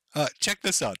 Check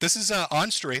this out. This is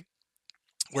on stream,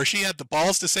 where she had the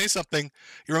balls to say something.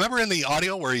 You remember in the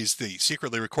audio where he's the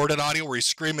secretly recorded audio where he's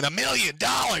screaming, $1 million,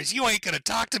 you ain't going to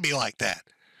talk to me like that.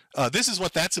 This is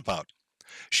what that's about.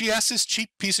 She asked this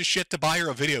cheap piece of shit to buy her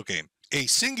a video game, a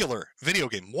singular video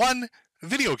game, one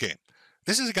video game.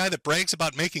 This is a guy that brags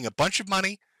about making a bunch of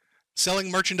money,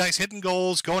 selling merchandise, hitting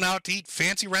goals, going out to eat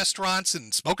fancy restaurants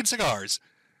and smoking cigars.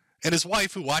 And his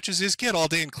wife, who watches his kid all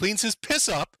day and cleans his piss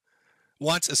up,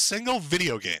 wants a single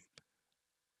video game.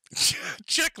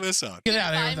 Check this out. Get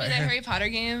out of here. Buy me the Harry Potter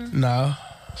game. No.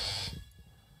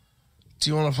 Do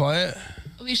you want to play it?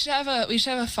 We should have a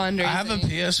fundraiser. I have a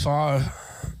PS5.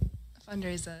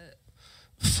 Fundraise it.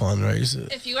 Fundraise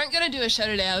it. If you weren't gonna do a show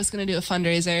today, I was gonna do a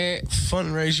fundraiser.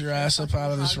 Fundraise your ass up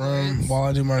out of this room while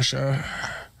I do my show.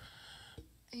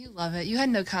 You love it. You had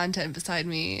no content beside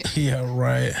me. Yeah,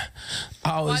 right.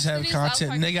 I always have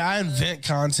content. Nigga, I invent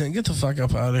content. Get the fuck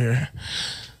up out of here.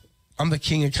 I'm the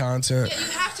king of content. Yeah,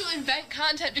 you have to invent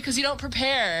content because you don't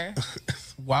prepare.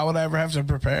 Why would I ever have to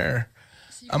prepare?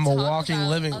 I'm a walking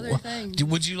living. other things.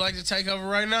 Would you like to take over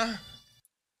right now?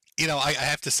 You know, I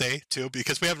have to say, too,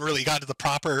 because we haven't really got to the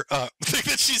proper thing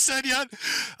that she said yet.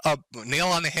 Nail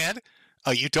on the head.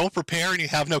 You don't prepare and you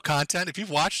have no content. If you've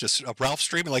watched a Ralph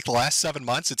stream in like the last 7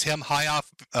 months, it's him high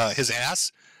off his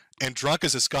ass and drunk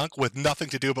as a skunk with nothing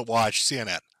to do but watch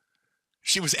CNN.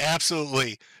 She was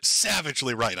absolutely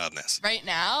savagely right on this. Right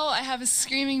now, I have a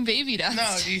screaming baby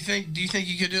downstairs. No, do you think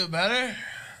you could do it better?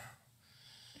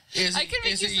 Is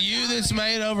it you that's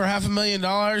made over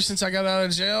 $500,000 since I got out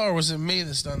of jail, or was it me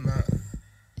that's done that?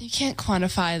 You can't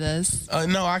quantify this.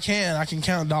 No, I can. I can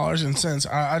count dollars and cents.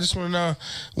 I just want to know,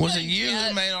 was it you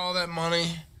that made all that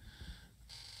money?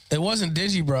 It wasn't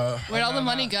Digi, bro. Where'd all the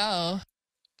money go?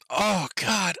 Oh,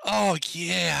 God. Oh,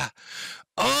 yeah.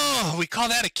 Oh, we call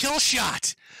that a kill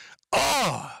shot.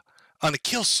 Oh, on the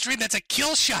kill stream, that's a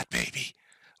kill shot, baby.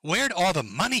 Where'd all the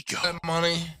money go? That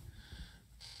money.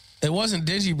 It wasn't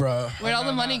Digi, bro. Where'd all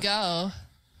the money go?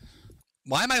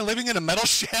 Why am I living in a metal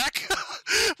shack?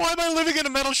 Why am I living in a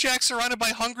metal shack surrounded by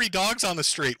hungry dogs on the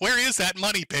street? Where is that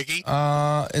money, Piggy?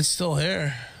 It's still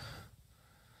here.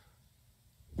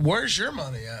 Where's your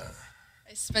money at?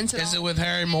 I spent it. Is it with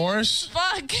Harry Morris?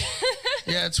 Fuck.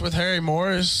 Yeah, it's with Harry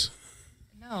Morris.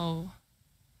 No.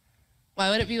 Why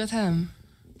would it be with him?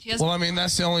 Well, I mean,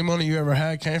 that's the only money you ever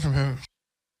had came from him.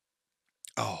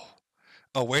 Oh,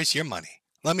 where's your money?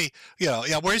 Let me,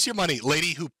 where's your money,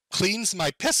 lady who cleans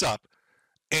my piss up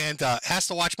and has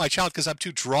to watch my child because I'm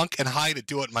too drunk and high to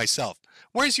do it myself?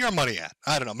 Where's your money at?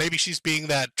 I don't know. Maybe she's being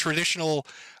that traditional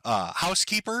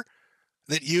housekeeper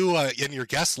that you and your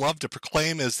guests love to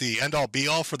proclaim as the end-all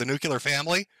be-all for the nuclear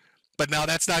family. But now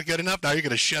that's not good enough. Now you're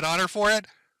going to shit on her for it?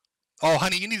 Oh,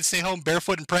 honey, you need to stay home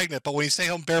barefoot and pregnant. But when you stay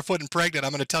home barefoot and pregnant,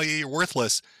 I'm going to tell you you're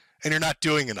worthless and you're not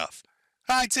doing enough.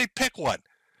 I'd say pick one.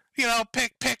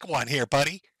 Pick one here,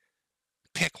 buddy.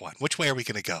 Pick one. Which way are we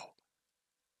going to go?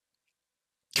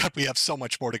 God, we have so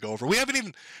much more to go over. We haven't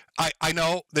even, I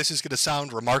know this is going to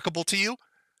sound remarkable to you,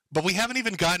 but we haven't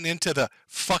even gotten into the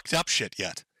fucked up shit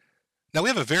yet. Now, we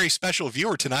have a very special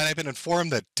viewer tonight. I've been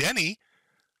informed that Denny,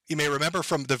 you may remember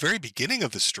from the very beginning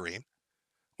of the stream,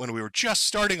 when we were just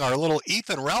starting our little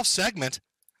Ethan Ralph segment,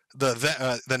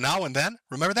 the now and then.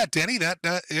 Remember that, Denny?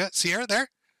 See her there?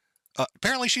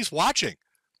 Apparently she's watching.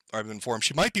 Or I've been informed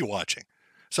she might be watching.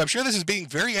 So I'm sure this is being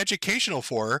very educational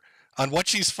for her on what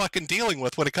she's fucking dealing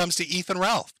with when it comes to Ethan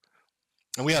Ralph.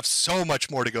 And we have so much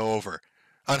more to go over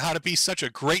on how to be such a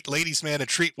great ladies' man and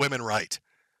treat women right.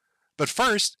 But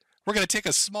first, we're going to take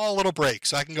a small little break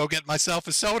so I can go get myself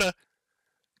a soda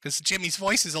because Jimmy's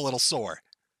voice is a little sore.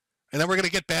 And then we're going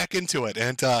to get back into it.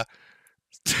 And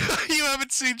you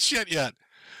haven't seen shit yet.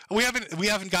 We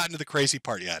haven't gotten to the crazy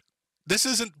part yet. This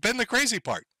hasn't been the crazy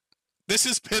part. This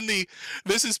has been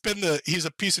the he's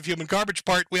a piece of human garbage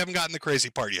part. We haven't gotten the crazy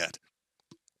part yet.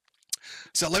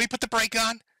 So let me put the break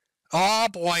on. Oh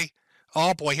boy,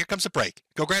 here comes the break.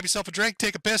 Go grab yourself a drink,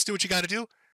 take a piss, do what you got to do.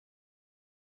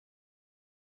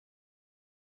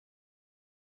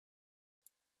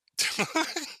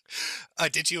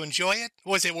 Did you enjoy it?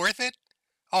 Was it worth it?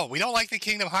 Oh, we don't like the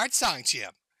Kingdom Hearts song,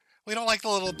 Jim. We don't like the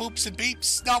little boops and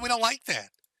beeps. No, we don't like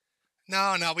that.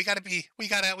 No, we gotta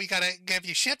give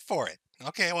you shit for it.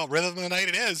 Okay, well, Rhythm of the Night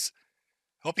it is.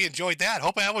 Hope you enjoyed that.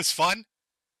 Hope that was fun.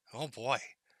 Oh boy.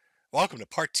 Welcome to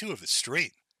part 2 of the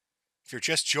stream. If you're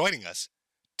just joining us,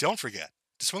 don't forget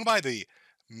to swing by the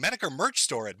Metokur merch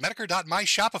store at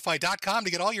metokur.myshopify.com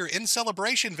to get all your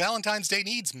INCELebration Valentine's Day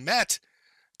needs met.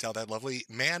 Tell that lovely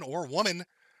man or woman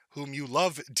whom you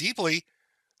love deeply,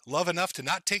 love enough to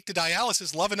not take to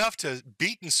dialysis, love enough to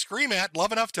beat and scream at,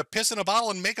 love enough to piss in a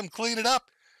bottle and make them clean it up.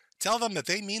 Tell them that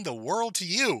they mean the world to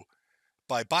you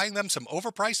by buying them some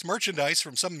overpriced merchandise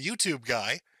from some YouTube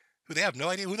guy who they have no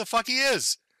idea who the fuck he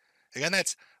is. Again,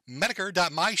 that's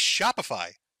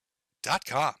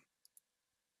metokur.myshopify.com.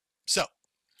 So,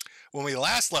 when we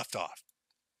last left off,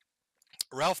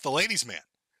 Ralph the ladies' man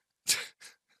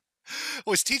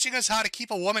was teaching us how to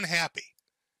keep a woman happy.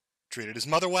 Treated his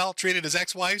mother well, treated his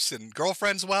ex-wives and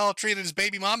girlfriends well, treated his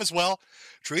baby mamas well,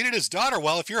 treated his daughter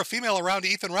well. If you're a female around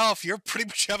Ethan Ralph, you're pretty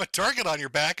much have a target on your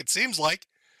back, it seems like.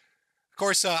 Of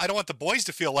course, I don't want the boys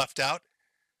to feel left out.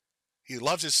 He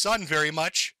loves his son very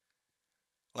much.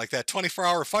 Like that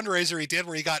 24-hour fundraiser he did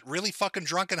where he got really fucking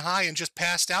drunk and high and just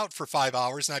passed out for 5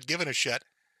 hours, not giving a shit.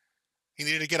 He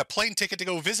needed to get a plane ticket to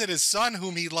go visit his son,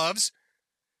 whom he loves,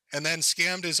 and then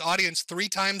scammed his audience 3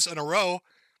 times in a row.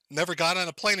 Never got on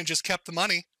a plane and just kept the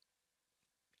money.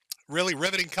 Really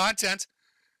riveting content.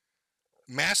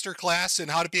 Masterclass in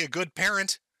how to be a good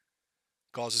parent.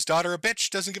 Calls his daughter a bitch,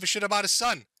 doesn't give a shit about his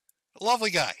son. A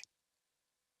lovely guy.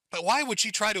 But why would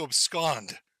she try to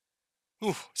abscond?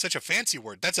 Ooh, such a fancy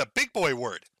word. That's a big boy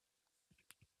word.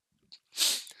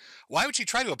 Why would she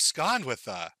try to abscond with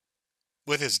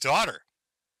his daughter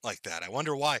like that? I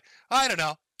wonder why. I don't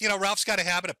know. You know, Ralph's got a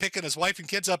habit of picking his wife and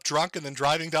kids up drunk and then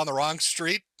driving down the wrong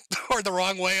street or the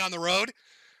wrong way on the road.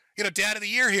 You know, Dad of the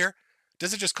Year here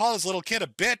doesn't just call his little kid a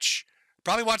bitch.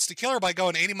 Probably wants to kill her by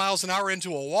going 80 miles an hour into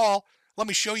a wall. Let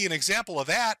me show you an example of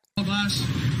that. Glass,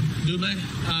 double,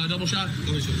 double shot,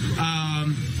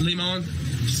 limon,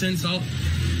 sin salt.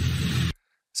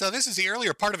 So this is the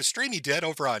earlier part of a stream he did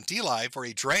over on D-Live where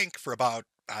he drank for about,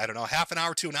 I don't know, half an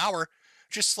hour to an hour,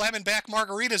 just slamming back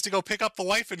margaritas to go pick up the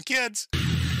wife and kids.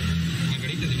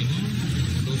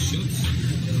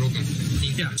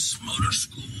 Yes, motor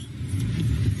school.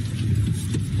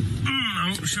 I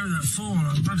won't show you that full one I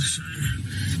was about to show you.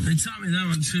 They taught me that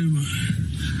one too, but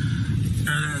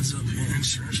that adds up in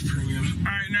insurance premium. All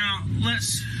right, now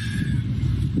let's.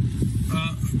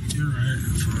 You're right.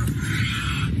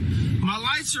 Fine. My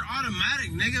lights are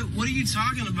automatic, nigga. What are you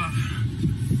talking about?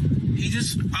 He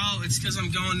just. Oh, it's because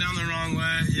I'm going down the wrong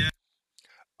way. Yeah.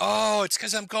 Oh, it's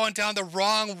because I'm going down the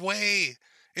wrong way.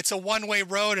 It's a one-way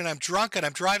road, and I'm drunk, and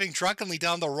I'm driving drunkenly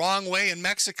down the wrong way in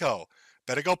Mexico.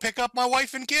 Better go pick up my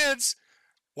wife and kids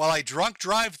while I drunk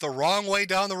drive the wrong way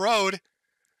down the road.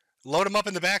 Load him up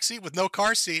in the back seat with no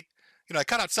car seat. You know, I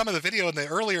cut out some of the video in the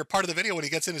earlier part of the video when he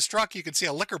gets in his truck. You can see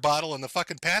a liquor bottle in the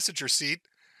fucking passenger seat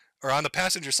or on the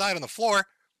passenger side on the floor.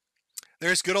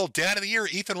 There's good old Dad of the Year,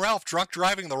 Ethan Ralph, drunk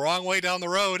driving the wrong way down the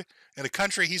road in a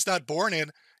country he's not born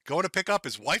in, going to pick up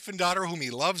his wife and daughter whom he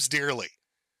loves dearly.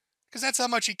 Because that's how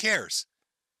much he cares.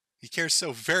 He cares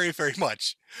so very, very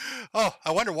much. Oh,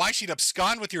 I wonder why she'd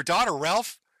abscond with your daughter,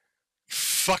 Ralph. You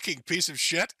fucking piece of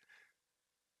shit.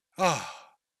 Oh.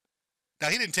 Now,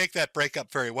 he didn't take that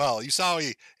breakup very well. You saw how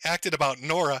he acted about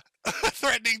Nora,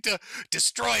 threatening to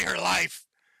destroy her life.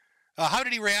 How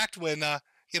did he react when,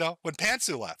 when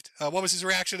Pantsu left? What was his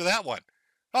reaction to that one?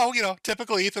 Oh,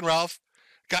 typical Ethan Ralph.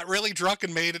 Got really drunk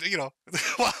and made it,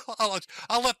 well,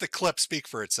 I'll let the clip speak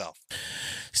for itself.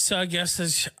 So I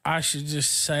guess I should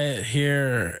just say it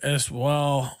here as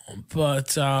well.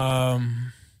 But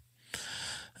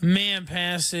me and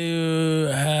Pantsu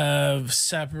have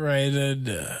separated,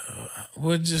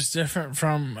 which is different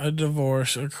from a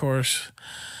divorce, of course.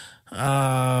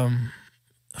 For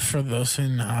those who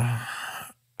know.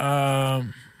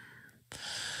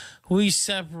 We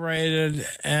separated,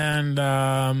 and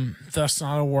that's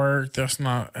not a work. That's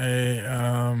not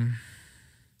a...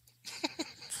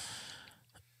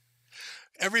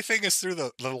 Everything is through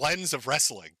the lens of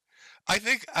wrestling. I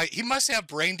think he must have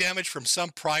brain damage from some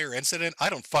prior incident. I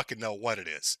don't fucking know what it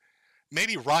is.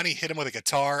 Maybe Ronnie hit him with a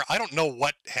guitar. I don't know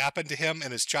what happened to him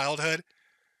in his childhood.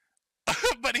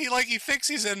 But he thinks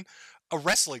he's in a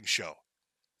wrestling show.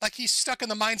 Like he's stuck in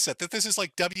the mindset that this is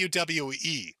like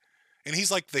WWE. And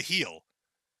he's like the heel.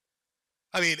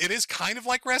 I mean, it is kind of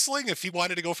like wrestling if he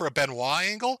wanted to go for a Benoit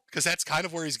angle, because that's kind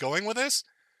of where he's going with this.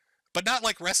 But not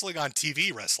like wrestling on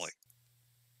TV wrestling.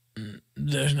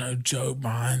 There's no joke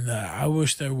behind that. I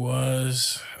wish there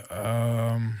was.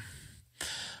 I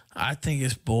think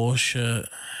it's bullshit.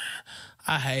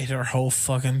 I hate her whole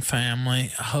fucking family.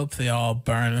 I hope they all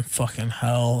burn in fucking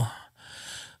hell.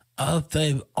 I hope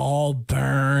they all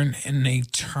burn in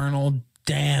eternal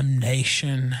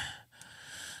damnation.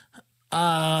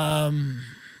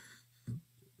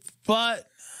 But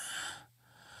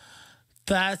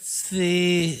that's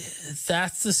the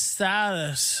status.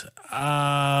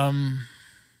 God,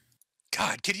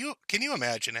 can you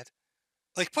imagine it?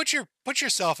 Like put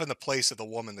yourself in the place of the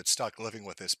woman that's stuck living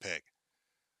with this pig.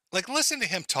 Like listen to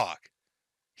him talk.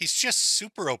 He's just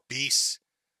super obese.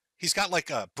 He's got like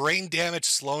a brain damage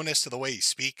slowness to the way he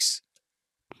speaks.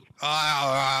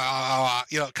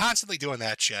 Constantly doing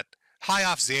that shit. High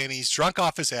off Xannies, drunk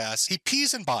off his ass. He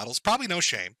pees in bottles, probably no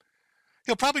shame.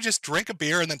 He'll probably just drink a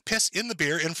beer and then piss in the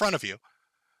beer in front of you.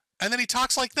 And then he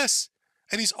talks like this.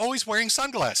 And he's always wearing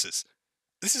sunglasses.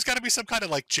 This has got to be some kind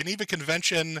of like Geneva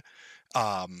Convention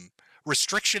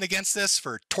restriction against this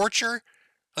for torture.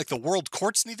 Like the world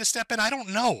courts need to step in. I don't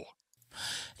know.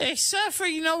 Except for,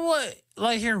 you know what?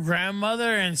 Like your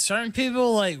grandmother and certain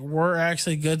people were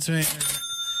actually good to me.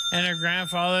 And her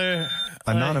grandfather...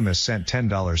 Anonymous sent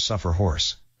 $10 suffer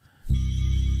horse.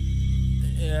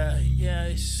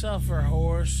 Yeah, suffer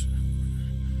horse.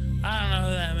 I don't know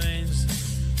who that means.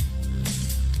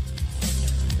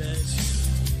 Bitch.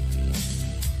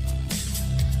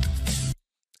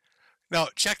 Now,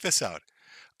 check this out.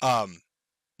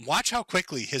 Watch how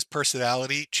quickly his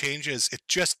personality changes. It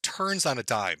just turns on a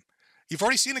dime. You've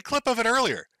already seen a clip of it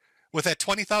earlier with that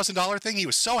 $20,000 thing. He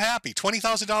was so happy.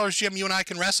 $20,000, Jim, you and I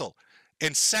can wrestle.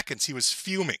 In seconds, he was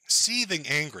fuming, seething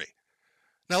angry.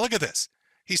 Now look at this.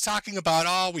 He's talking about,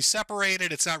 oh, we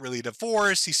separated. It's not really a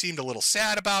divorce. He seemed a little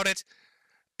sad about it.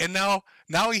 And now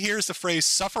he hears the phrase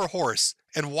suffer horse,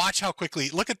 and watch how quickly,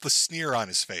 look at the sneer on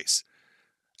his face.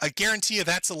 I guarantee you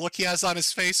that's the look he has on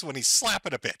his face when he's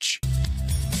slapping a bitch.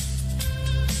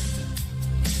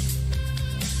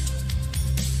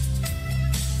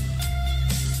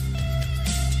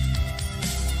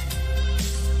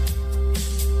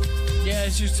 Yeah,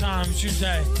 it's your time. It's your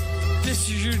day. This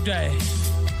is your day.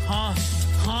 Huh?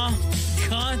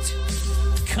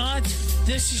 Cunt?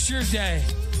 This is your day.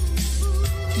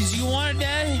 Did you want a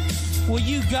day? Well,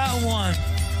 you got one,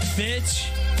 bitch.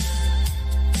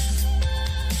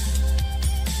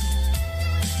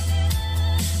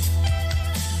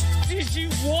 Did you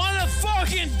want a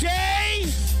fucking day?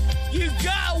 You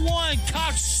got one,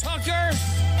 cocksucker.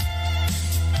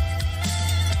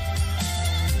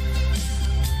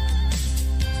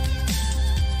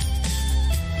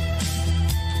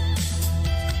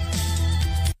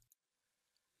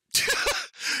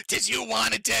 Did you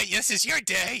want a day? This is your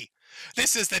day.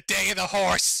 This is the day of the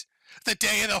horse. The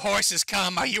day of the horse has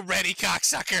come. Are you ready,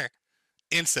 cocksucker?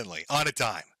 Instantly, on a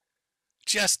dime.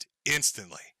 Just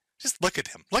instantly. Just look at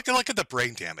him. Look at the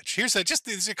brain damage. Here's a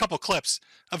couple clips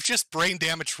of just brain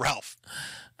damaged Ralph.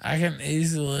 I can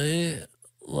easily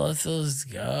let those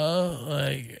go.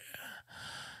 Like,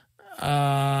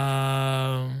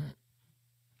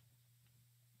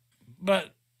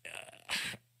 but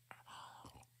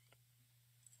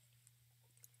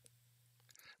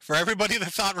for everybody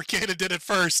that thought Ricada did it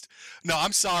first, no,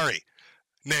 I'm sorry,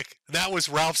 Nick. That was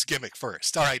Ralph's gimmick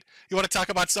first. All right, you want to talk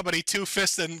about somebody two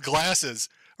fists and glasses?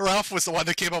 Ralph was the one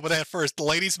that came up with that first, the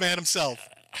ladies' man himself.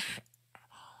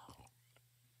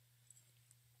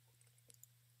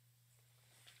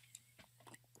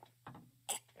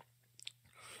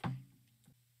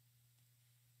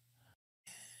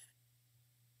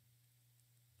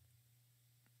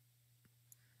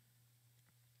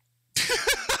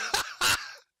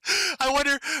 I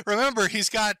wonder, remember, he's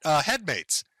got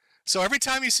headmates. So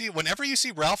whenever you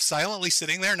see Ralph silently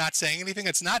sitting there not saying anything,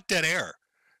 it's not dead air.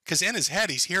 Because in his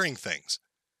head, he's hearing things.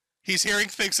 He's hearing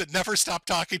things that never stop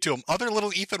talking to him. Other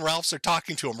little Ethan Ralphs are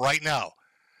talking to him right now.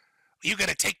 You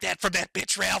gonna take that from that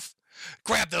bitch, Ralph?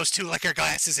 Grab those 2 liquor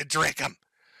glasses and drink them.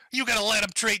 You gonna let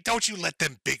them trade? Don't you let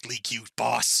them big league you,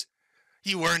 boss.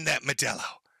 You earned that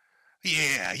Modelo.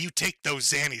 Yeah, you take those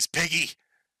Xannies, piggy.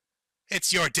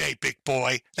 It's your day, big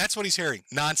boy. That's what he's hearing.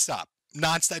 Nonstop.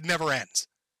 Nonstop. It never ends.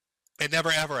 It never,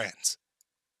 ever ends.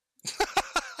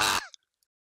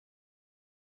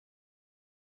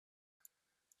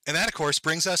 And that, of course,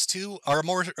 brings us to our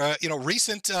more,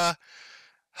 recent,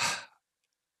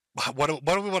 what do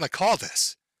we want to call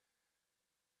this?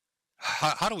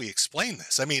 How do we explain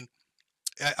this? I mean,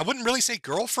 I wouldn't really say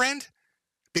girlfriend,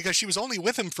 because she was only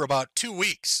with him for about 2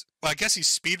 weeks. Well, I guess he's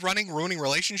speed running, ruining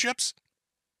relationships.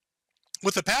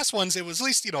 With the past ones, it was at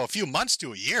least, a few months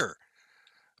to a year.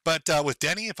 But with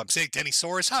Denny, if I'm saying Denny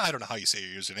Soares, I don't know how you say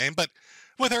your username, but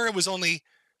with her, it was only,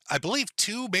 I believe,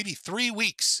 2, maybe 3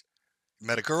 weeks.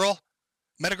 Met a girl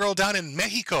down in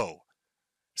Mexico.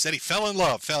 Said he fell in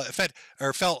love, fell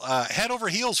head over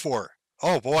heels for her.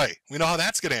 Oh boy, we know how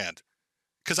that's gonna end.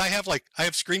 Because I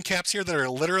have screen caps here that are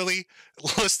literally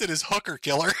listed as hooker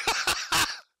killer.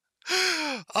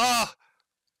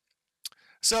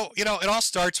 So, it all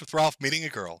starts with Ralph meeting a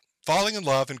girl, falling in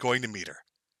love, and going to meet her.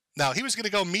 Now, he was going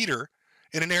to go meet her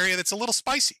in an area that's a little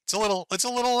spicy. It's a little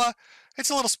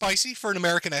spicy for an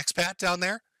American expat down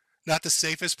there. Not the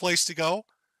safest place to go.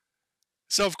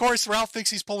 So, of course, Ralph thinks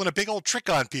he's pulling a big old trick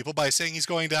on people by saying he's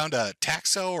going down to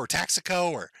Taxo or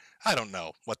Taxico, or I don't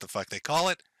know what the fuck they call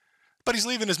it. But he's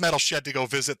leaving his metal shed to go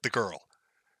visit the girl.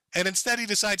 And instead, he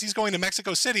decides he's going to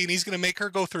Mexico City, and he's going to make her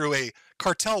go through a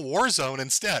cartel war zone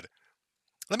instead.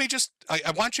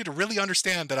 I want you to really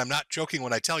understand that I'm not joking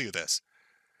when I tell you this.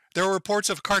 There were reports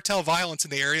of cartel violence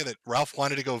in the area that Ralph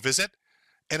wanted to go visit,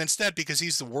 and instead, because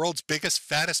he's the world's biggest,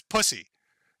 fattest pussy,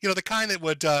 the kind that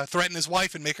would threaten his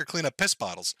wife and make her clean up piss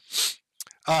bottles,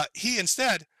 he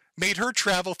instead made her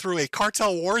travel through a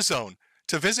cartel war zone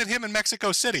to visit him in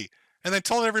Mexico City, and then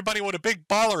told everybody what a big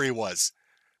baller he was.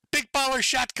 Big baller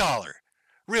shot caller.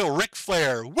 Real Ric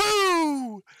Flair.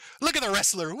 Woo! Look at the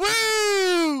wrestler.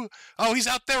 Woo! Oh, he's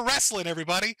out there wrestling,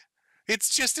 everybody. It's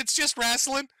just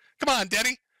wrestling. Come on,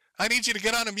 Denny. I need you to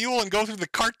get on a mule and go through the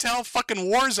cartel fucking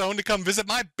war zone to come visit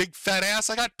my big fat ass.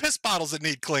 I got piss bottles that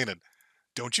need cleaning.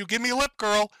 Don't you give me lip,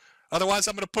 girl. Otherwise,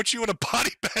 I'm going to put you in a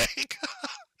body bag.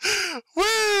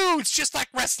 Woo! It's just like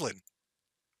wrestling.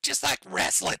 Just like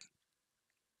wrestling.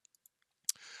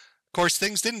 Of course,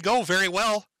 things didn't go very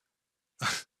well.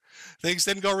 Things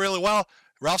didn't go really well.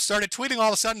 Ralph started tweeting all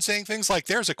of a sudden saying things like,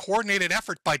 there's a coordinated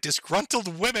effort by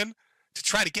disgruntled women to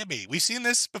try to get me. We've seen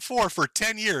this before for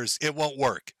 10 years. It won't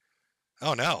work.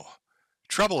 Oh, no.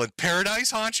 Trouble in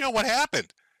paradise, Honcho? What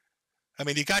happened? I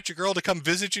mean, you got your girl to come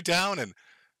visit you down in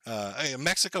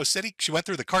Mexico City. She went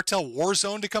through the cartel war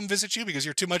zone to come visit you because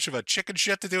you're too much of a chicken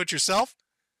shit to do it yourself.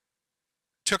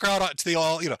 Took her out to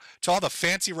all the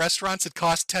fancy restaurants that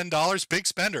cost $10. Big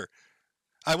spender.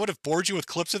 I would have bored you with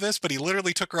clips of this, but he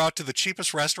literally took her out to the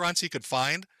cheapest restaurants he could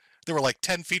find. They were like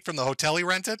 10 feet from the hotel he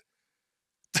rented.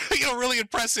 Really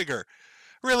impressing her.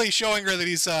 Really showing her that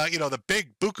he's, the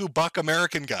big buku buck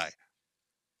American guy.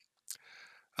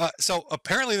 So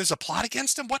apparently there's a plot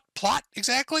against him. What plot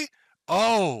exactly?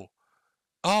 Oh,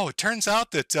 it turns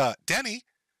out that Denny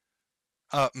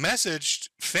messaged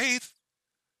Faith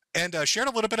and shared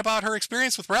a little bit about her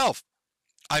experience with Ralph.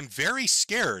 I'm very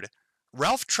scared.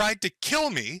 Ralph tried to kill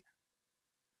me.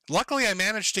 Luckily, I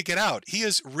managed to get out. He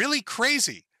is really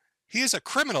crazy. He is a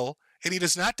criminal, and he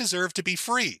does not deserve to be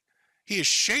free. He is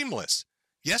shameless.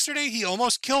 Yesterday, he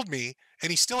almost killed me, and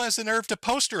he still has the nerve to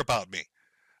post her about me.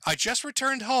 I just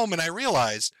returned home, and I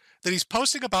realized that he's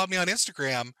posting about me on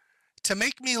Instagram to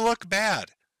make me look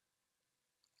bad.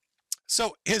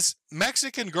 So his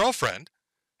Mexican girlfriend,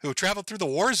 who traveled through the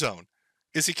war zone,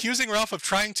 is accusing Ralph of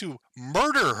trying to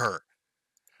murder her.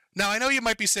 Now, I know you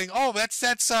might be saying, oh, that's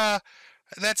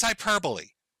hyperbole.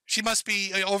 She must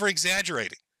be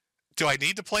over-exaggerating. Do I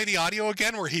need to play the audio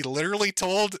again where he literally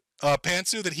told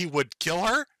Pantsu that he would kill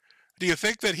her? Do you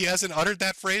think that he hasn't uttered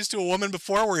that phrase to a woman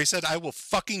before where he said, I will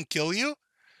fucking kill you?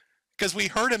 Because we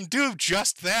heard him do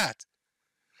just that.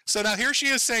 So now here she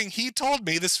is saying, he told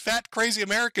me, this fat, crazy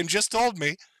American just told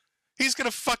me, he's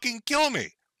going to fucking kill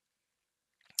me.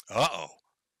 Uh-oh.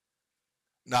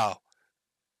 Now,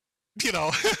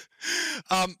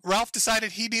 Ralph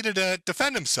decided he needed to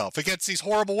defend himself against these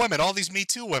horrible women, all these Me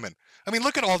Too women. I mean,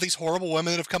 look at all these horrible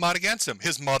women that have come out against him.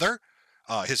 His mother,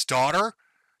 his daughter,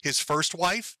 his first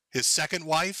wife, his second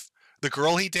wife, the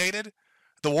girl he dated,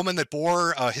 the woman that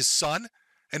bore his son,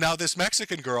 and now this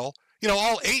Mexican girl.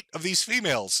 All 8 of these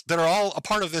females that are all a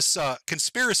part of this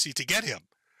conspiracy to get him.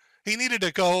 He needed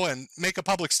to go and make a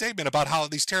public statement about how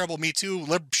these terrible Me Too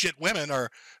lib shit women are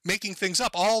making things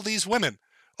up. All these women,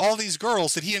 all these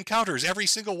girls that he encounters, every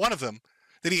single one of them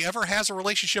that he ever has a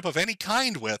relationship of any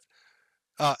kind with,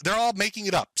 they're all making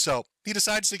it up. So he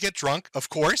decides to get drunk, of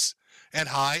course, and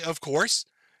high, of course,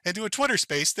 and do a Twitter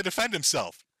space to defend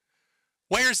himself.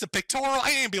 Where's the pictorial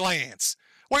ambulance?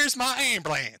 Where's my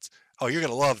ambulance? Oh, you're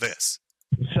going to love this.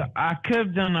 So I could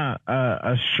have done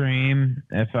a stream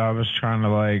if I was trying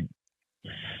to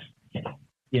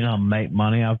make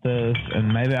money off this,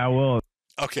 and maybe I will.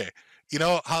 Okay. You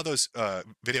know how those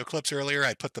video clips earlier,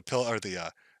 I put the pill or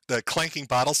the clanking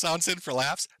bottle sounds in for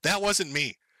laughs? That wasn't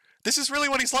me. This is really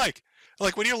what he's like.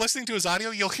 Like when you're listening to his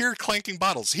audio, you'll hear clanking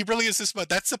bottles. He really is this, but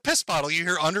that's the piss bottle you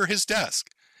hear under his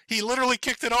desk. He literally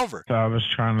kicked it over. So I was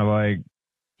trying to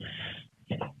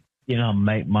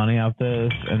make money off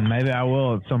this, and maybe I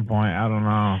will at some point. I don't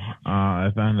know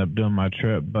if I end up doing my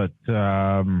trip, but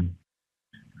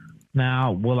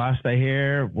now will I stay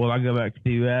here? Will I go back to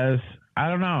the U.S.? I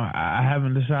don't know. I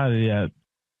haven't decided yet.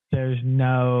 There's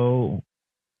no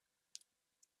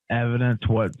evidence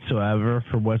whatsoever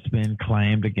for what's being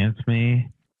claimed against me,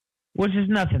 which is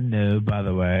nothing new, by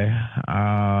the way.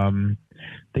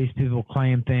 These people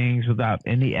claim things without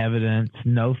any evidence,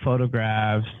 no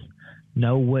photographs,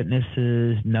 no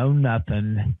witnesses, no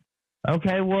nothing.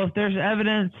 Okay, well, if there's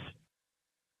evidence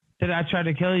that I tried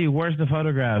to kill you, where's the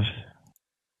photographs?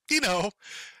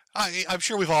 I'm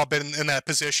sure we've all been in that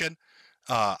position.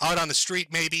 Out on the street,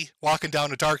 maybe, walking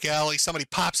down a dark alley, somebody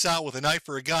pops out with a knife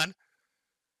or a gun.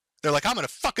 They're like, I'm going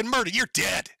to fucking murder you, you're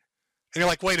dead. And you're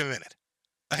like, wait a minute.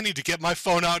 I need to get my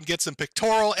phone out and get some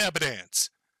pictorial evidence.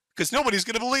 Because nobody's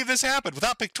going to believe this happened.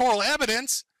 Without pictorial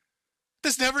evidence,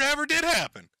 this never ever did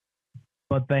happen.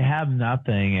 But they have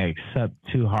nothing except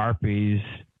 2 harpies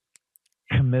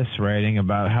commiserating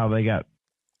about how they got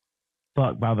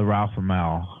fucked by the Ralph and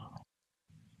Mel.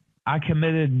 I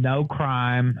committed no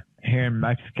crime here in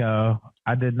Mexico.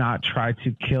 I did not try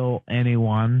to kill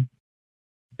anyone.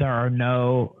 There are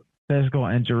no physical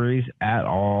injuries at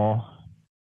all.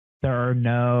 There are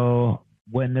no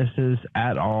witnesses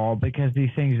at all because these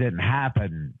things didn't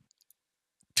happen.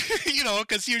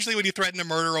 Because usually when you threaten to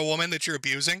murder a woman that you're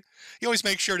abusing, you always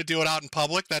make sure to do it out in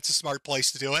public. That's a smart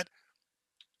place to do it.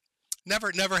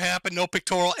 Never happened. No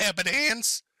pictorial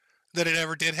evidence that it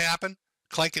ever did happen.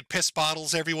 Clanking piss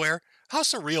bottles everywhere. How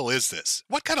surreal is this?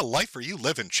 What kind of life are you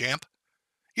living, champ?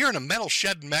 You're in a metal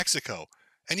shed in Mexico,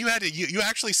 And you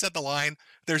actually said the line,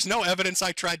 "There's no evidence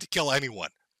I tried to kill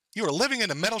anyone." You were living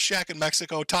in a metal shack in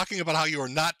Mexico talking about how you were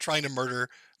not trying to murder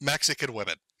Mexican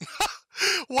women.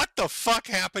 What the fuck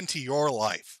happened to your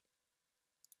life?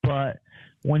 But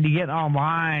when you get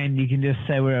online, you can just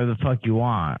say whatever the fuck you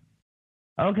want.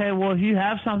 Okay, well, if you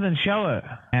have something, show it.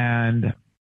 And,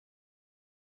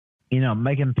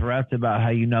 making threats about how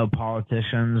you know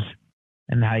politicians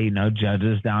and how you know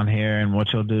judges down here and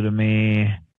what you'll do to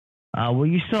me. Well,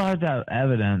 you still have to have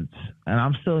evidence, and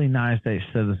I'm still a United States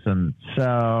citizen.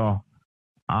 So,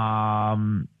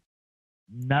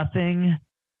 nothing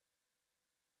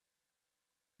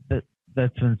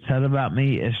that's been said about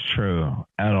me is true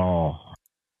at all.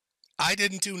 I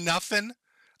didn't do nothing.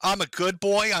 I'm a good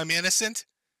boy. I'm innocent.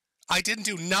 I didn't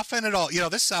do nothing at all.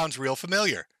 This sounds real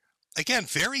familiar. Again,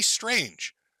 very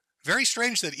strange. Very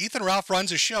strange that Ethan Ralph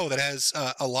runs a show that has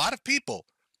a lot of people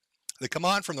that come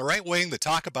on from the right wing that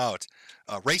talk about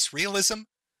race realism,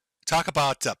 talk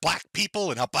about black people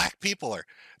and how black people are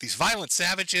these violent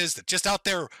savages that just out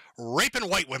there raping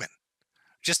white women.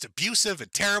 Just abusive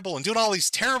and terrible and doing all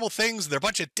these terrible things. They're a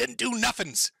bunch of didn't do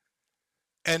nothings.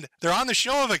 And they're on the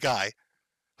show of a guy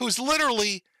who's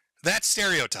literally that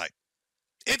stereotype.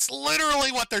 It's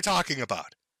literally what they're talking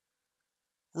about.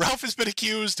 Ralph has been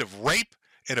accused of rape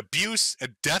and abuse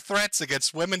and death threats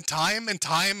against women time and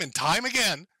time and time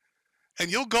again.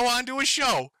 And you'll go on to a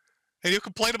show and you'll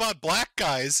complain about black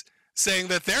guys saying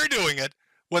that they're doing it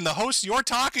when the host you're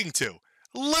talking to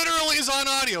literally is on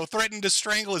audio threatening to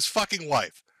strangle his fucking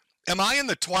wife. Am I in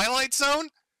the Twilight Zone?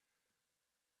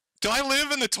 Do I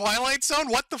live in the Twilight Zone?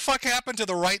 What the fuck happened to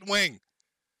the right wing?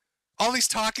 All these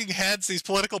talking heads, these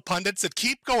political pundits that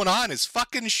keep going on his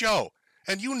fucking show,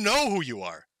 and you know who you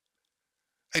are.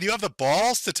 And you have the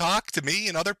balls to talk to me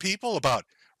and other people about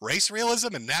race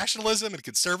realism and nationalism and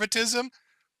conservatism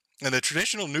and the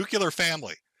traditional nuclear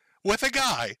family with a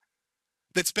guy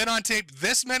that's been on tape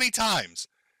this many times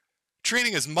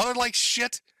treating his mother like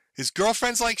shit, his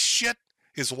girlfriends like shit,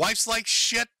 his wife's like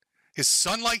shit, his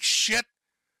son like shit,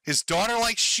 his daughter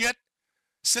like shit,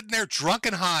 sitting there drunk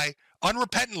and high,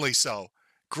 unrepentantly so,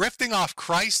 grifting off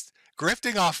Christ,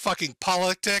 grifting off fucking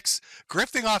politics,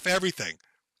 grifting off everything.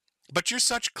 But you're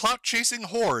such clout-chasing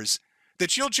whores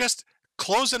that you'll just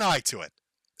close an eye to it.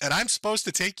 And I'm supposed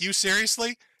to take you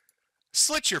seriously?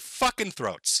 Slit your fucking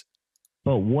throats.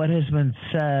 But what has been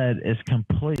said is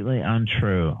completely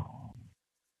untrue.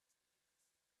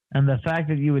 And the fact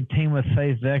that you would team with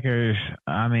Faith Vickers,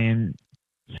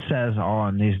 says all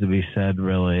it needs to be said,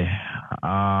 really.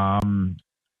 I'm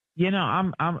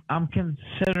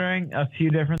considering a few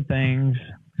different things.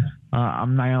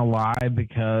 I'm not gonna lie,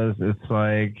 because it's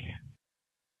like,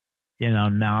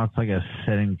 now it's like a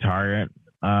sitting target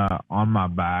on my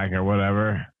back or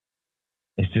whatever.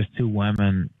 It's just two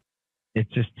women.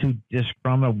 It's just two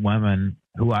disgruntled women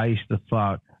who I used to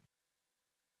fuck,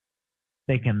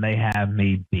 thinking they have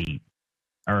me beat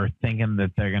or thinking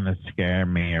that they're going to scare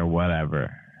me or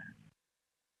whatever.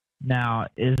 Now,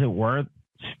 is it worth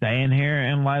staying here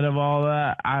in light of all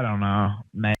that? I don't know.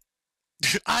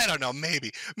 I don't know,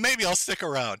 maybe. Maybe I'll stick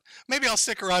around. Maybe I'll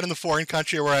stick around in the foreign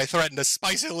country where I threatened a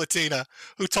spicy Latina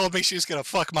who told me she was going to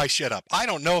fuck my shit up. I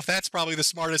don't know if that's probably the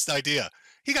smartest idea.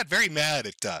 He got very mad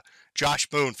at Josh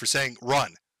Boone for saying,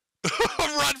 run.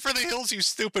 Run for the hills, you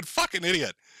stupid fucking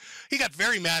idiot. He got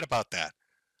very mad about that.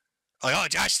 Like, oh,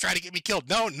 Josh's trying to get me killed.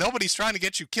 No, nobody's trying to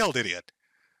get you killed, idiot.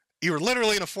 You're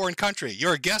literally in a foreign country.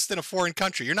 You're a guest in a foreign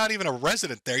country. You're not even a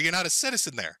resident there. You're not a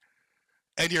citizen there.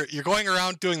 And you're going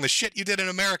around doing the shit you did in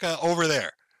America over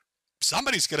there.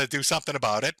 Somebody's going to do something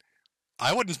about it.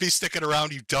 I wouldn't be sticking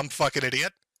around, you dumb fucking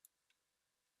idiot.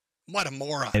 What a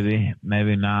moron.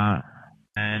 Maybe not.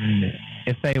 And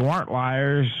if they weren't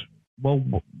liars, well,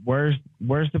 where's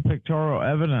the pictorial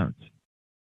evidence?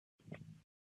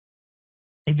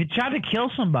 If you try to kill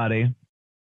somebody,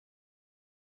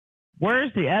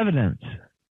 where's the evidence? Do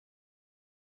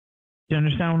you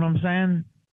understand what I'm saying?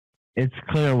 It's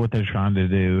clear what they're trying to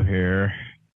do here.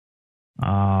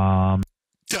 I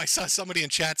saw somebody in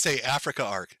chat say Africa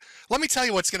arc. Let me tell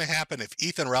you what's going to happen if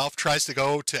Ethan Ralph tries to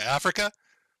go to Africa.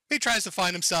 He tries to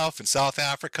find himself in South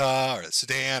Africa or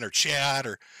Sudan or Chad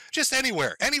or just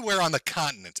anywhere on the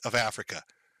continent of Africa.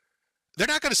 They're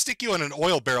not going to stick you in an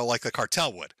oil barrel like the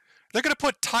cartel would. They're going to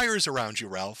put tires around you,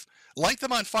 Ralph, light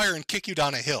them on fire and kick you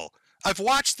down a hill. I've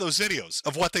watched those videos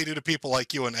of what they do to people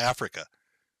like you in Africa.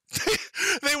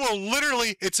 They will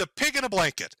literally, it's a pig in a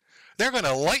blanket. They're going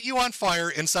to light you on fire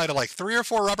inside of like 3 or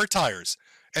 4 rubber tires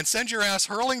and send your ass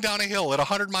hurling down a hill at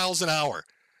 100 miles an hour.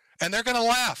 And they're going to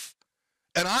laugh.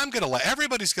 And I'm going to laugh.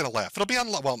 Everybody's going to laugh. It'll be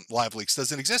on, well, Live Leaks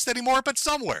doesn't exist anymore, but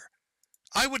somewhere.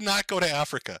 I would not go to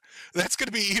Africa. That's going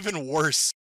to be even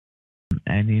worse.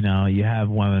 And, you know, you have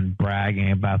women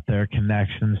bragging about their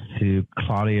connections to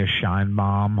Claudia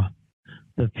Sheinbaum,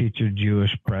 the future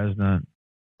Jewish president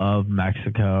of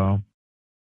Mexico.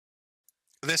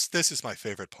 This is my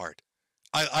favorite part.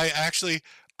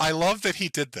 I love that he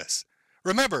did this.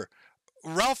 Remember,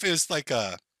 Ralph is like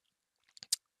a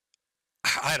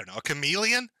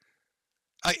chameleon.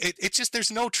 It just,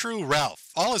 there's no true Ralph.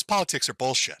 All his politics are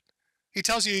bullshit. He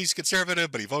tells you he's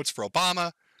conservative, but he votes for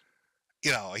Obama.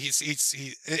 You know, it's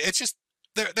just,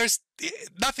 there's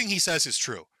nothing he says is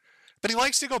true. But he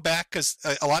likes to go back because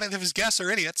a lot of his guests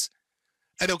are idiots,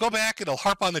 and he'll go back and he'll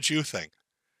harp on the Jew thing.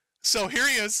 So here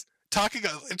he is talking,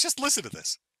 just listen to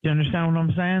this. You understand what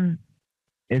I'm saying?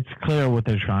 It's clear what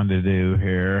they're trying to do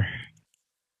here.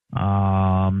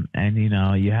 And, you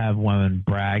know, you have women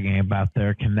bragging about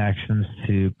their connections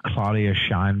to Claudia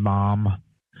Sheinbaum,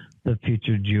 the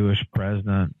future Jewish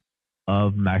president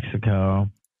of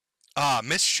Mexico.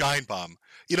 Miss Sheinbaum.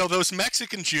 You know, those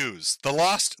Mexican Jews, the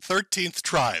lost 13th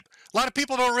tribe. A lot of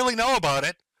people don't really know about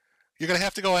it. You're going to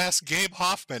have to go ask Gabe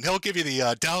Hoffman. He'll give you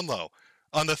the down low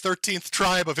on the 13th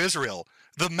tribe of Israel,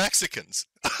 the Mexicans.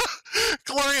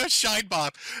 Gloria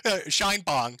Sheinbaum.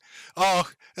 Oh,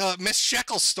 Miss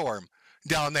Shecklestorm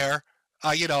down there.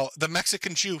 You know, the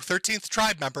Mexican Jew, 13th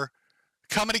tribe member,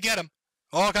 coming to get him.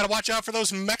 Oh, got to watch out for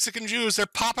those Mexican Jews. They're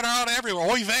popping out everywhere.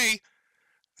 Oy vey.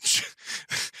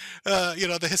 You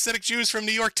know, the Hasidic Jews from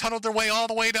New York tunneled their way all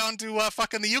the way down to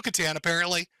fucking the Yucatan,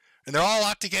 apparently. And they're all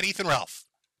out to get Ethan Ralph.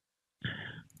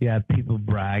 You have people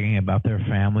bragging about their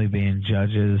family being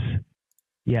judges.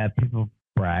 You have people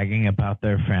bragging about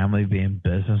their family being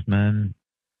businessmen.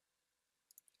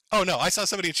 Oh, no, I saw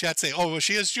somebody in chat say, oh, well,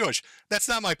 she is Jewish. That's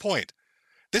not my point.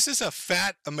 This is a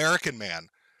fat American man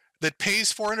that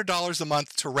pays $400 a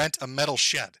month to rent a metal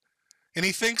shed. And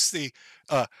he thinks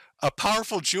a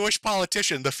powerful Jewish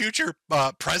politician, the future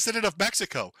president of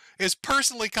Mexico, is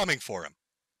personally coming for him.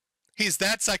 He's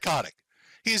that psychotic.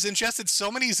 He's ingested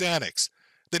so many Xanax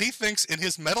that he thinks in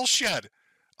his metal shed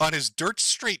on his dirt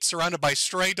street surrounded by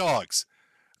stray dogs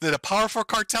that a powerful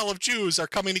cartel of Jews are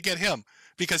coming to get him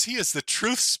because he is the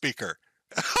truth speaker.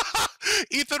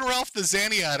 Ethan Ralph, the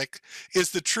Xaniatic,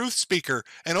 is the truth speaker,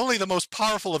 and only the most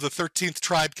powerful of the 13th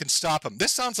tribe can stop him.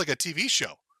 This sounds like a TV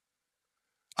show.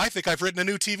 I think I've written a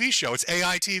new TV show. It's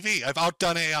AI TV. I've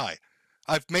outdone AI.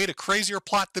 I've made a crazier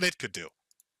plot than it could do.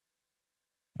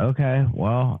 Okay,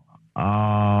 well,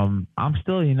 I'm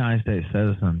still a United States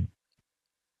citizen.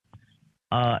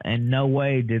 In no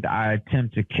way did I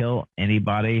attempt to kill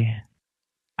anybody.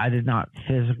 I did not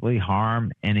physically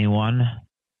harm anyone.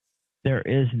 There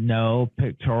is no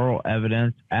pictorial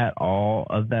evidence at all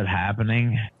of that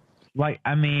happening. Like,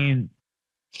 I mean,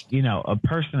 you know, a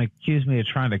person accused me of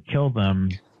trying to kill them.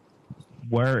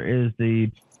 Where is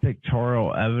the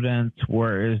pictorial evidence?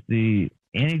 Where is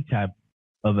any type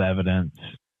of evidence?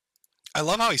 I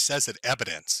love how he says it,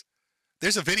 evidence.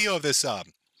 There's a video of this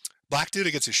black dude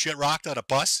who gets his shit rocked on a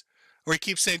bus where he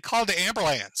keeps saying, call the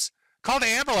ambulance. Call the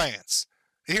ambulance.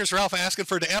 And here's Ralph asking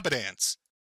for the evidence.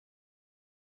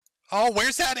 Oh,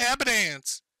 where's that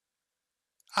evidence?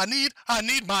 I need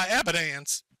my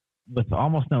evidence. With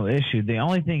almost no issue. The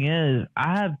only thing is,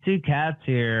 I have 2 cats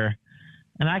here,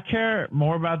 and I care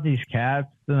more about these cats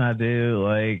than I do,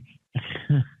 like,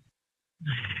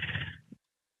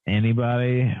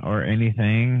 anybody or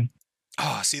anything.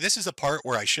 Oh, see, this is the part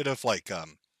where I should have, like,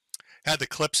 had the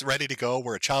clips ready to go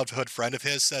where a childhood friend of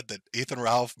his said that Ethan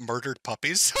Ralph murdered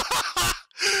puppies.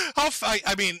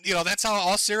 I mean, you know, that's how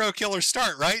all serial killers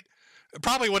start, right? It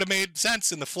probably would have made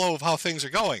sense in the flow of how things are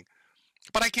going.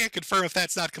 But I can't confirm if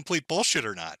that's not complete bullshit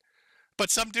or not. But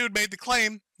some dude made the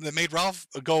claim that made Ralph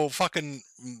go fucking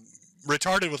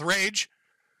retarded with rage.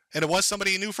 And it was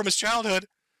somebody he knew from his childhood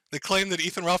that claimed that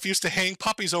Ethan Ralph used to hang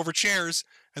puppies over chairs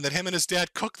and that him and his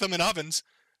dad cooked them in ovens.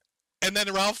 And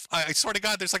then Ralph, I swear to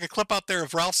God, there's like a clip out there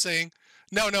of Ralph saying,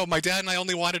 no, my dad and I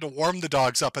only wanted to warm the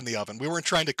dogs up in the oven. We weren't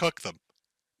trying to cook them.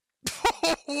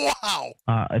 Wow.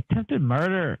 Attempted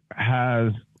murder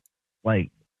has, like,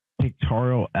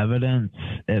 pictorial evidence.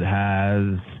 It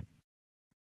has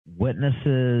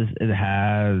witnesses. It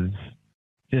has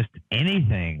just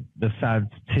anything besides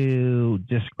 2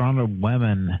 disgruntled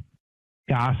women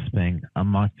gossiping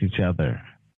amongst each other.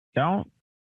 Don't,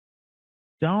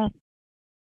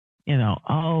 you know,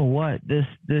 oh, what, this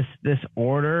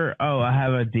order? Oh, I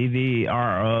have a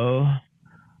DVRO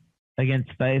against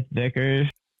Faith Vickers.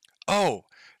 Oh,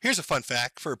 here's a fun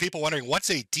fact for people wondering, what's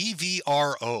a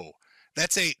DVRO?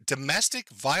 That's a domestic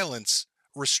violence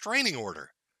restraining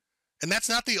order. And that's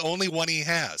not the only one he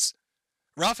has.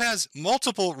 Ralph has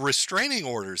multiple restraining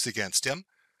orders against him.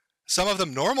 Some of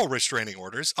them normal restraining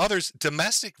orders, others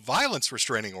domestic violence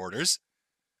restraining orders.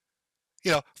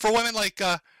 You know, for women like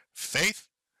Faith,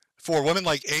 for women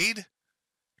like Aid,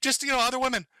 just, you know, other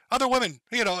women,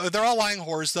 you know, they're all lying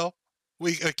whores though.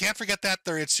 We can't forget that.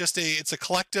 It's a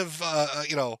collective,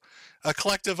 you know, a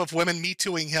collective of women Me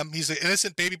Tooing him. He's an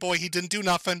innocent baby boy. He didn't do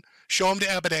nothing. Show him to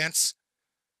evidence.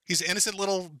 He's an innocent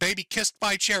little baby kissed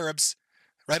by cherubs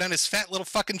right on his fat little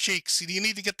fucking cheeks. You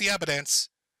need to get the evidence.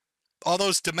 All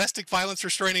those domestic violence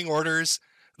restraining orders,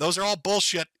 those are all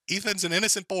bullshit. Ethan's an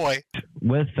innocent boy.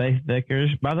 With Faith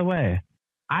Vickers. By the way,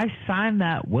 I signed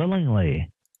that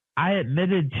willingly. I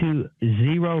admitted to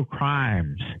 0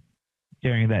 crimes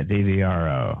during that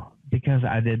DVRO because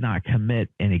I did not commit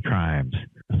any crimes.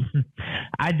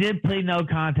 I did plead no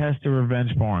contest to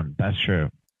revenge porn. That's true.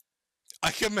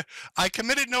 I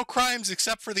committed no crimes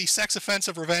except for the sex offense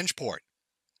of revenge porn.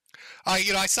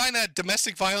 You know, I signed that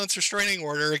domestic violence restraining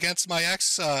order against my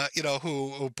ex, you know,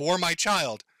 who bore my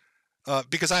child,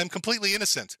 because I'm completely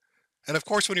innocent. And of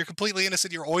course, when you're completely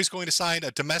innocent, you're always going to sign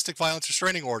a domestic violence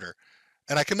restraining order.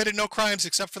 And I committed no crimes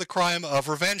except for the crime of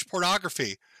revenge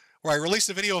pornography, where I released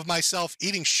a video of myself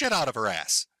eating shit out of her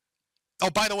ass. Oh,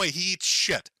 by the way, he eats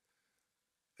shit.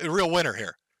 A real winner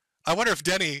here. I wonder if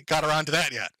Denny got around to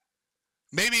that yet.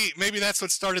 Maybe that's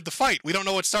what started the fight. We don't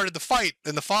know what started the fight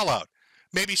and the fallout.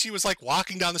 Maybe she was like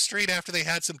walking down the street after they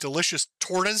had some delicious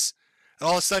tortas, and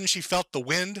all of a sudden she felt the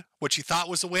wind, what she thought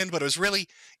was the wind, but it was really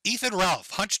Ethan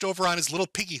Ralph hunched over on his little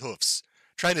piggy hoofs,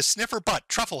 trying to sniff her butt,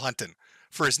 truffle hunting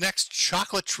for his next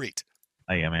chocolate treat.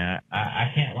 Like, I mean,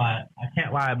 I can't lie. I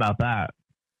can't lie about that.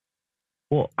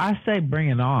 Well, I say bring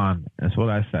it on. That's what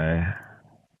I say.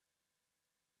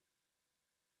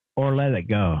 Or let it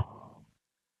go.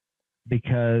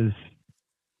 Because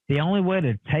the only way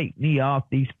to take me off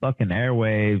these fucking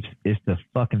airwaves is to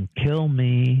fucking kill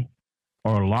me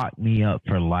or lock me up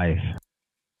for life.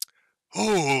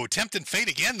 Ooh, tempting fate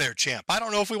again there, champ. I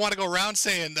don't know if we want to go around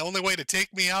saying the only way to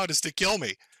take me out is to kill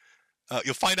me.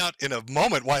 You'll find out in a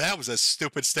moment why that was a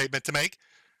stupid statement to make.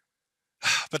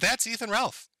 But that's Ethan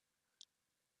Ralph,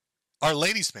 our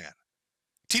ladies' man,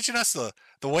 teaching us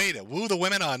the way to woo the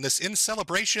women on this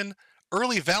INCELebration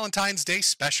early Valentine's Day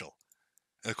special.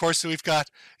 And of course, we've got,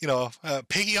 you know,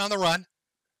 Piggy on the run.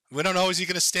 We don't know, is he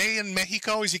going to stay in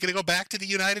Mexico? Is he going to go back to the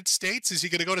United States? Is he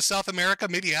going to go to South America,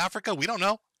 maybe Africa? We don't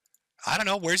know. I don't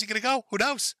know. Where's he going to go? Who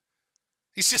knows?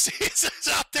 He's just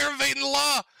out there evading the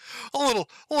law. A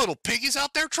little piggy's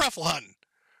out there truffle hunting.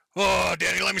 Oh,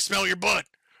 Daddy, let me smell your butt.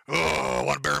 Oh, I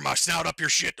want to bury my snout up your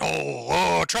shit.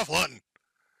 Oh, truffle hunting.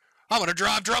 I'm going to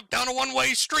drive drunk down a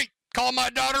one-way street, call my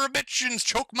daughter a bitch, and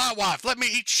choke my wife. Let me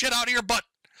eat shit out of your butt.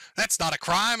 That's not a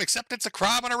crime, except it's a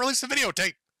crime when I release a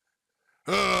videotape.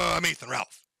 I'm Ethan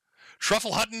Ralph.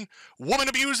 Truffle hunting, woman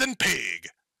abusing pig.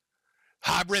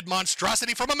 Hybrid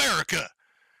monstrosity from America.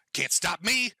 Can't stop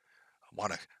me.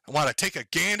 I want to take a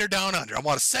gander down under. I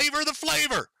want to savor the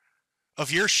flavor of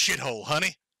your shithole,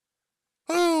 honey.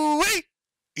 Ooh-wee.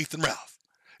 Ethan Ralph.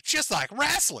 Just like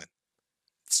wrestling.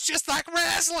 It's just like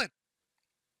wrestling.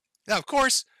 Now, of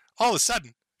course, all of a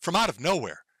sudden, from out of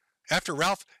nowhere, after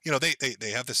Ralph, you know,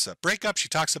 they have this breakup. She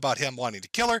talks about him wanting to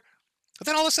kill her. But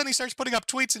then all of a sudden he starts putting up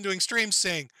tweets and doing streams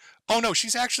saying, oh no,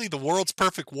 she's actually the world's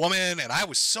perfect woman and I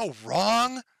was so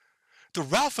wrong. The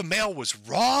Ralph male was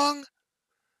wrong.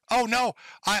 Oh no,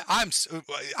 I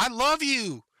love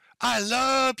you. I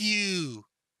love you.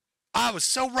 I was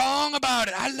so wrong about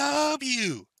it. I love you.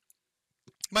 You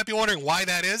might be wondering why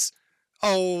that is.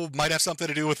 Oh, might have something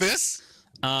to do with this.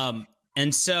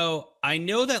 And so I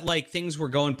know that like things were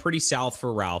going pretty south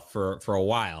for Ralph for a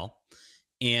while.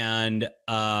 And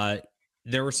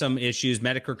there were some issues.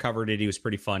 Metokur covered it. He was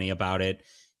pretty funny about it.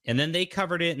 And then they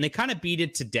covered it and they kind of beat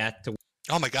it to death.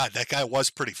 Oh my God, that guy was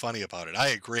pretty funny about it. I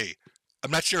agree.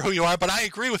 I'm not sure who you are, but I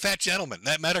agree with that gentleman.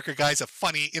 That Metokur guy's a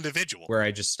funny individual. Where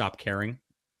I just stopped caring,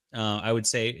 I would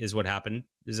say is what happened.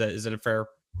 Is that a fair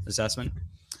assessment?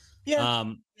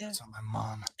 Yeah. That's on my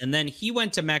mom. And then he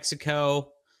went to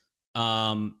Mexico.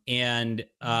 And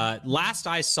last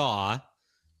I saw,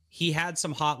 he had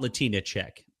some hot Latina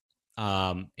chick,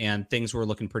 and things were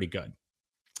looking pretty good.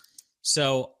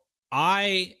 So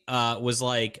I was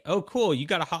like, oh, cool. You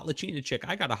got a hot Latina chick.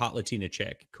 I got a hot Latina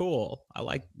chick. Cool. I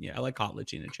like hot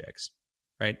Latina chicks.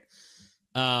 Right.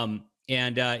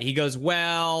 And he goes,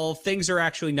 well, things are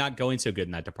actually not going so good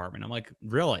in that department. I'm like,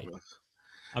 really?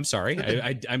 I'm sorry.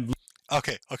 I'm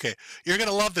okay. You're going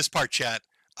to love this part, chat.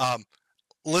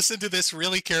 Listen to this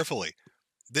really carefully.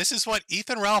 This is what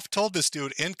Ethan Ralph told this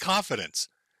dude in confidence.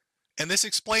 And this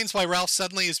explains why Ralph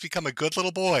suddenly has become a good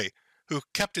little boy who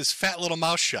kept his fat little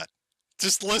mouth shut.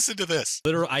 Just listen to this.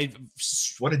 Literally,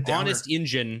 What a downer. honest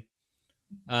engine.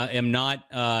 Am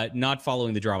not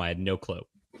following the drama. I had no clue.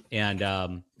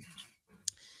 And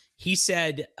he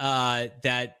said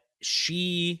that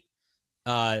she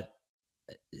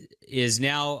is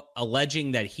now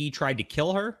alleging that he tried to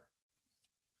kill her,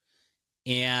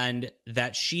 and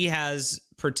that she has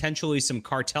potentially some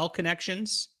cartel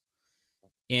connections,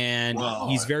 and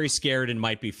he's very scared and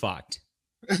might be fucked.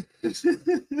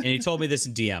 And he told me this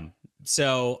in DM.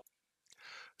 So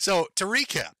to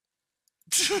recap.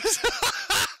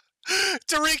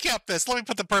 To recap this, let me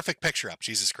put the perfect picture up.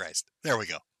 Jesus Christ. There we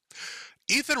go.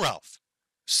 Ethan Ralph,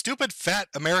 stupid fat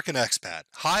American expat,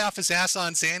 high off his ass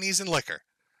on Xannies and liquor,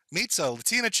 meets a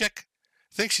Latina chick,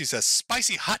 thinks she's a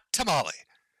spicy hot tamale.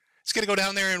 He's going to go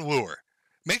down there and woo her.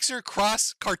 Makes her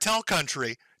cross cartel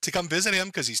country to come visit him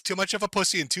because he's too much of a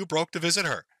pussy and too broke to visit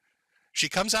her. She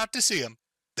comes out to see him.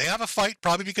 They have a fight,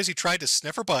 probably because he tried to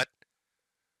sniff her butt.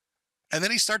 And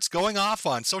then he starts going off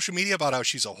on social media about how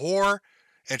she's a whore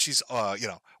and she's,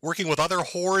 working with other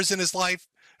whores in his life,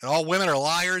 and all women are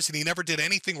liars, and he never did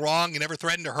anything wrong. He never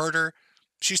threatened to hurt her.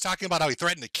 She's talking about how he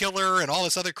threatened to kill her and all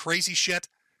this other crazy shit.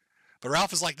 But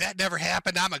Ralph is like, that never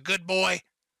happened. I'm a good boy.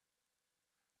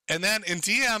 And then in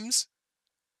DMs,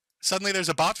 suddenly there's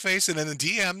a bot face, and then in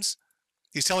DMs,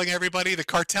 he's telling everybody the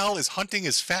cartel is hunting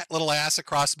his fat little ass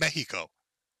across Mexico.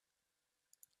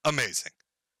 Amazing.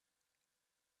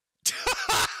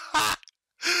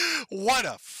 What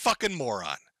a fucking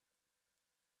moron.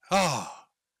 Oh.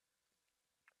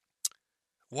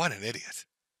 What an idiot.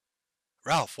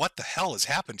 Ralph, what the hell has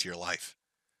happened to your life?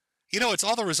 You know, it's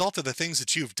all the result of the things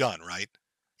that you've done, right?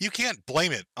 You can't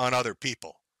blame it on other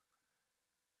people.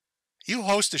 You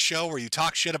host a show where you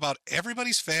talk shit about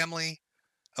everybody's family,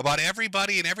 about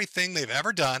everybody and everything they've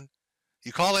ever done.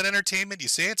 You call it entertainment, you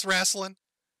say it's wrestling,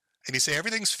 and you say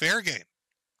everything's fair game.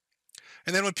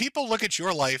 And then when people look at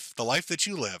your life, the life that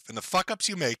you live, and the fuck-ups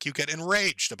you make, you get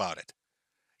enraged about it.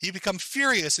 You become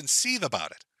furious and seethe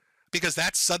about it, because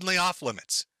that's suddenly off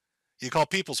limits. You call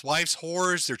people's wives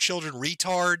whores, their children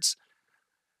retards.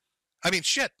 I mean,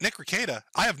 shit, Nick Rekieta,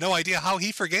 I have no idea how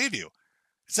he forgave you.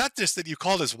 It's not just that you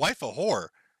called his wife a whore.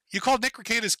 You called Nick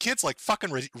Rekieta's kids like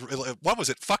fucking,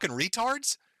 fucking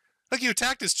retards? Like you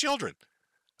attacked his children.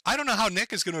 I don't know how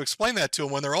Nick is going to explain that to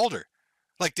him when they're older.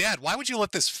 Like, Dad, why would you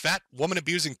let this fat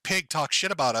woman-abusing pig talk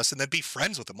shit about us and then be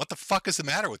friends with him? What the fuck is the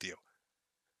matter with you?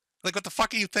 Like, what the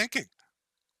fuck are you thinking?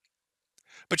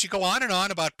 But you go on and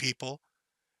on about people,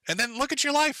 and then look at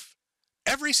your life.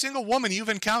 Every single woman you've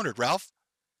encountered, Ralph.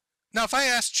 Now, if I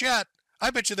ask chat, I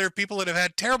bet you there are people that have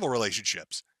had terrible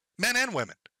relationships, men and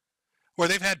women, where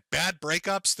they've had bad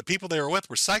breakups. The people they were with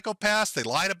were psychopaths. They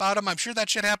lied about them. I'm sure that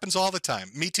shit happens all the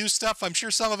time. Me Too stuff, I'm sure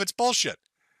some of it's bullshit.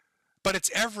 But it's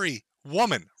every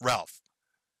woman, Ralph.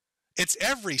 It's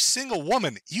every single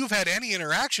woman you've had any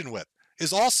interaction with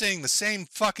is all saying the same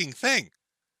fucking thing.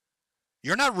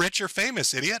 You're not rich or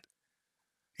famous, idiot.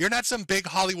 You're not some big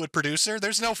Hollywood producer.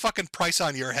 There's no fucking price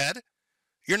on your head.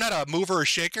 You're not a mover or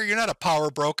shaker. You're not a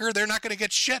power broker. They're not going to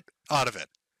get shit out of it.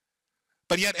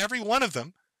 But yet every one of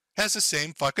them has the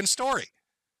same fucking story.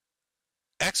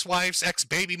 Ex-wives,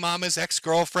 ex-baby mamas,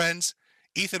 ex-girlfriends.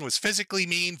 Ethan was physically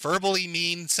mean, verbally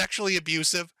mean, sexually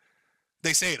abusive.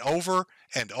 They say it over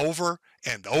and over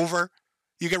and over.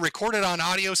 You get recorded on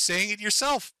audio saying it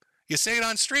yourself. You say it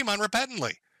on stream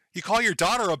unrepentantly. You call your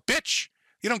daughter a bitch.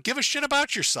 You don't give a shit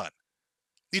about your son.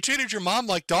 You treated your mom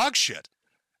like dog shit.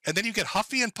 And then you get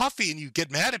huffy and puffy and you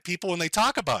get mad at people when they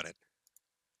talk about it.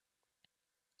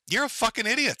 You're a fucking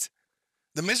idiot.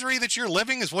 The misery that you're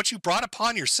living is what you brought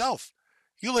upon yourself.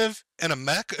 You live in a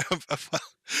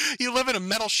you live in a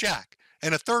metal shack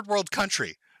in a third world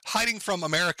country, hiding from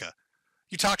America.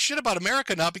 You talk shit about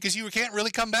America now because you can't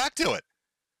really come back to it.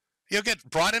 You'll get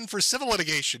brought in for civil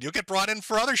litigation. You'll get brought in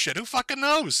for other shit. Who fucking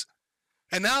knows?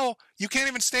 And now you can't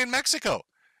even stay in Mexico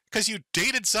because you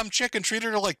dated some chick and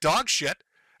treated her like dog shit.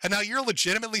 And now you're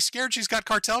legitimately scared she's got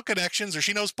cartel connections or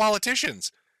she knows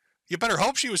politicians. You better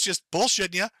hope she was just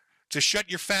bullshitting you to shut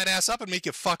your fat ass up and make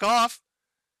you fuck off.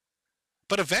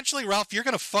 But eventually, Ralph, you're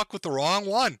going to fuck with the wrong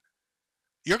one.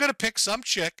 You're going to pick some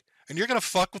chick and you're going to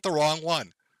fuck with the wrong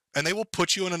one. And they will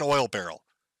put you in an oil barrel.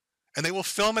 And they will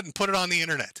film it and put it on the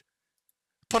internet.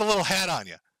 Put a little hat on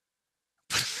you.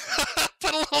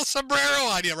 Put a little sombrero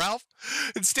on you, Ralph.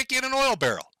 And stick you in an oil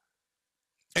barrel.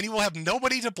 And you will have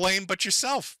nobody to blame but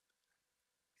yourself.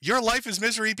 Your life is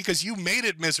misery because you made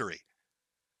it misery.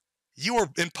 You are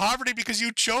in poverty because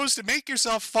you chose to make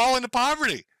yourself fall into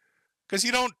poverty. Because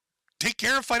you don't take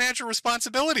care of financial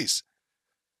responsibilities.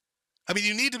 I mean,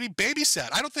 you need to be babysat.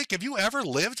 I don't think, have you ever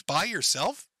lived by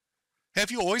yourself?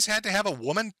 Have you always had to have a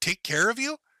woman take care of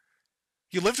you?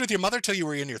 You lived with your mother till you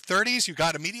were in your 30s. You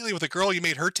got immediately with a girl. You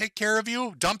made her take care of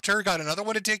you. Dumped her, got another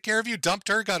one to take care of you. Dumped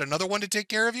her, got another one to take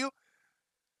care of you.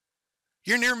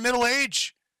 You're near middle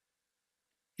age.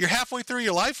 You're halfway through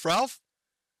your life, Ralph.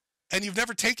 And you've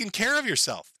never taken care of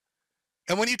yourself.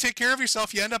 And when you take care of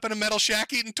yourself, you end up in a metal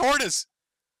shack eating tortas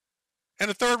in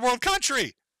a third world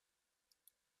country.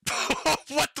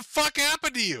 What the fuck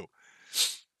happened to you?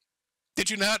 Did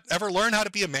you not ever learn how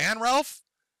to be a man, Ralph?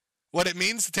 What it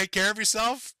means to take care of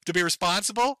yourself, to be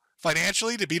responsible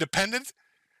financially, to be dependent,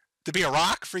 to be a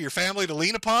rock for your family to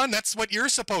lean upon? That's what you're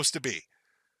supposed to be.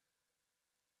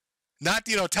 Not,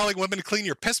 telling women to clean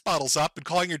your piss bottles up and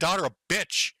calling your daughter a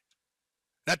bitch.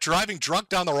 Not driving drunk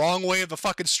down the wrong way of the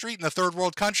fucking street in a third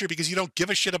world country because you don't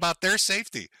give a shit about their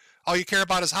safety. All you care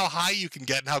about is how high you can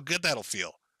get and how good that'll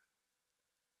feel.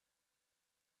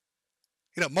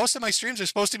 Most of my streams are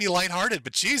supposed to be lighthearted,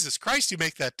 but Jesus Christ, you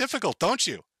make that difficult, don't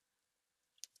you?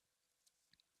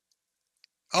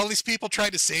 All these people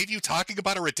trying to save you talking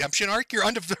about a redemption arc? You're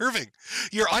undeserving.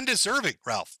 You're undeserving,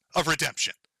 Ralph, of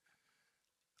redemption.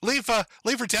 Leave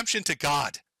redemption to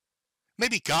God.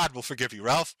 Maybe God will forgive you,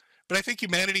 Ralph, but I think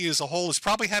humanity as a whole has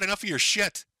probably had enough of your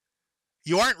shit.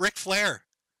 You aren't Ric Flair.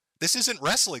 This isn't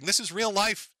wrestling. This is real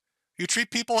life. You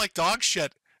treat people like dog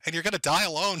shit, and you're going to die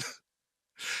alone.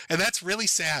 And that's really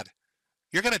sad.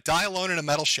 You're going to die alone in a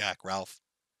metal shack, Ralph.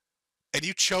 And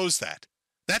you chose that.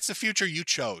 That's the future you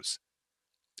chose.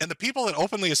 And the people that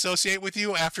openly associate with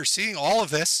you after seeing all of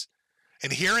this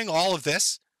and hearing all of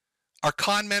this are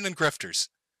con men and grifters.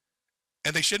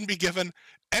 And they shouldn't be given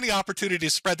any opportunity to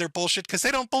spread their bullshit because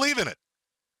they don't believe in it.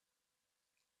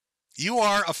 You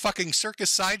are a fucking circus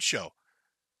sideshow.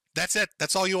 That's it.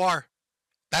 That's all you are.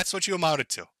 That's what you amounted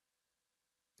to.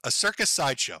 A circus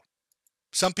sideshow.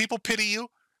 Some people pity you,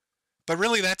 but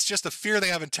really that's just a fear they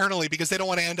have internally because they don't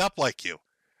want to end up like you.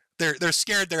 They're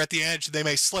scared they're at the edge and they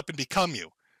may slip and become you.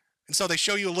 And so they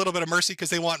show you a little bit of mercy because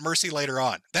they want mercy later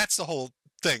on. That's the whole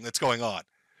thing that's going on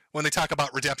when they talk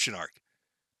about redemption arc.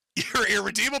 You're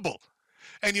irredeemable,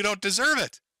 and you don't deserve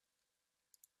it.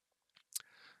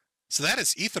 So that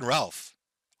is Ethan Ralph,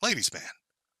 ladies' man.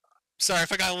 Sorry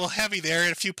if I got a little heavy there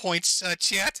at a few points,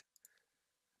 chat.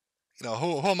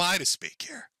 Who am I to speak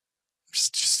here?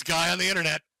 Just a guy on the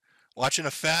internet watching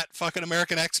a fat fucking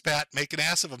American expat make an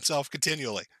ass of himself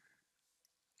continually.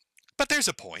 But there's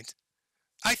a point.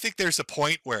 I think there's a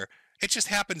point where it just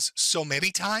happens so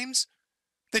many times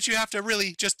that you have to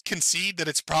really just concede that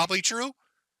it's probably true.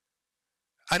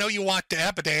 I know you want the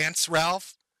evidence,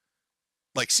 Ralph,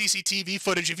 like CCTV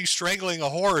footage of you strangling a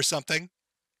whore or something.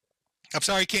 I'm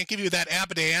sorry I can't give you that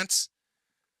evidence.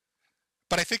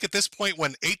 But I think at this point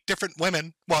when 8 different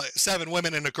women, 7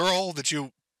 women and a girl that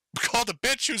you called a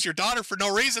bitch who's your daughter for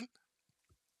no reason,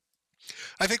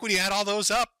 I think when you add all those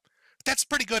up, that's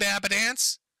pretty good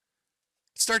evidence.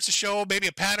 It starts to show maybe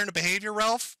a pattern of behavior,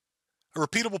 Ralph. A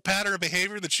repeatable pattern of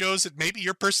behavior that shows that maybe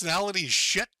your personality is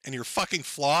shit and you're fucking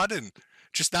flawed and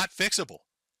just not fixable.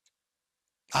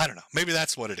 I don't know. Maybe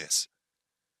that's what it is.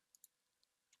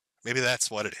 Maybe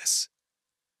that's what it is.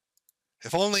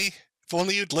 If only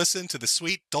you'd listen to the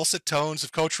sweet, dulcet tones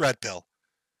of Coach Red Pill.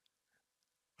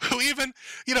 Who even,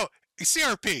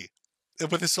 CRP,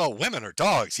 with this all women are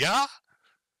dogs, yeah?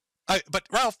 But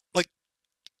Ralph,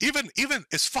 even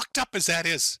as fucked up as that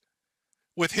is,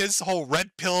 with his whole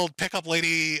red-pilled pickup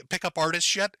artist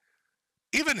shit,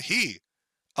 even he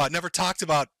never talked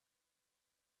about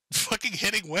fucking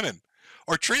hitting women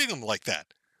or treating them like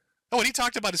that. Oh, when he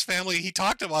talked about his family, he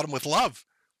talked about them with love.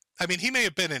 I mean, he may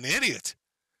have been an idiot,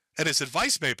 and his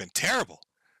advice may have been terrible,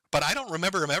 but I don't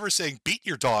remember him ever saying beat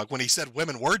your dog when he said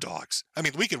women were dogs. I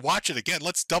mean, we could watch it again.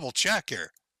 Let's double check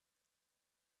here.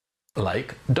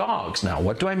 Like dogs. Now,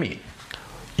 what do I mean?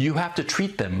 You have to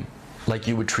treat them like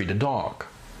you would treat a dog.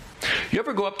 You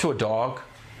ever go up to a dog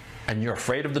and you're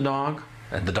afraid of the dog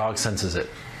and the dog senses it,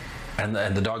 and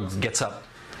the dog gets up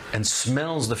and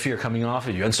smells the fear coming off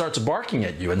of you and starts barking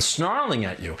at you and snarling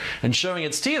at you and showing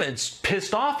its teeth, and it's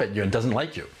pissed off at you and doesn't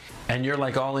like you, and you're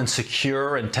like all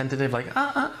insecure and tentative, like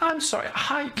I'm sorry,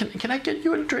 hi, can I get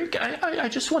you a drink? I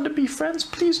just want to be friends,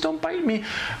 please don't bite me.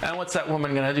 And what's that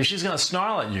woman gonna do? She's gonna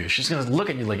snarl at you. She's gonna look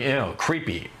at you like, ew,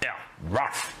 creepy, ew,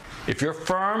 rough. If you're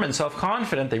firm and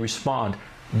self-confident, they respond.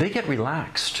 They get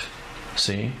relaxed.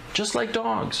 See? Just like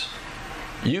dogs.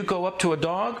 You go up to a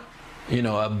dog,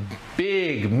 a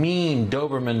big, mean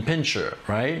Doberman Pinscher,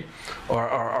 right?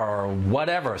 Or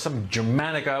whatever, some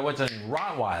Germanic,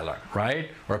 Rottweiler, right?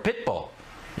 Or a Pit Bull,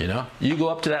 You go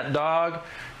up to that dog,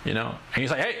 and you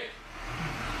say, hey,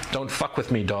 don't fuck with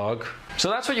me, dog.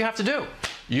 So that's what you have to do.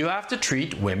 You have to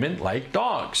treat women like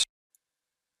dogs.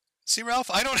 See,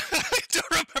 Ralph, I don't, I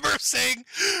don't remember saying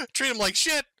treat him like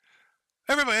shit.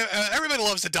 Everybody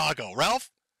loves the doggo,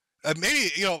 Ralph.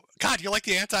 Maybe, you know, God, you're like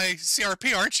the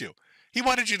anti-CRP, aren't you? He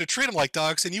wanted you to treat him like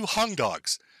dogs, and you hung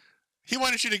dogs. He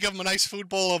wanted you to give him a nice food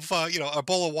bowl of, you know, a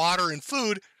bowl of water and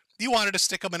food. You wanted to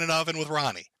stick him in an oven with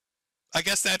Ronnie. I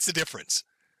guess that's the difference.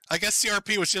 I guess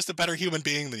CRP was just a better human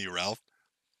being than you, Ralph.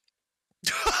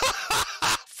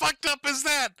 Fucked up is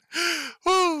that?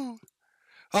 Woo!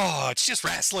 Oh, it's just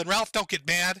wrestling, Ralph. Don't get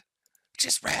mad.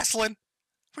 Just wrestling.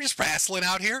 We're just wrestling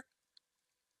out here.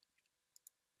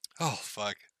 Oh,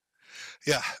 fuck.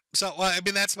 Yeah. So, well, I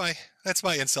mean, that's my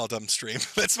inceldom stream.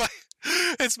 That's my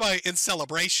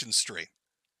INCELebration stream.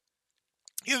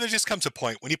 You know, there just comes a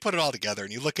point when you put it all together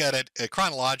and you look at it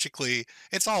chronologically,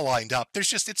 it's all lined up.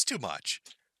 It's too much.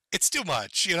 It's too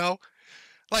much, you know?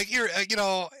 Like, you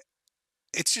know,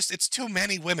 it's too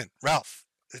many women, Ralph.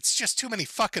 It's just too many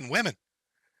fucking women.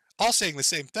 All saying the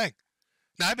same thing.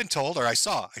 Now, I've been told, or I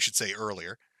saw, I should say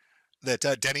earlier, that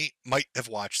Denny might have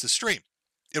watched the stream.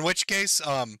 In which case,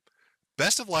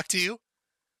 best of luck to you.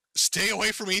 Stay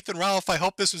away from Ethan Ralph. I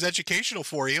hope this was educational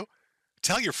for you.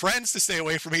 Tell your friends to stay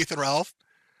away from Ethan Ralph.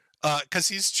 Because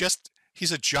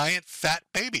he's a giant fat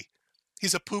baby.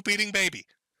 He's a poop-eating baby.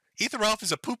 Ethan Ralph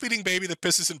is a poop-eating baby that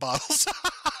pisses in bottles.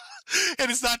 And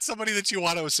it's not somebody that you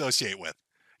want to associate with.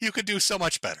 You could do so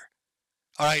much better.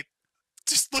 All right?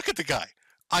 Just look at the guy.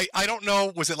 I don't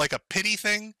know. Was it like a pity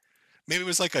thing? Maybe it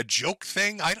was like a joke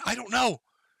thing? I don't know.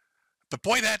 But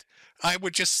boy, that I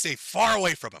would just stay far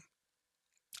away from him.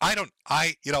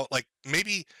 You know, like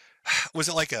maybe, was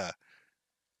it like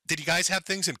did you guys have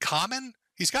things in common?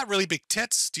 He's got really big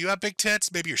tits. Do you have big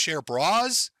tits? Maybe you share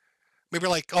bras? Maybe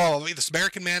you're like, oh, this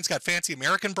American man's got fancy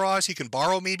American bras. He can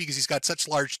borrow me because he's got such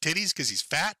large titties because he's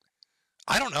fat.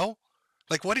 I don't know.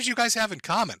 Like, what did you guys have in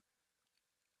common?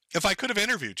 If I could have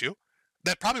interviewed you,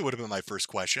 that probably would have been my first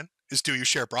question, is do you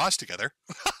share bras together?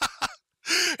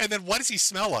 And then what does he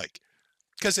smell like?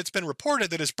 Because it's been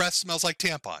reported that his breath smells like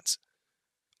tampons.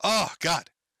 Oh, God.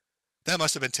 That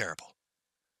must have been terrible.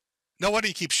 No wonder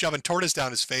he keeps shoving tortas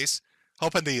down his face,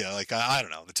 hoping I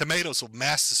don't know, the tomatoes will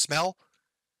mask the smell.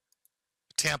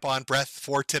 Tampon breath,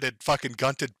 four-titted fucking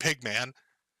gunted pig man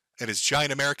and his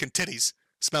giant American titties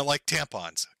smell like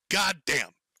tampons. God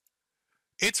damn.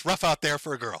 It's rough out there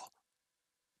for a girl.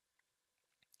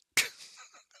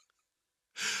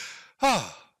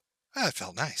 Oh, that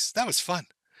felt nice. That was fun.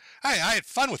 I had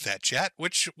fun with that, chat.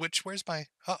 Where's my,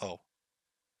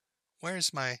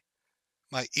 where's my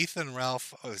Ethan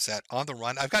Ralph, is that on the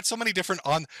run? I've got so many different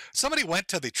somebody went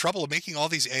to the trouble of making all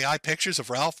these AI pictures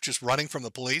of Ralph just running from the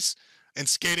police and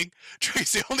skating.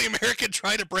 He's the only American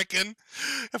trying to break in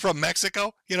from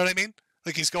Mexico. You know what I mean?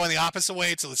 Like he's going the opposite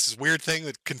way. So it's this weird thing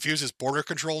that confuses border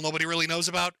control nobody really knows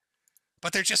about.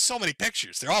 But there's just so many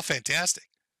pictures. They're all fantastic.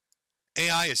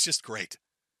 AI is just great.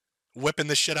 Whipping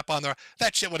this shit up on there.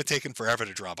 That shit would have taken forever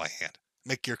to draw by hand.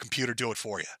 Make your computer do it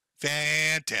for you.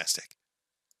 Fantastic.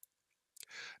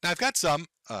 Now, I've got some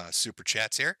super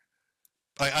chats here.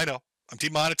 I know. I'm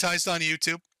demonetized on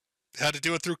YouTube. Had to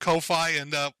do it through Ko-Fi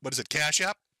and, Cash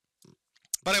App?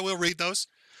 But I will read those.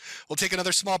 We'll take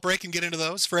another small break and get into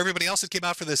those. For everybody else that came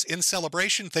out for this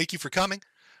INCELebration, thank you for coming.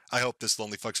 I hope this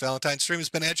Lonely Fucks Valentine stream has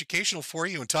been educational for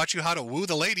you and taught you how to woo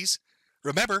the ladies.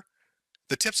 Remember,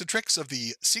 the tips and tricks of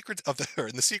the secrets of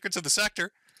the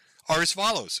sector are as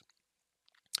follows.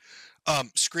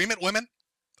 Scream at women,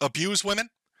 abuse women,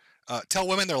 tell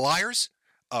women they're liars,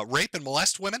 rape and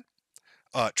molest women,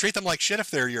 treat them like shit if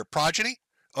they're your progeny,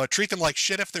 treat them like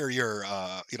shit if they're your,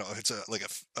 if it's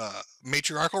a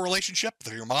matriarchal relationship, if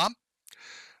they're your mom,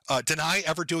 deny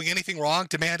ever doing anything wrong,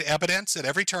 demand evidence at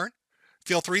every turn,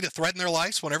 feel free to threaten their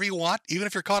lives whenever you want, even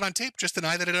if you're caught on tape, just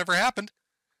deny that it ever happened.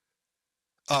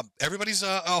 Everybody's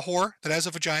a whore that has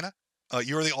a vagina.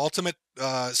 You're the ultimate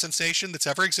sensation that's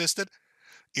ever existed.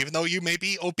 Even though you may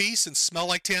be obese and smell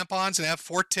like tampons and have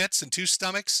 4 tits and 2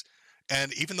 stomachs,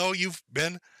 and even though you've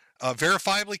been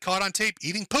verifiably caught on tape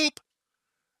eating poop,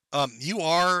 you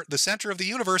are the center of the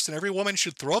universe, and every woman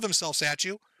should throw themselves at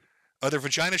you. Their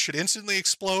vagina should instantly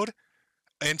explode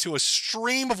into a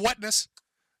stream of wetness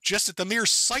just at the mere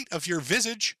sight of your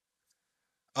visage,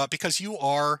 because you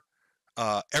are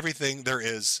everything there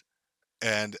is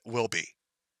and will be.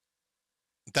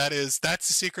 That's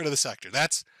the secret of the sector.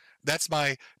 That's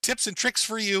my tips and tricks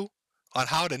for you on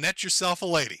how to net yourself a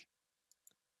lady.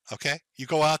 Okay? You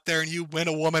go out there and you win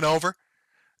a woman over,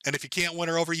 and if you can't win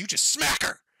her over, you just smack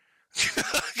her.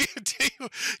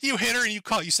 You hit her and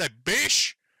you say,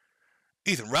 bish.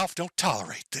 Ethan Ralph don't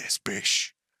tolerate this,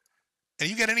 bish. And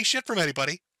you get any shit from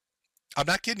anybody. I'm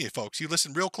not kidding you, folks. You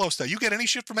listen real close now. You get any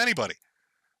shit from anybody.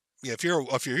 if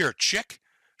you're a chick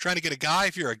trying to get a guy,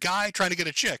 if you're a guy trying to get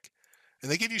a chick,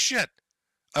 and they give you shit,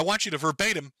 I want you to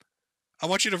verbatim tell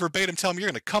them you're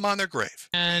going to come on their grave.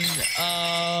 And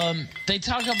they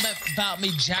talk about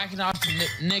me jacking off to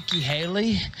Nikki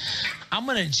Haley. I'm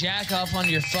going to jack off on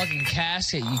your fucking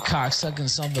casket, you cocksucking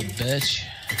son of a bitch.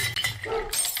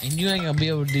 And you ain't going to be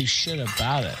able to do shit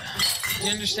about it. Do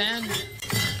you understand?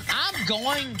 I'm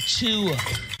going to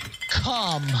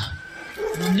come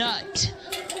nut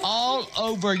all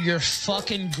over your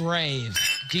fucking grave.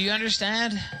 Do you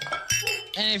understand?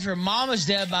 And if your mama's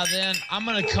dead by then, I'm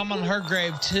going to come on her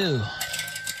grave too.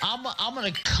 I'm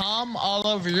going to come all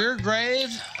over your grave,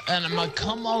 and I'm going to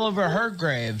come all over her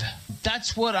grave.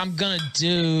 That's what I'm going to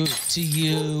do to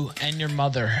you and your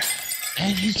mother.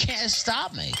 And you can't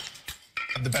stop me.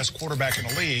 The best quarterback in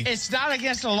the league. It's not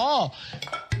against the law.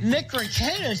 Nick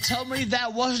Rekieta told me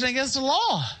that wasn't against the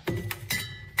law.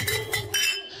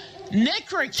 Nick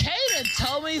Rekieta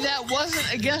told me that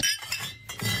wasn't against...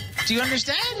 Do you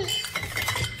understand?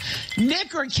 Nick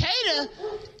Rekieta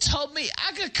told me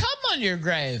I could come on your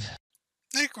grave.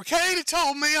 Nick Rekieta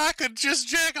told me I could just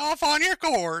jack off on your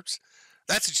corpse.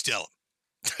 That's what you tell him.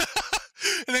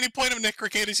 And then you point him Nick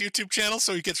Rekieta's YouTube channel,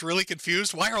 so he gets really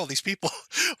confused. Why are all these people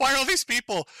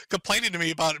complaining to me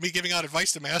about me giving out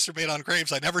advice to masturbate on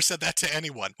graves? I never said that to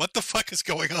anyone. What the fuck is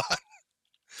going on?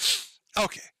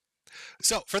 Okay.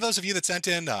 So for those of you that sent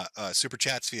in super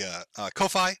chats via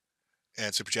Ko-Fi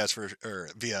and super chats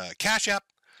via Cash App,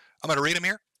 I'm going to read them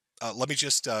here. Let me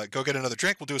just go get another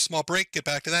drink. We'll do a small break, get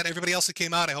back to that. Everybody else that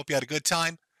came out, I hope you had a good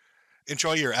time.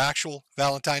 Enjoy your actual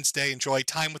Valentine's Day. Enjoy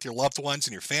time with your loved ones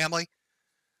and your family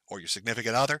or your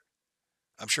significant other.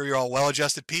 I'm sure you're all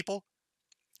well-adjusted people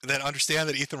that understand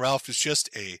that Ethan Ralph is just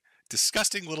a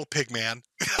disgusting little pig man.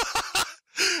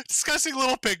 Disgusting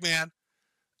little pig man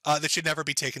that should never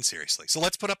be taken seriously. So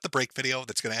let's put up the break video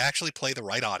that's going to actually play the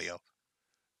right audio.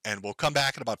 And we'll come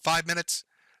back in about 5 minutes,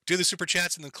 do the super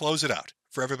chats, and then close it out.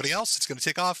 For everybody else, it's going to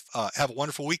take off. Have a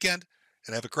wonderful weekend,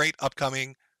 and have a great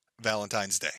upcoming Valentine's Day.